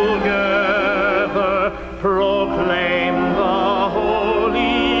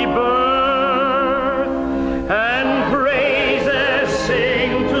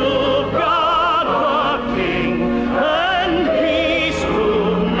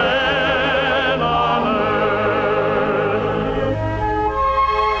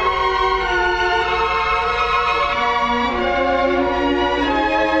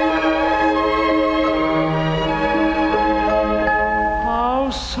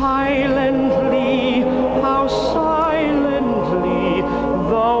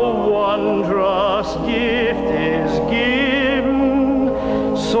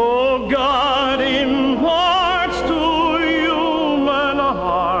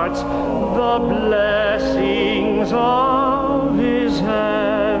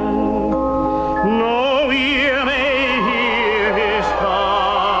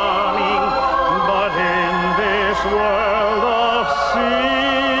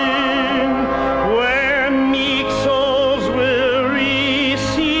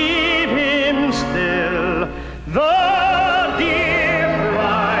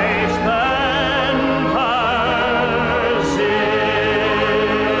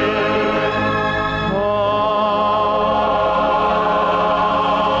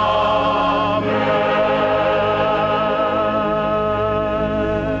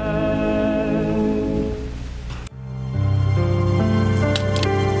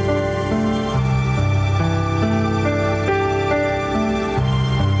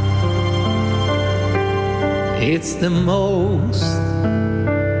 It's the most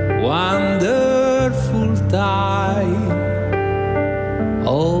wonderful time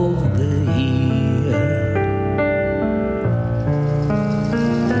of the year,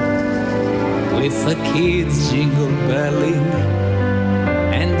 with the kids jingle belling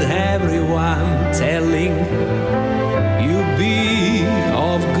and everyone telling you be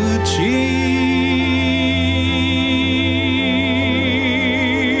of good cheer.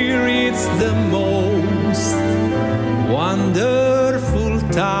 It's the most wonderful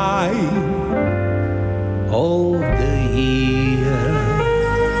time of the year.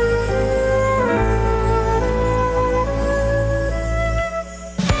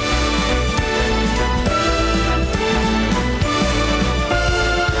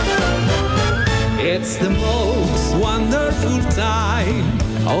 It's the most wonderful time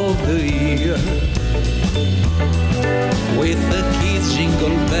of the year, with the kids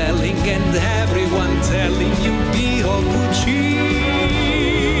jingle belling and everyone telling you be of good cheer.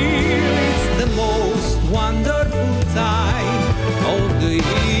 It's the most wonderful time of the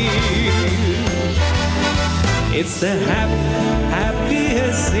year. It's the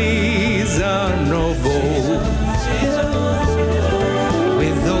happiest season of all,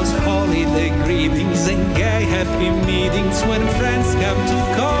 with those holiday greetings and gay happy meetings when friends come to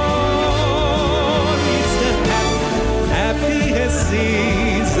call. It's the happiest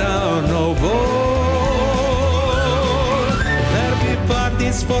season of all. There'll be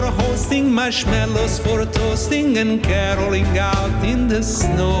parties for hosting, marshmallows for toasting, and caroling out in the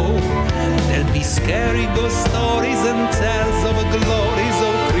snow. There'll be scary ghost stories and tales of glories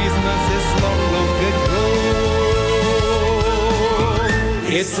of Christmases long, long ago.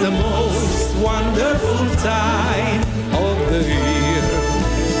 It's the most wonderful time of the year.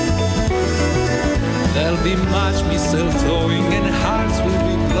 There'll be much mistletoeing and hearts will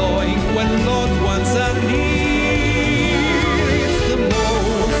be glowing when loved ones are near. It's the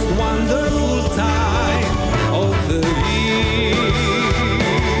most wonderful time of the year.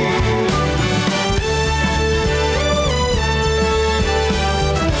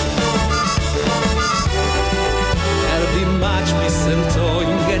 There'll be much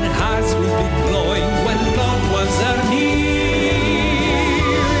mistletoeing and hearts will be glowing when loved ones are near.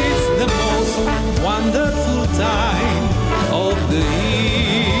 It's the most wonderful time of the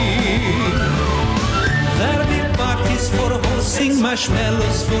year. There'll be parties for hosting,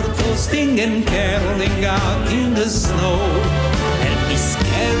 marshmallows for toasting, and caroling out in the snow. There'll be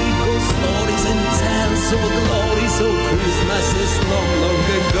scary ghost stories and tales of glories of Christmases long, long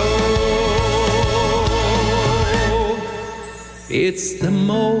ago. It's the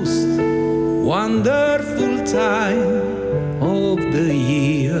most wonderful time of the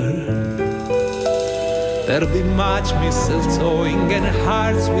year. There'll be much mistletoeing and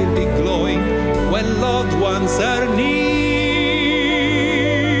hearts will be glowing when loved ones are near.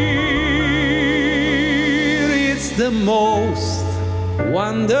 It's the most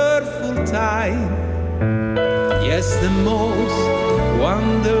wonderful time. Yes, the most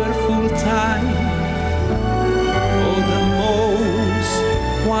wonderful time. Oh, the most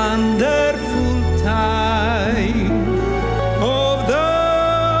wonderful time of the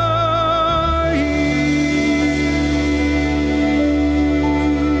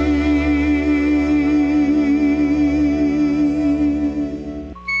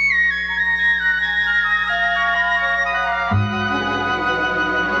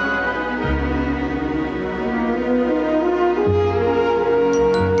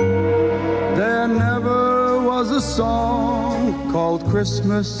There never was a song called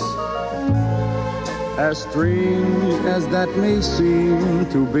Christmas, as strange as that may seem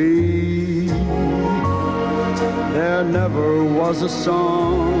to be. There never was a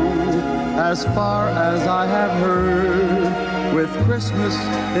song, as far as I have heard, with Christmas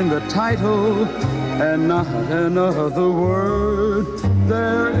in the title and not another word.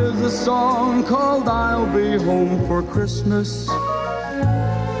 There is a song called I'll Be Home for Christmas,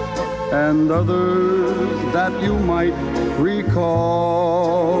 and others that you might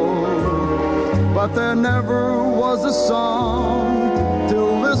recall. But there never was a song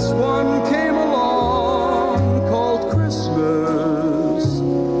till this one came along, called Christmas,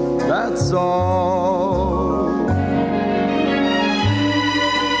 that's all.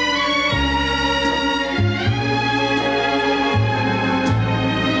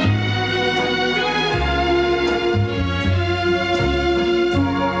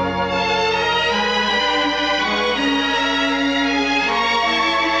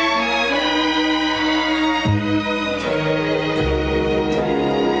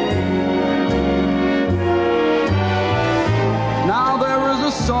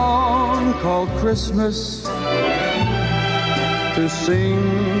 Called Christmas, to sing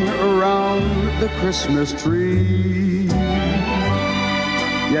around the Christmas tree.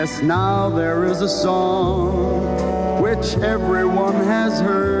 Yes, now there is a song which everyone has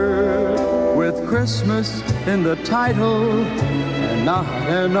heard, with Christmas in the title and not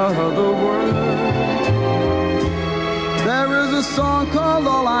another word. There is a song called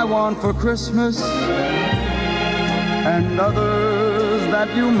All I Want for Christmas, and others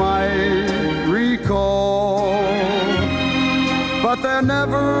that you might recall. But there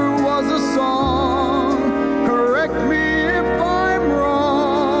never was a song, correct me if I'm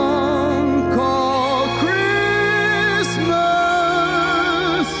wrong, called Christmas.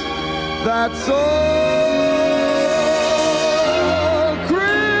 That's all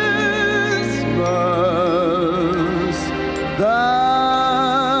Christmas.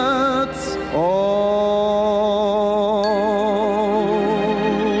 That's all.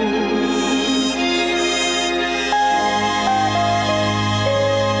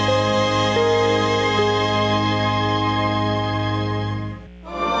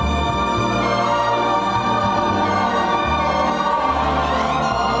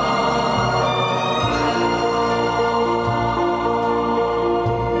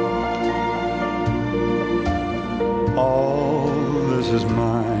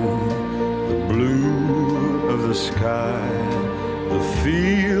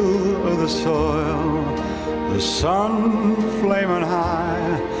 Sun flaming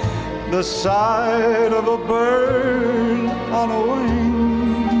high, the sight of a bird on a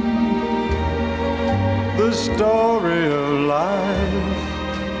wing, the story of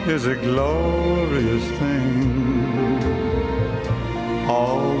life is a glorious thing.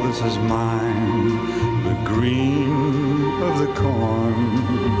 All this is mine, the green of the corn,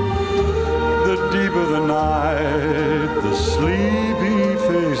 the deep of the night, the sleepy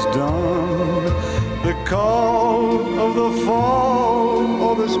face dawn, the call of the fall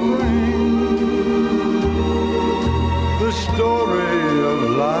or the spring. The story of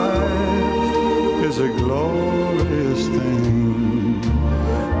life is a glorious thing.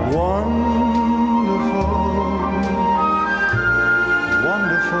 Wonderful,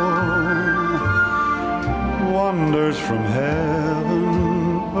 wonderful, wonders from heaven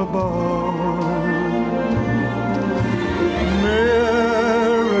above.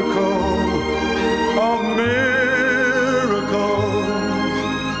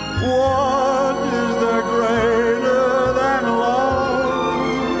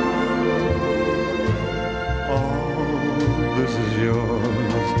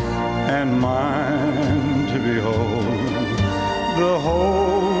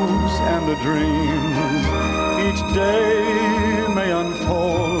 The dreams each day may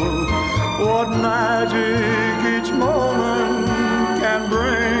unfold, what magic each moment can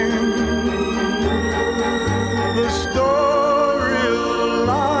bring. The story of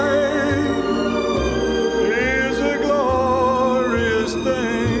life is a glorious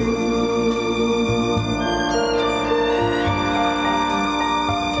thing.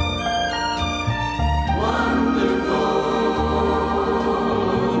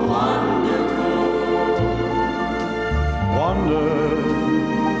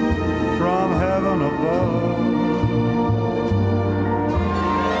 From heaven above.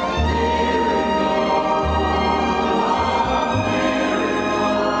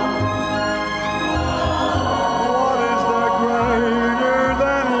 What is there greater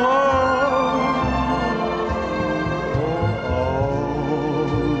than love?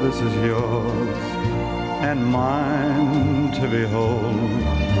 Oh, this is yours and mine to behold.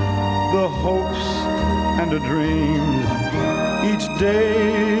 The hopes and the dreams each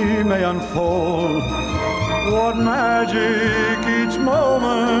day may unfold, what magic each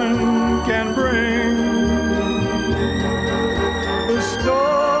moment can bring. The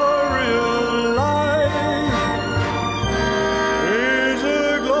story of life is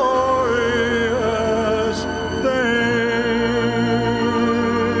a glorious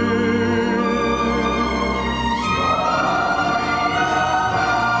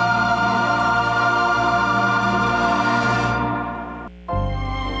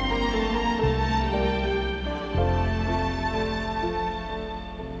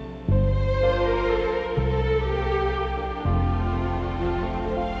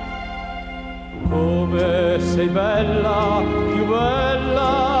Sei bella, più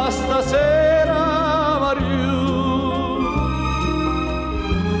bella stasera, Mariù.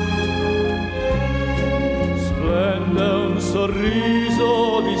 Splende un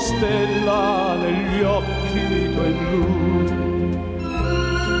sorriso di stella negli occhi tuoi blu.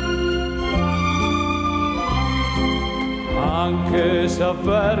 Anche se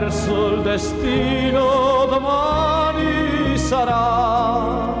avverso il destino domani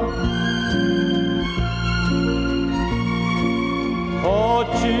sarà.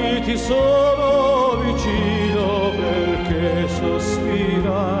 Oggi ti sono vicino perché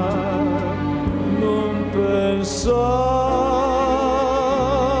sospira, non pensare,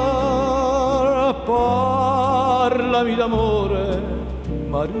 parlami d'amore,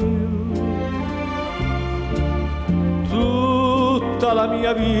 Maria. Tutta la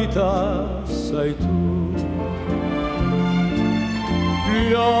mia vita sei tu,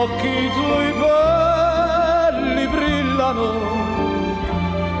 gli occhi tuoi belli brillano,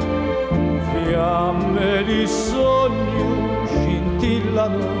 fiamme di sogno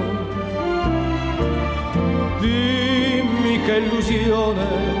scintillano. Dimmi che illusione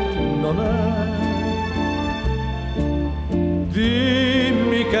non è,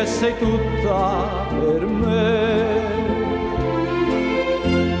 dimmi che sei tutta per me.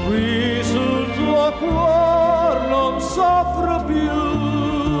 Qui sul tuo cuore non soffro più,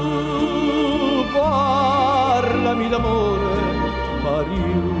 parlami d'amore,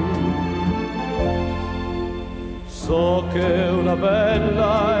 Maria. So che una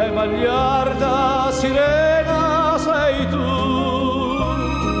bella e magliarda sirena sei tu,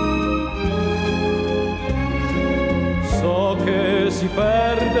 so che si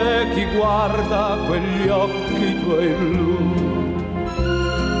perde chi guarda quegli occhi tuoi blu.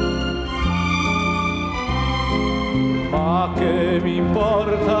 Ma che mi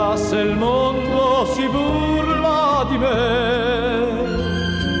importa se il mondo si burla di me?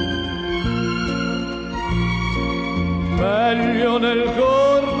 Meglio nel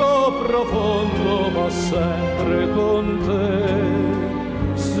gorgo profondo, ma sempre con te,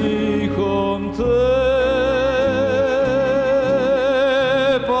 sì con te.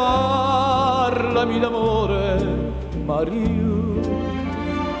 Parlami d'amore, Maria.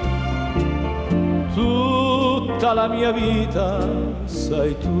 Tutta la mia vita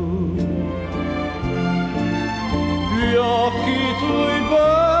sei tu, gli occhi tuoi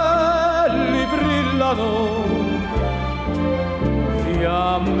belli brillano,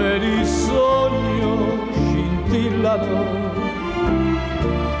 fiamme di sogno scintillano.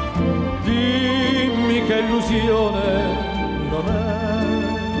 Dimmi che illusione non è,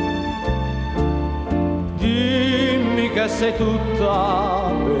 dimmi che sei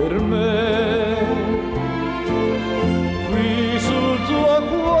tutta per me. Qui sul tuo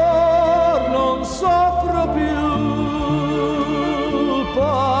cuore non soffro più,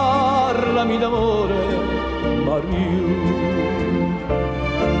 parlami d'amore, Maria.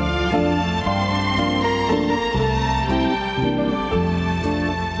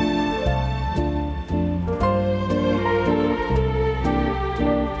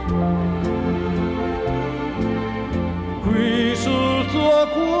 Qui sul tuo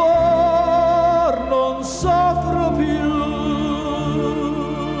cuore non soffro più,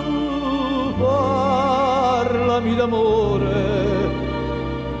 parlami d'amore,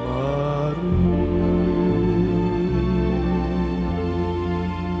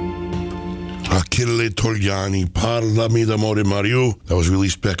 Achille Togliani, Parlami d'amore, Mario. That was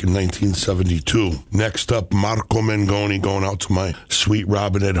released back in 1972. Next up, Marco Mengoni, going out to my sweet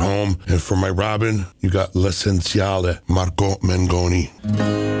Robin at home. And for my Robin, you got L'Essenziale, Marco Mengoni.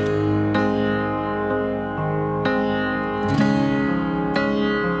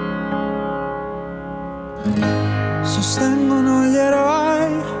 Sostengono gli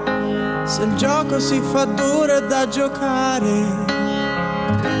eroi, se il gioco si fa duro è da giocare.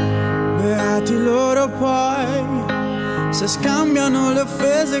 Beati loro poi, se scambiano le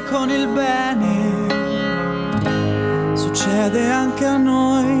offese con il bene. Succede anche a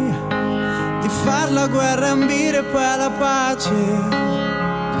noi di far la guerra e ambire poi alla pace.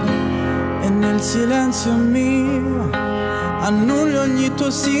 E nel silenzio mio annullo ogni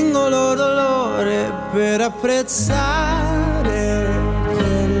tuo singolo dolore per apprezzare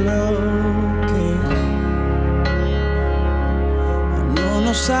quello che non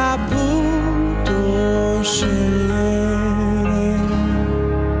ho saputo scegliere.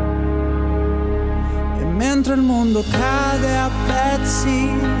 E mentre il mondo cade a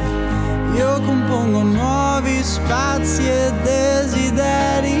pezzi, io compongo nuovi spazi e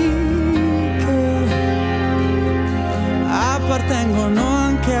desideri appartengono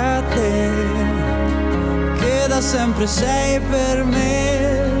anche a te, che da sempre sei per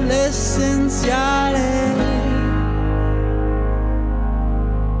me l'essenziale.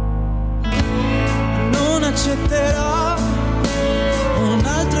 Non accetterò un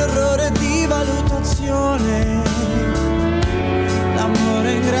altro errore di valutazione,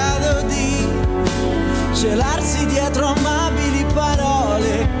 l'amore in grado di celarsi dietro amabili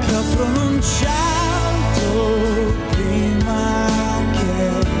parole che ho pronunciato prima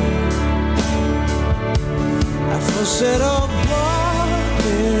fossero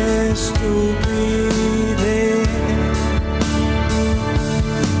vuote stupide.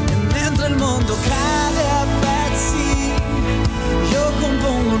 E mentre il mondo cade a pezzi, io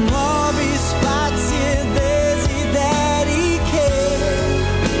compongo nuovi spazi e desideri che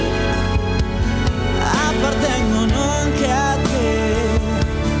appartengono anche a te.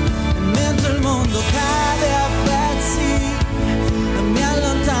 E mentre il mondo cade a pezzi, mi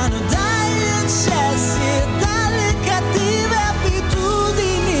allontano dagli eccessi e dalle cattive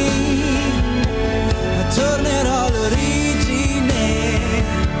abitudini. Tornerò all'origine,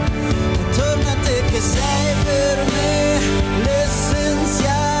 torna a te che sei per me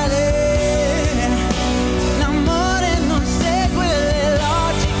l'essenziale. L'amore non segue le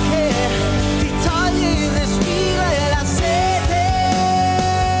logiche, ti toglie il respiro e la sete.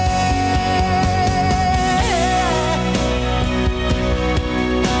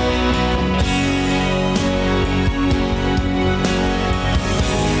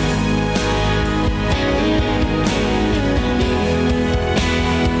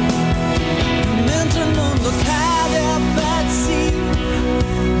 Mentre il mondo cade a pezzi,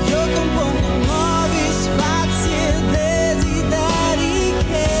 io compongo nuovi spazi e desideri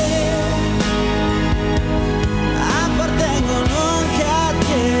che appartengono anche a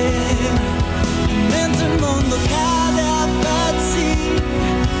te. Mentre il mondo cade a pezzi,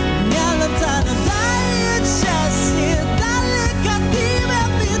 mi allontano dagli eccessi e dalle cattive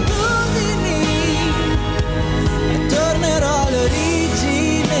abitudini. E tornerò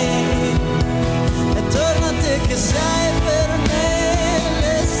all'origine, e torno a te che sei per me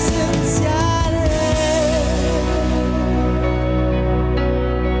l'essenziale.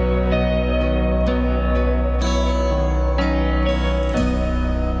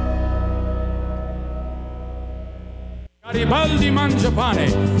 Garibaldi Mangiapane,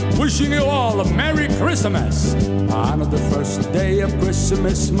 wishing you all a Merry Christmas. On the first day of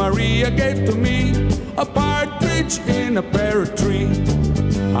Christmas, Maria gave to me a partridge in a pear tree.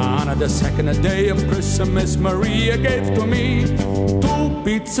 On the second day of Christmas, Maria gave to me 2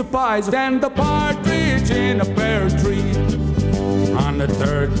 pizza pies and a partridge in a pear tree. On the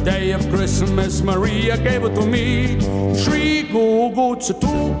third day of Christmas, Maria gave it to me 3 Goo-Goots,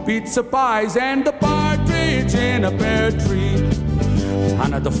 2 pizza pies and a partridge in a pear tree.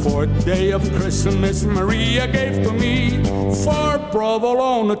 On the fourth day of Christmas, Maria gave to me 4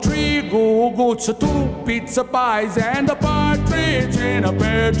 provolone, 3 Goo-Goots, 2 pizza pies and a partridge in a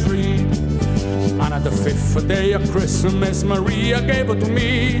pear tree. On the fifth day of Christmas, Maria gave it to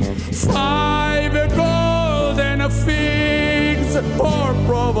me 5 golden figs, 4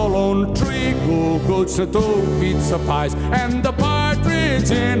 provolone, 3 Goo-Goots, 2 pizza pies and a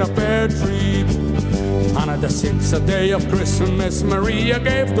partridge in a pear tree. On the sixth day of Christmas, Maria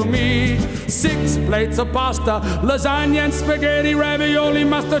gave to me 6 plates of pasta, lasagna and spaghetti, ravioli,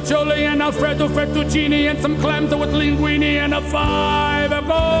 masticcioli and Alfredo fettuccine and some clams with linguine and a 5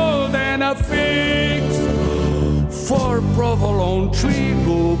 golden figs, 4 provolone, 3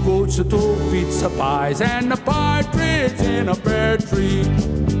 Goo-Goots, 2 pizza pies and a partridge in a pear tree.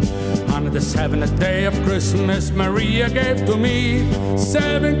 On the seventh day of Christmas, Maria gave to me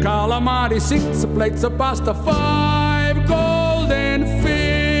 7 calamari, 6 plates of pasta, 5 golden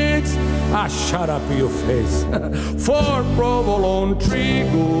figs. Ah, shut up, you face. 4 provolone, 3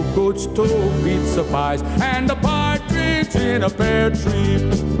 Goo-Goots, 2 pizza pies, and a partridge in a pear tree.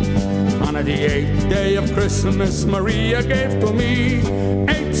 On the 8th day of Christmas, Maria gave to me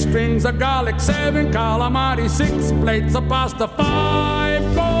 8 strings of garlic, 7 calamari, 6 plates of pasta,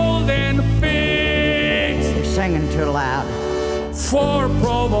 5 golden figs. You're singing too loud. 4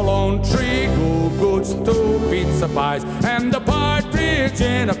 provolone, 3 Goo-Goots, 2 pizza pies, and a partridge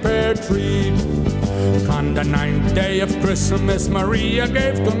in a pear tree. On the 9th day of Christmas, Maria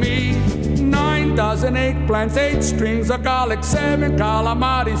gave to me 9 dozen eggplants, 8 strings of garlic, 7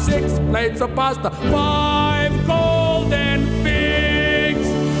 calamari, 6 plates of pasta, 5 golden figs.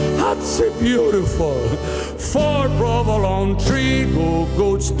 That's beautiful. 4 provolone, 3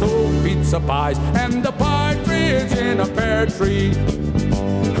 Goo-Goots, 2 pizza pies, and a partridge in a pear tree.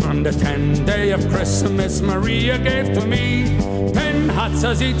 On the 10th day of Christmas, Maria gave to me 10 hot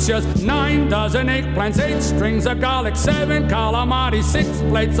salsichas, 9 dozen eggplants, 8 strings of garlic, 7 calamari, 6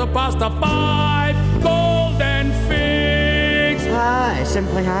 plates of pasta, 5 golden figs. Hi,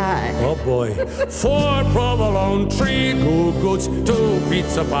 simply hi. Oh boy. 4 provolone, 3 Goo-Goots, 2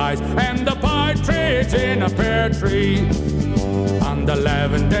 pizza pies, and a partridge in a pear tree. On the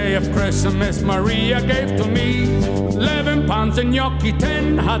 11th day of Christmas, Maria gave to me 11 pounds of gnocchi,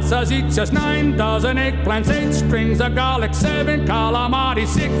 10 hot salsichas, 9 dozen eggplants, 8 strings of garlic, 7 calamari,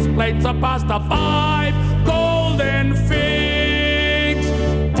 6 plates of pasta, 5 golden golden figs,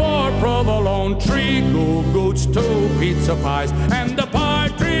 4 provolone tree, 2 goats, 2 pizza pies, and a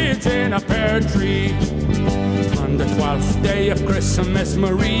partridge in a pear tree. On the 12th day of Christmas,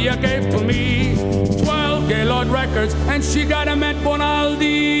 Maria gave to me 12 Gaylord records, and she got 'em at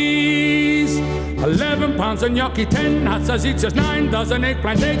Bonaldi's. 11 pounds of gnocchi, 10 hot sausages, 9 dozen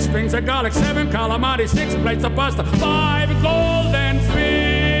eggplant, 8 strings of garlic, 7 calamari, 6 plates of pasta, 5 golden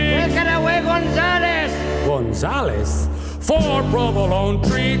figs. Take it away, Gonzales. Gonzales? 4 provolone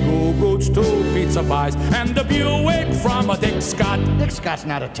tree, 2 goats, 2 pizza pies, and the Buick from a Dick Scott. Dick Scott's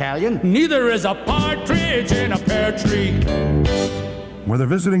not Italian. Neither is a partridge in a pear tree. Whether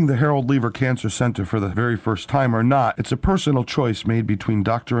visiting the Harold Lever Cancer Center for the very first time or not, it's a personal choice made between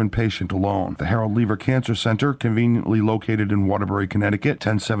doctor and patient alone. The Harold Lever Cancer Center, conveniently located in Waterbury, Connecticut,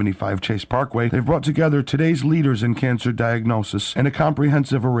 1075 Chase Parkway, they've brought together today's leaders in cancer diagnosis and a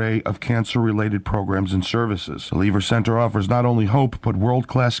comprehensive array of cancer-related programs and services. The Lever Center offers not only hope, but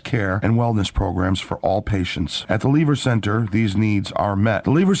world-class care and wellness programs for all patients. At the Lever Center, these needs are met.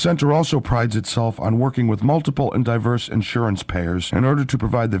 The Lever Center also prides itself on working with multiple and diverse insurance payers in order to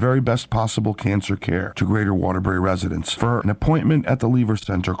provide the very best possible cancer care to Greater Waterbury residents. For an appointment at the Lever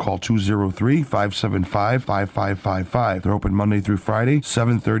Center, call 203-575-5555. They're open Monday through Friday,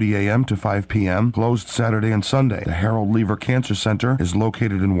 7:30 a.m. to 5 p.m., closed Saturday and Sunday. The Harold Lever Cancer Center is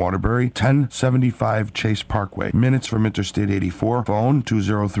located in Waterbury, 1075 Chase Parkway, minutes from Interstate 84. Phone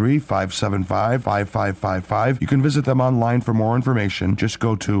 203-575-5555. You can visit them online for more information. Just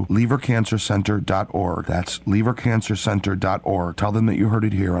go to levercancercenter.org. That's levercancercenter.org. Tell them that you heard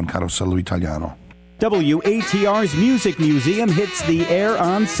it here on Carosello Italiano. WATR's Music Museum hits the air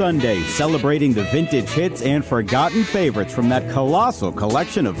on Sunday, celebrating the vintage hits and forgotten favorites from that colossal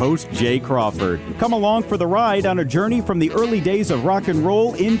collection of host Jay Crawford. Come along for the ride on a journey from the early days of rock and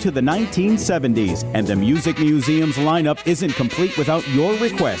roll into the 1970s. And the Music Museum's lineup isn't complete without your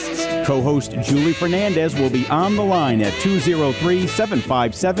requests. Co-host Julie Fernandez will be on the line at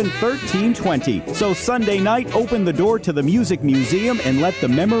 203-757-1320. So Sunday night, open the door to the Music Museum and let the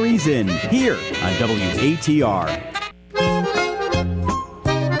memories in, here on WATR.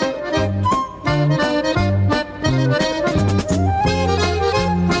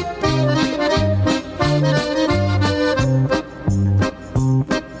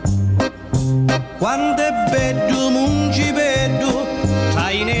 Quando è bello Mungibello,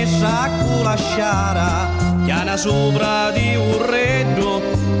 sai ne sacco la sciara, chiana sopra di un reddo,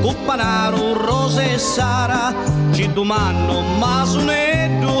 cuppanaro, rose e sara, ci domando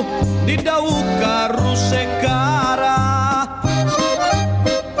masuneddo, di daucca russa e cara.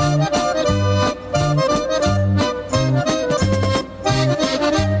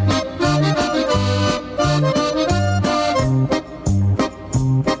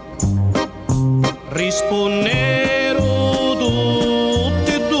 Rispondero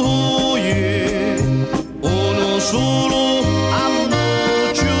tutti e due, uno solo a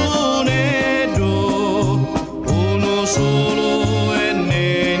Muccionedo, uno solo e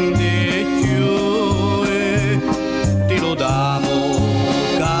niente più, ti lo damo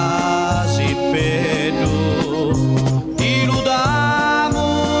casi pedo, ti lo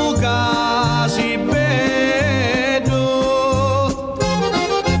damo casi pedo.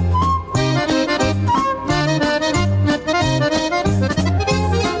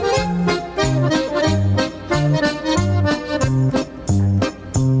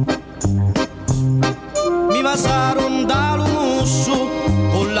 Mi passarono dallo musso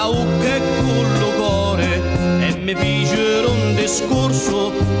con la ucca e con lo cuore e mi fecero un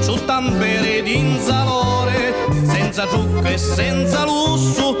discorso su tampere d'inzalore, senza zucca e senza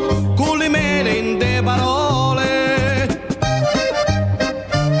lusso, con le mele in te parole.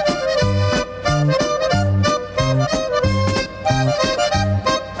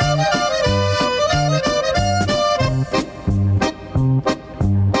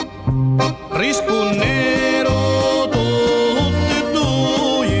 Rispondero tutti e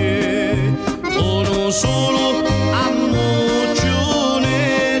due, uno solo a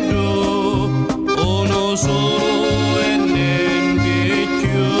Muccionedo, uno solo e niente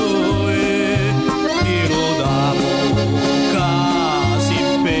più, ti lo davo casi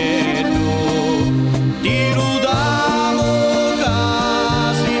pedo, ti lo davo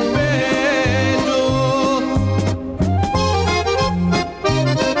casi pedo.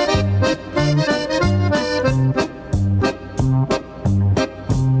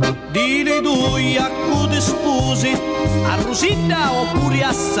 Di le due a cui sposi, a Rosita oppure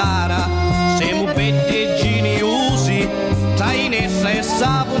a Sara, siamo pettegini usi, tra Inessa e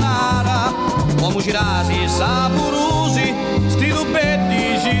Saponara, come girasi sapurosi, sti due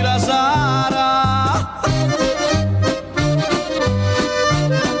pettici la Sara.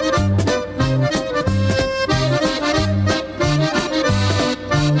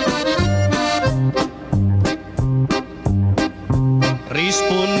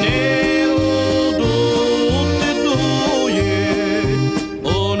 nero tutti e due,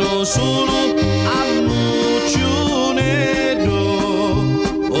 uno solo ammuccionetto,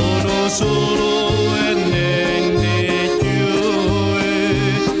 uno solo e niente più,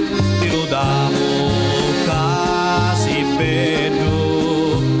 ti lo davo casi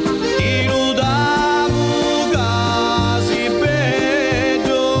bello, ti lo davo casi bello.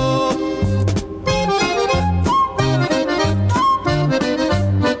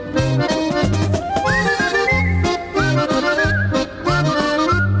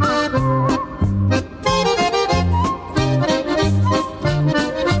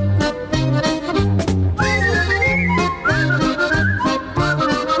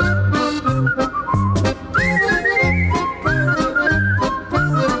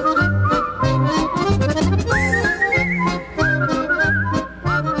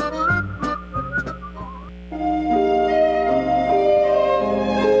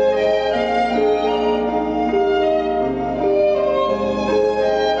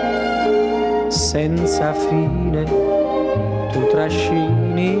 Senza fine tu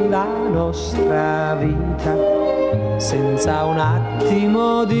trascini la nostra vita, senza un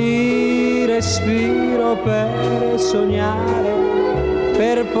attimo di respiro per sognare,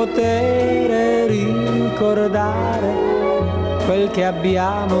 per poter ricordare quel che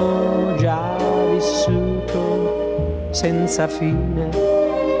abbiamo già vissuto. Senza fine,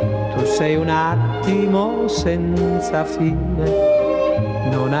 tu sei un attimo senza fine.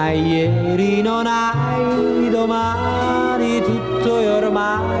 Non hai ieri, non hai domani, tutto è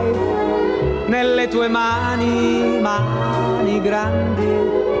ormai nelle tue mani, mani grandi,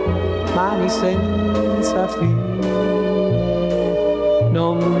 mani senza fine.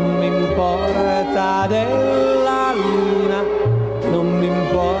 Non mi importa della luna, non mi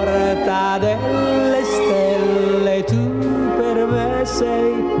importa delle stelle, tu per me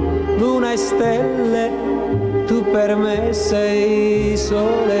sei luna e stelle. Tu per me sei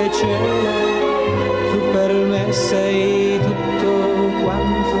sole e cielo, tu per me sei tutto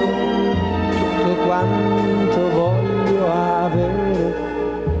quanto voglio avere,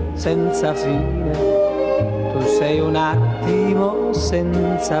 senza fine. Tu sei un attimo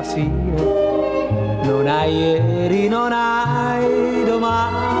senza fine, non hai ieri, non hai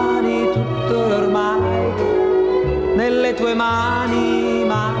domani, tutto è ormai nelle tue mani,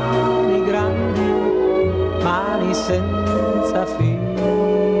 mani grandi, mani senza fine.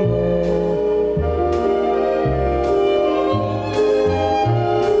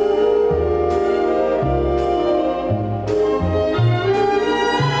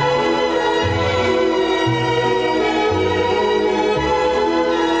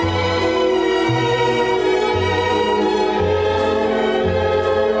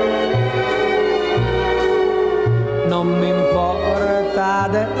 Non mi importa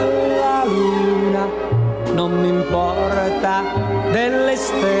della luna, non mi importa delle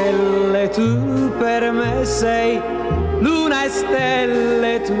stelle, tu per me sei luna e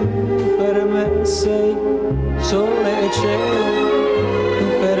stelle, tu per me sei sole e cielo, tu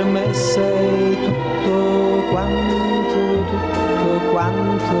per me sei tutto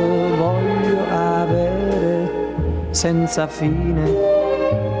quanto voglio avere, senza fine.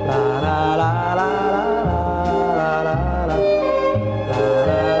 La la la la.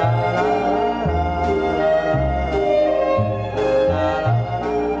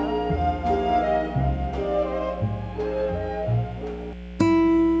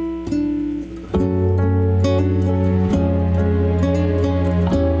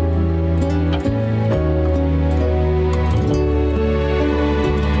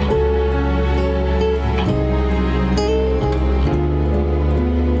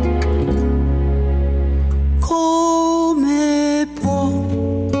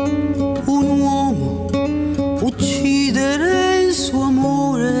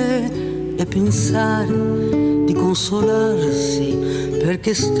 Pensare di consolarsi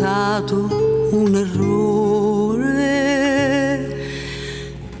perché è stato un errore.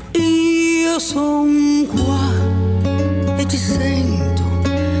 Io son qua e ti sento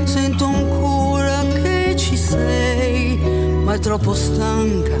ancora che ci sei, ma è troppo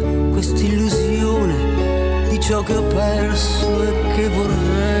stanca quest'illusione di ciò che ho perso e che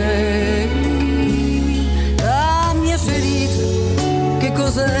vorrei. La mia ferita che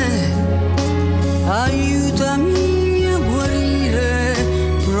cos'è? Aiutami a guarire,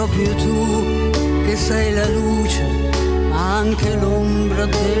 proprio tu che sei la luce, ma anche l'ombra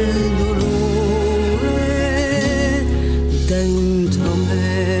del dolore dentro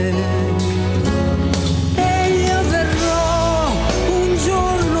me. E io verrò un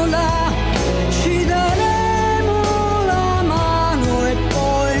giorno là, ci daremo la mano e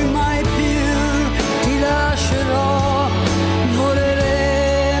poi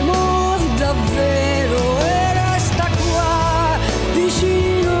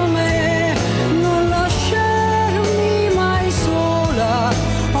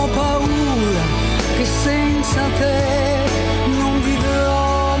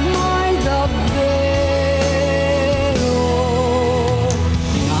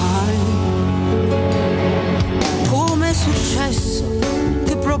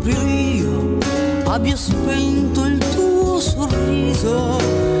proprio io abbia spento il tuo sorriso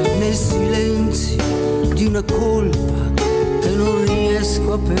nel silenzio di una colpa che non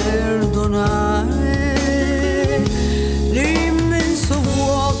riesco a perdonare. L'immenso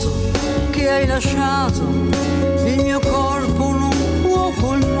vuoto che hai lasciato il mio corpo non può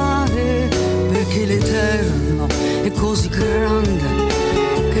colmare, perché l'eterno è così grande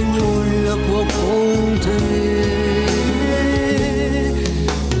che nulla può contenere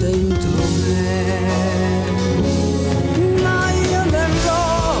dentro me. Ma io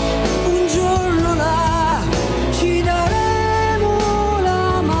verrò un giorno là, ci daremo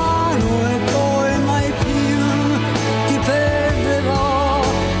la mano e poi mai più ti perderò,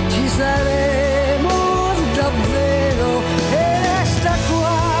 ci saremo davvero e resta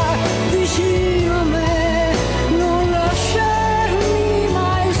qua vicino a me, non lasciarmi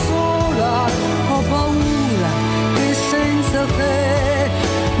mai sola, ho paura che senza te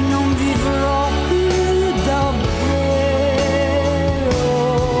non vivrò più davvero.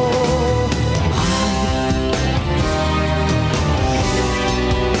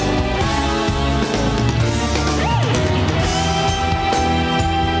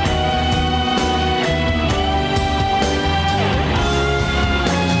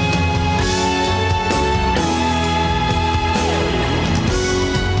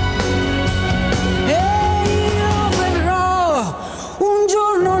 E io verrò un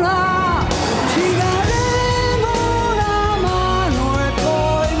giorno là, ci daremo la mano e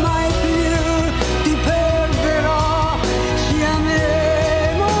poi mai più ti perderò, ci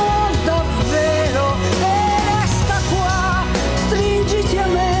ameremo davvero e resta qua, stringiti a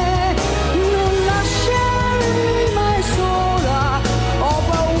me, non lasciarmi mai sola, ho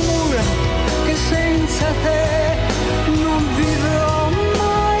paura che senza te non vivrò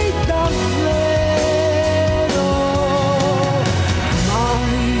mai davvero, mai.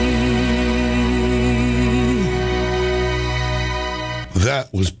 That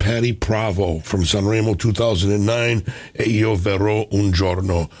was Patty Pravo from Sanremo 2009, E Io Verrò un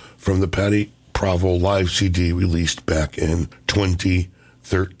Giorno, from the Patty Pravo live CD released back in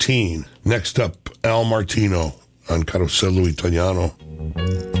 2013. Next up, Al Martino on Carosello Italiano.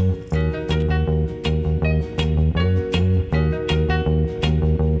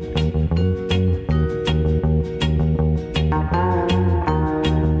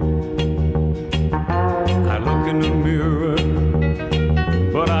 I look in the mirror,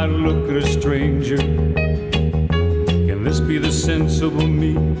 but I look at a stranger. Can this be the sensible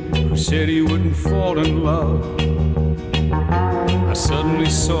me who said he wouldn't fall in love? I suddenly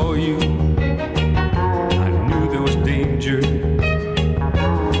saw you, I knew there was danger.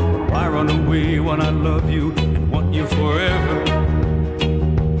 Why run away when I love you and want you forever?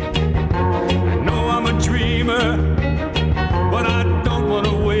 I know I'm a dreamer, but I don't want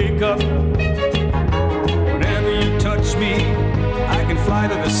to wake up. Whenever you touch me, I can fly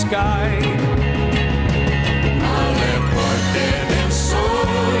to the sky. Alle porte del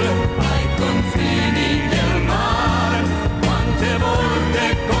sole, ai confini del mare, quante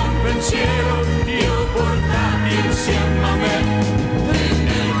volte con pensiero ti ho portati insieme a me, e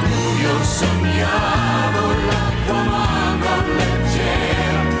nel buio sognavo la tua mano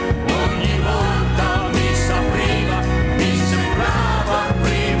leggera, ogni volta mi s'apriva, mi sembrava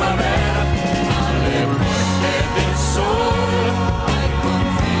primavera. Alle porte del sole, ai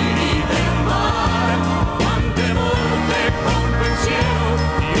confini del mare, quante volte con pensiero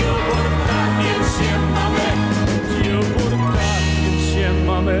ti ho portati insieme a me, Ti ho portati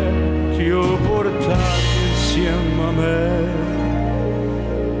insieme a me, ti ho portati insieme a me.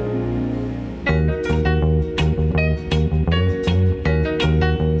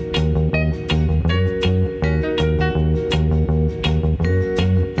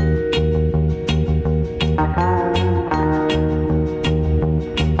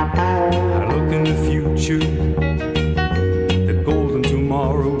 I look in the future, the golden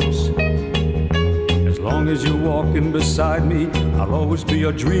tomorrows. As long as you're walking beside me, I'll always be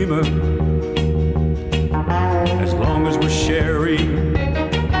a dreamer. As long as we're sharing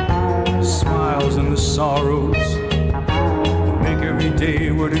the smiles and the sorrows, we'll make every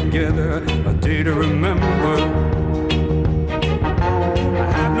day we're together a day to remember.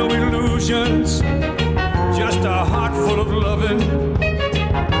 I have no illusions, just a heart full of loving.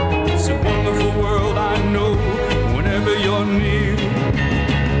 It's a wonderful world, I know, whenever you're near.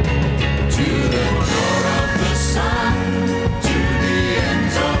 to the door of the sun, to the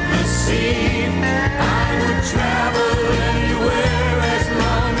ends of the sea. I would travel anywhere as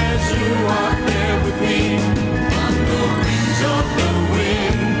long as you are there with me. On the wings of the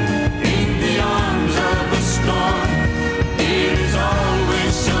wind, in the arms of the storm.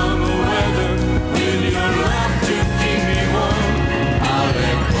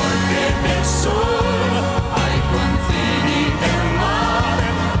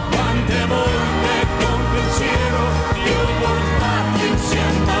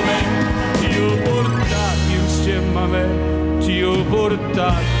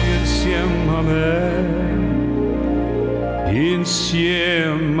 portarti insieme a me,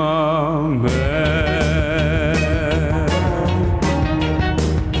 insieme a me.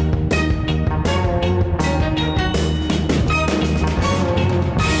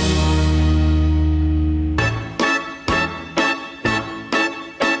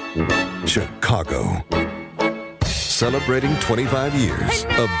 Chicago. Celebrating 25 years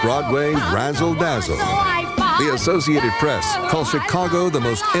of Broadway Razzle Dazzle. The Associated Press calls Chicago the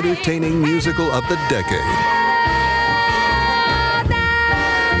most entertaining musical of the decade.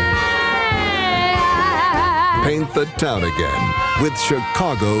 Paint the town again with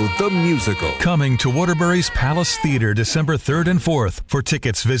Chicago the Musical. Coming to Waterbury's Palace Theater December 3rd and 4th. For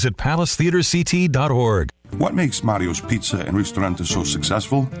tickets, visit palacetheaterct.org. What makes Mario's Pizza and Ristorante so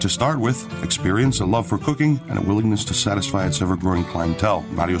successful? To start with, experience, a love for cooking, and a willingness to satisfy its ever-growing clientele.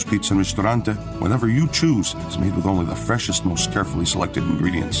 Mario's Pizza and Ristorante, whatever you choose, is made with only the freshest, most carefully selected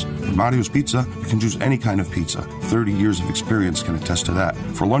ingredients. With Mario's Pizza, you can choose any kind of pizza. 30 years of experience can attest to that.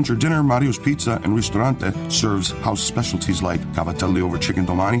 For lunch or dinner, Mario's Pizza and Ristorante serves house specialties like cavatelli over chicken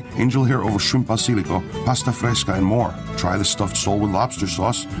domani, angel hair over shrimp basilico, pasta fresca, and more. Try the stuffed sole with lobster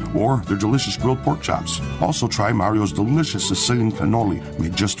sauce or their delicious grilled pork chops. Also try Mario's delicious Sicilian cannoli,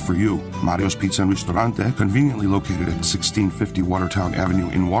 made just for you. Mario's Pizza and Ristorante, conveniently located at 1650 Watertown Avenue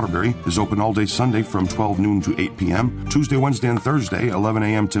in Waterbury, is open all day Sunday from 12 noon to 8 p.m., Tuesday, Wednesday, and Thursday, 11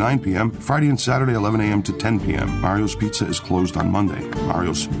 a.m. to 9 p.m., Friday and Saturday, 11 a.m. to 10 p.m. Mario's Pizza is closed on Monday.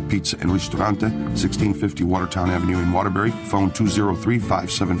 Mario's Pizza and Ristorante, 1650 Watertown Avenue in Waterbury, phone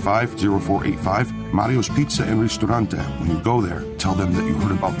 203-575-0485. Mario's Pizza and Ristorante. When you go there, tell them that you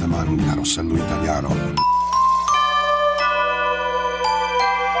heard about them on Carosello Italiano.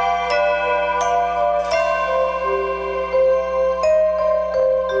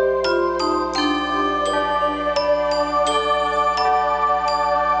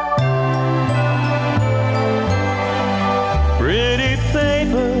 Pretty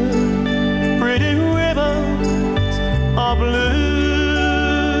paper, pretty ribbons are blue.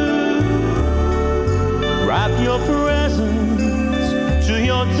 Wrap your presents to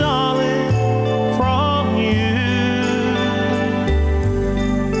your darling from you.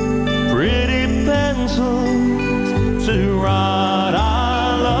 Pretty pencils to write I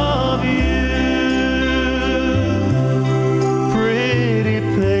love you. Pretty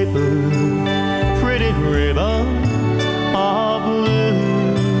paper, pretty ribbons are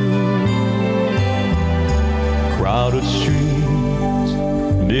blue. Crowded streets,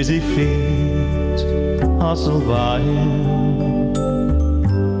 busy feet hustle by him.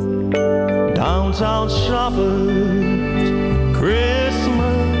 Downtown shoppers,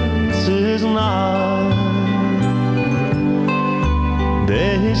 Christmas is nigh.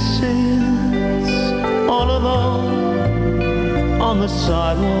 There he sits all alone on the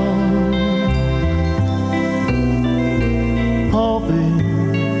sidewalk, hoping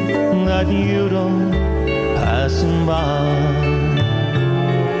that you don't pass him by.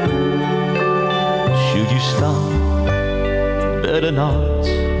 Should you stop? Better not,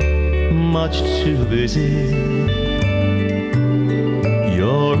 much too busy.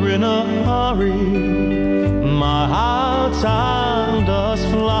 You're in a hurry, my how time does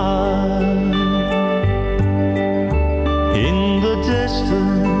fly. In the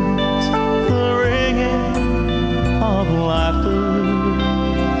distance, the ringing of laughter,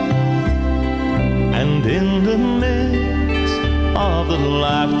 and in the midst of the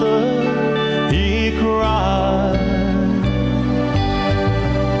laughter, he cried.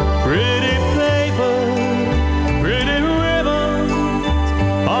 Pretty paper, pretty ribbons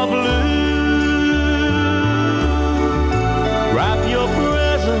are blue. Wrap your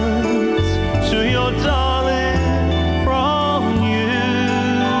presents to your darling from you.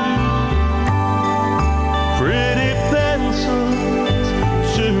 Pretty pencils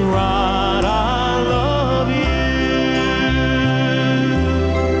to write I love you.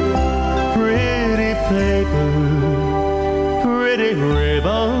 Pretty paper, pretty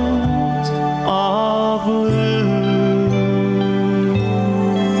ribbons are blue.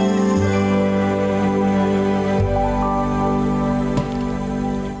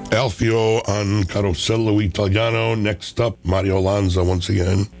 Alfio on Carosello Italiano. Next up, Mario Lanza once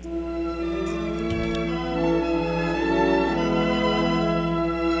again.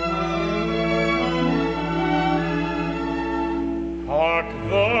 Hark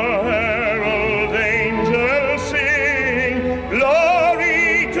the herald angels sing,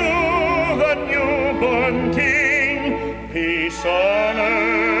 glory to the newborn King. Peace on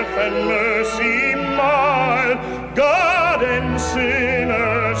earth and mercy mild, God and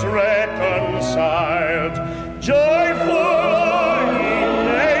sinners reconciled. Joyful are ye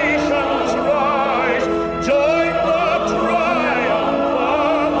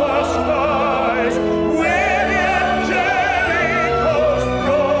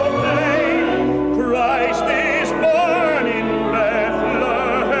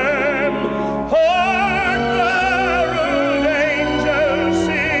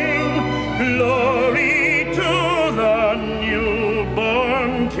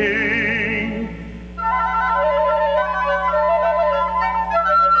King.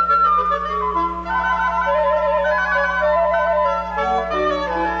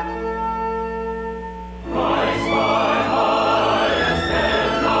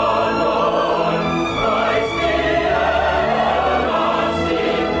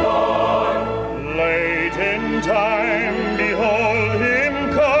 Late in time, behold him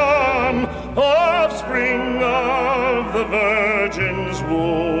come, offspring of the Virgin's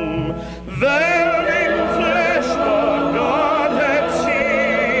womb. Veiled in flesh, the Godhead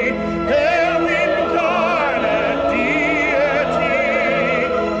see, hail incarnate deity,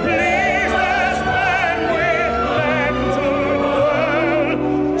 pleased as man with man to dwell,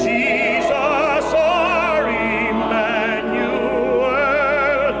 Jesus our Emmanuel.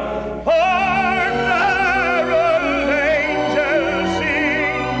 Hark, herald angels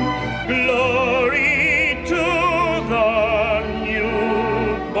sing, glory to the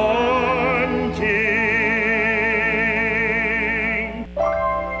newborn King.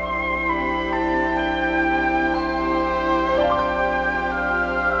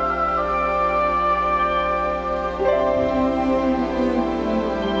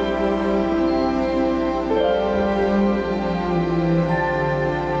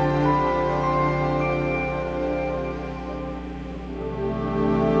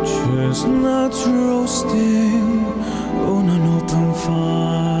 Chestnuts roasting on an open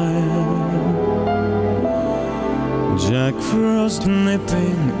fire, Jack Frost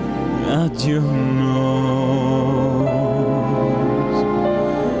nipping at your nose,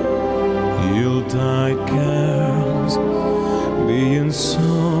 Yuletide carols being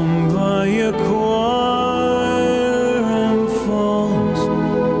sung by a choir, and folks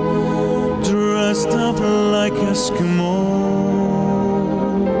dressed up like Eskimos.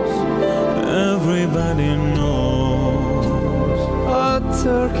 Everybody knows a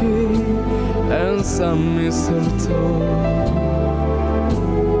turkey and some mistletoe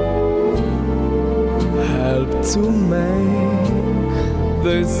help to make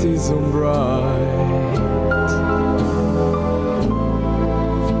the season bright.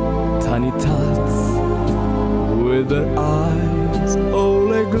 Tiny tots with their eyes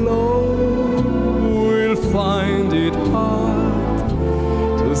all aglow will find it hard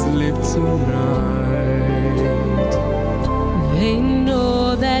to sleep tonight. They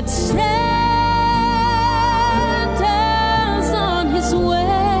know that Santa's on his way.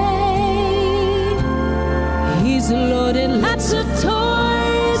 He's loaded lots of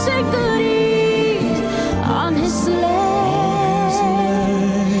toys and goodies on his sleigh.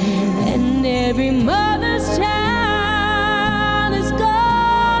 And every mother's child is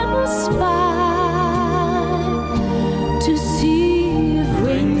gonna spy to see if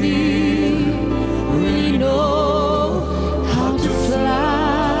reindeer really know how to fly.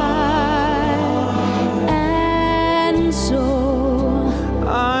 And so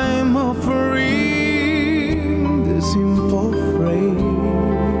I'm offering the simple phrase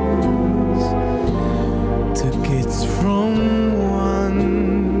to kids from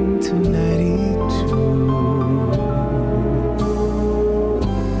 1 to 92.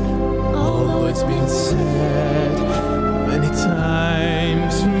 Although it's been said many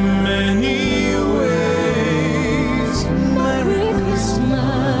times, many ways, Merry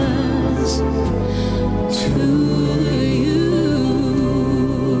Christmas to you.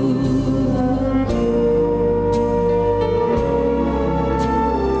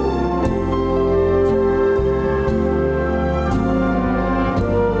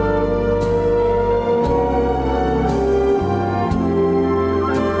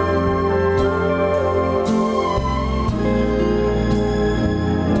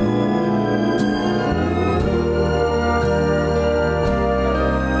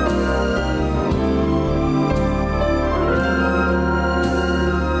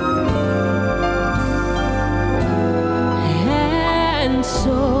 And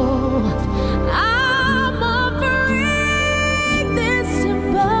so I'm offering this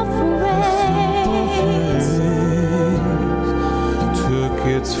simple phrase to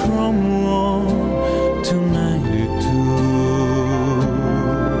kids from 1 to 92.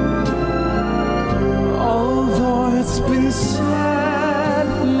 Although it's been said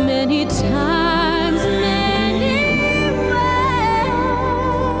many times, many ways.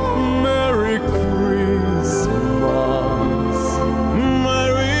 Merry Christmas,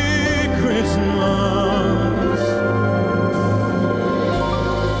 Merry Christmas,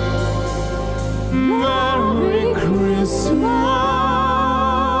 Merry Christmas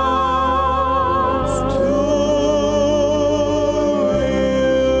to you.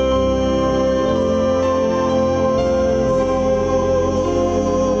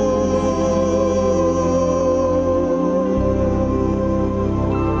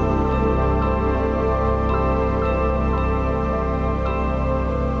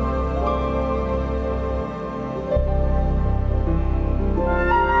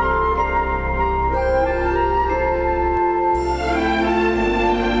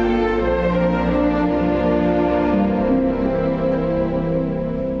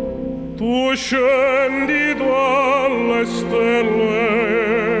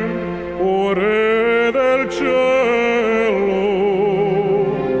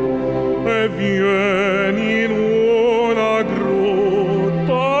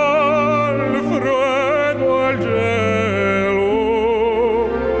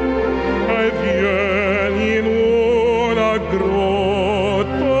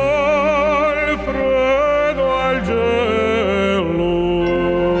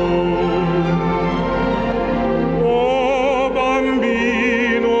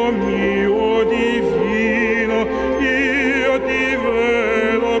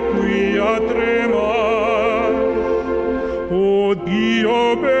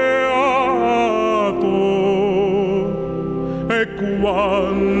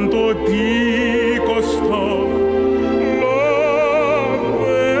 quanto ti costò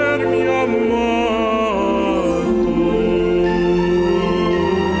l'avermi amato.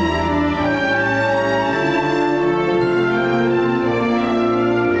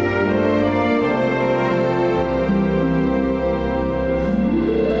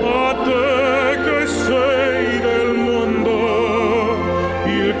 A te che sei del mondo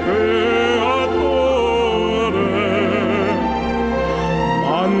il creatore,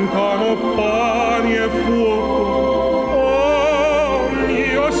 mancano pani e fuoco, oh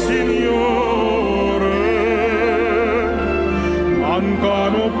mio Signore,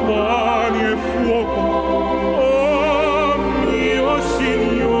 mancano pani e fuoco, oh mio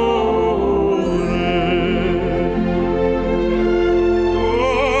Signore.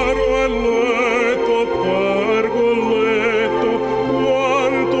 Caro e letto, pargoletto,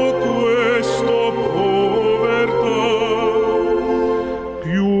 quanto questo povertà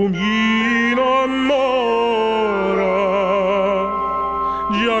più mi innamora,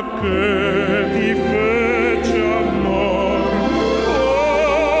 giacché ti fece amor,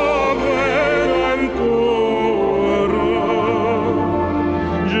 povero ancora,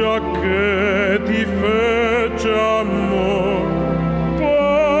 giacché ti fece amor,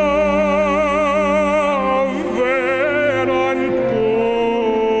 povero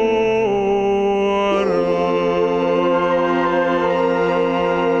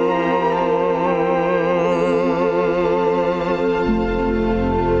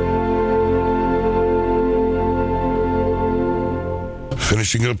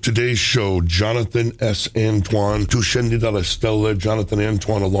Finishing up today's show, Jonathan S. Antoine, Tu scendi dalle stelle, Jonathan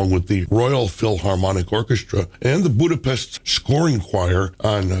Antoine, along with the Royal Philharmonic Orchestra and the Budapest Scoring Choir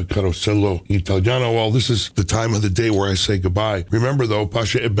on Carosello Italiano. Well, this is the time of the day where I say goodbye. Remember, though,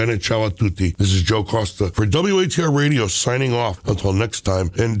 Pasha e bene, ciao a tutti. This is Joe Costa for WATR Radio signing off until next time.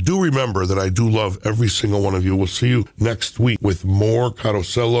 And do remember that I do love every single one of you. We'll see you next week with more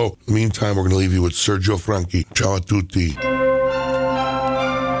Carosello. Meantime, we're going to leave you with Sergio Franchi. Ciao a tutti.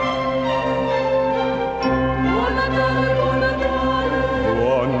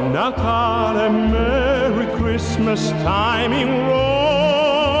 Buon Natale, Merry Christmas time in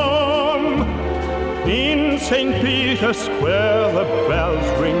Rome. In St. Peter's Square the bells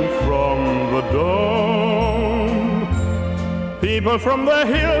ring from the dome. People from the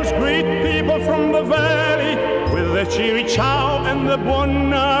hills greet people from the valley with the cheery ciao and the Buon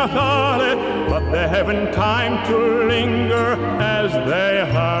Natale, but they haven't time to linger as they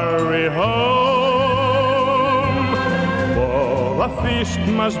hurry home. For the feast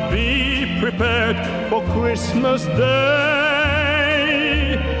must be prepared for Christmas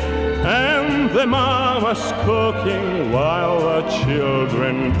Day, and the mama's cooking while the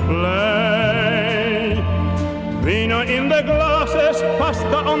children play. Vino in the glasses,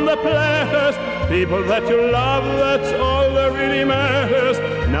 pasta on the platters, people that you love, that's all that really matters.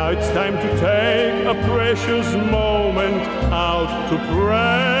 Now it's time to take a precious moment out to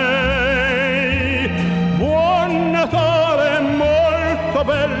pray. Buon Natale, molto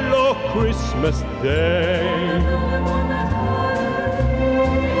bello Christmas Day.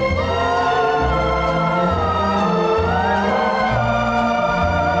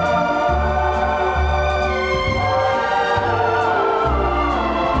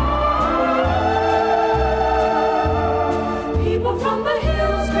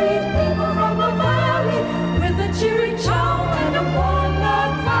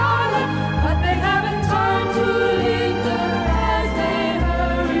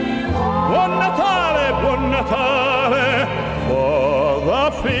 For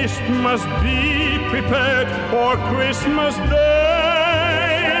the feast must be prepared for Christmas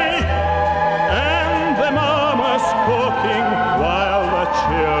Day, and the mama's cooking while the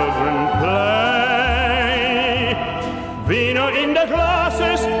children play. Vino in the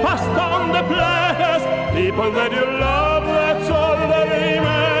glasses, pasta on the platters, people that you love, that's all that really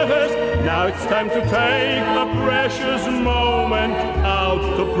matters. Now it's time to take a precious moment out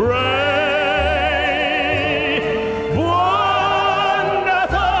to pray.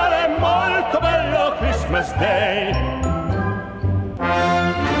 Christmas Day.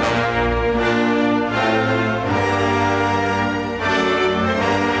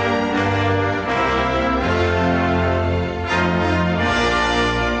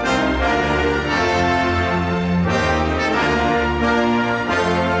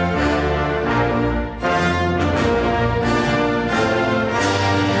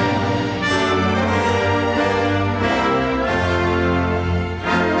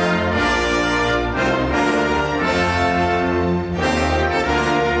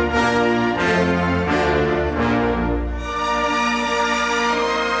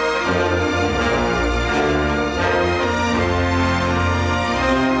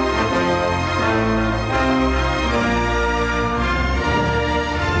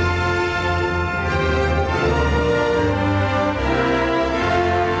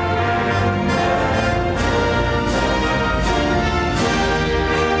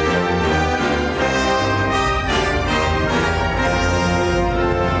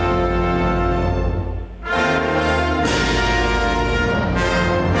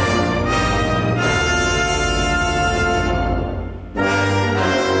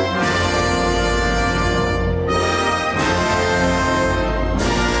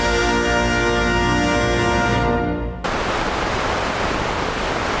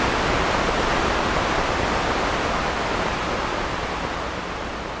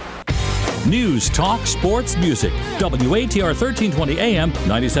 News, talk, sports, music. WATR 1320 AM,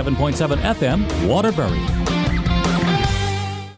 97.7 FM, Waterbury.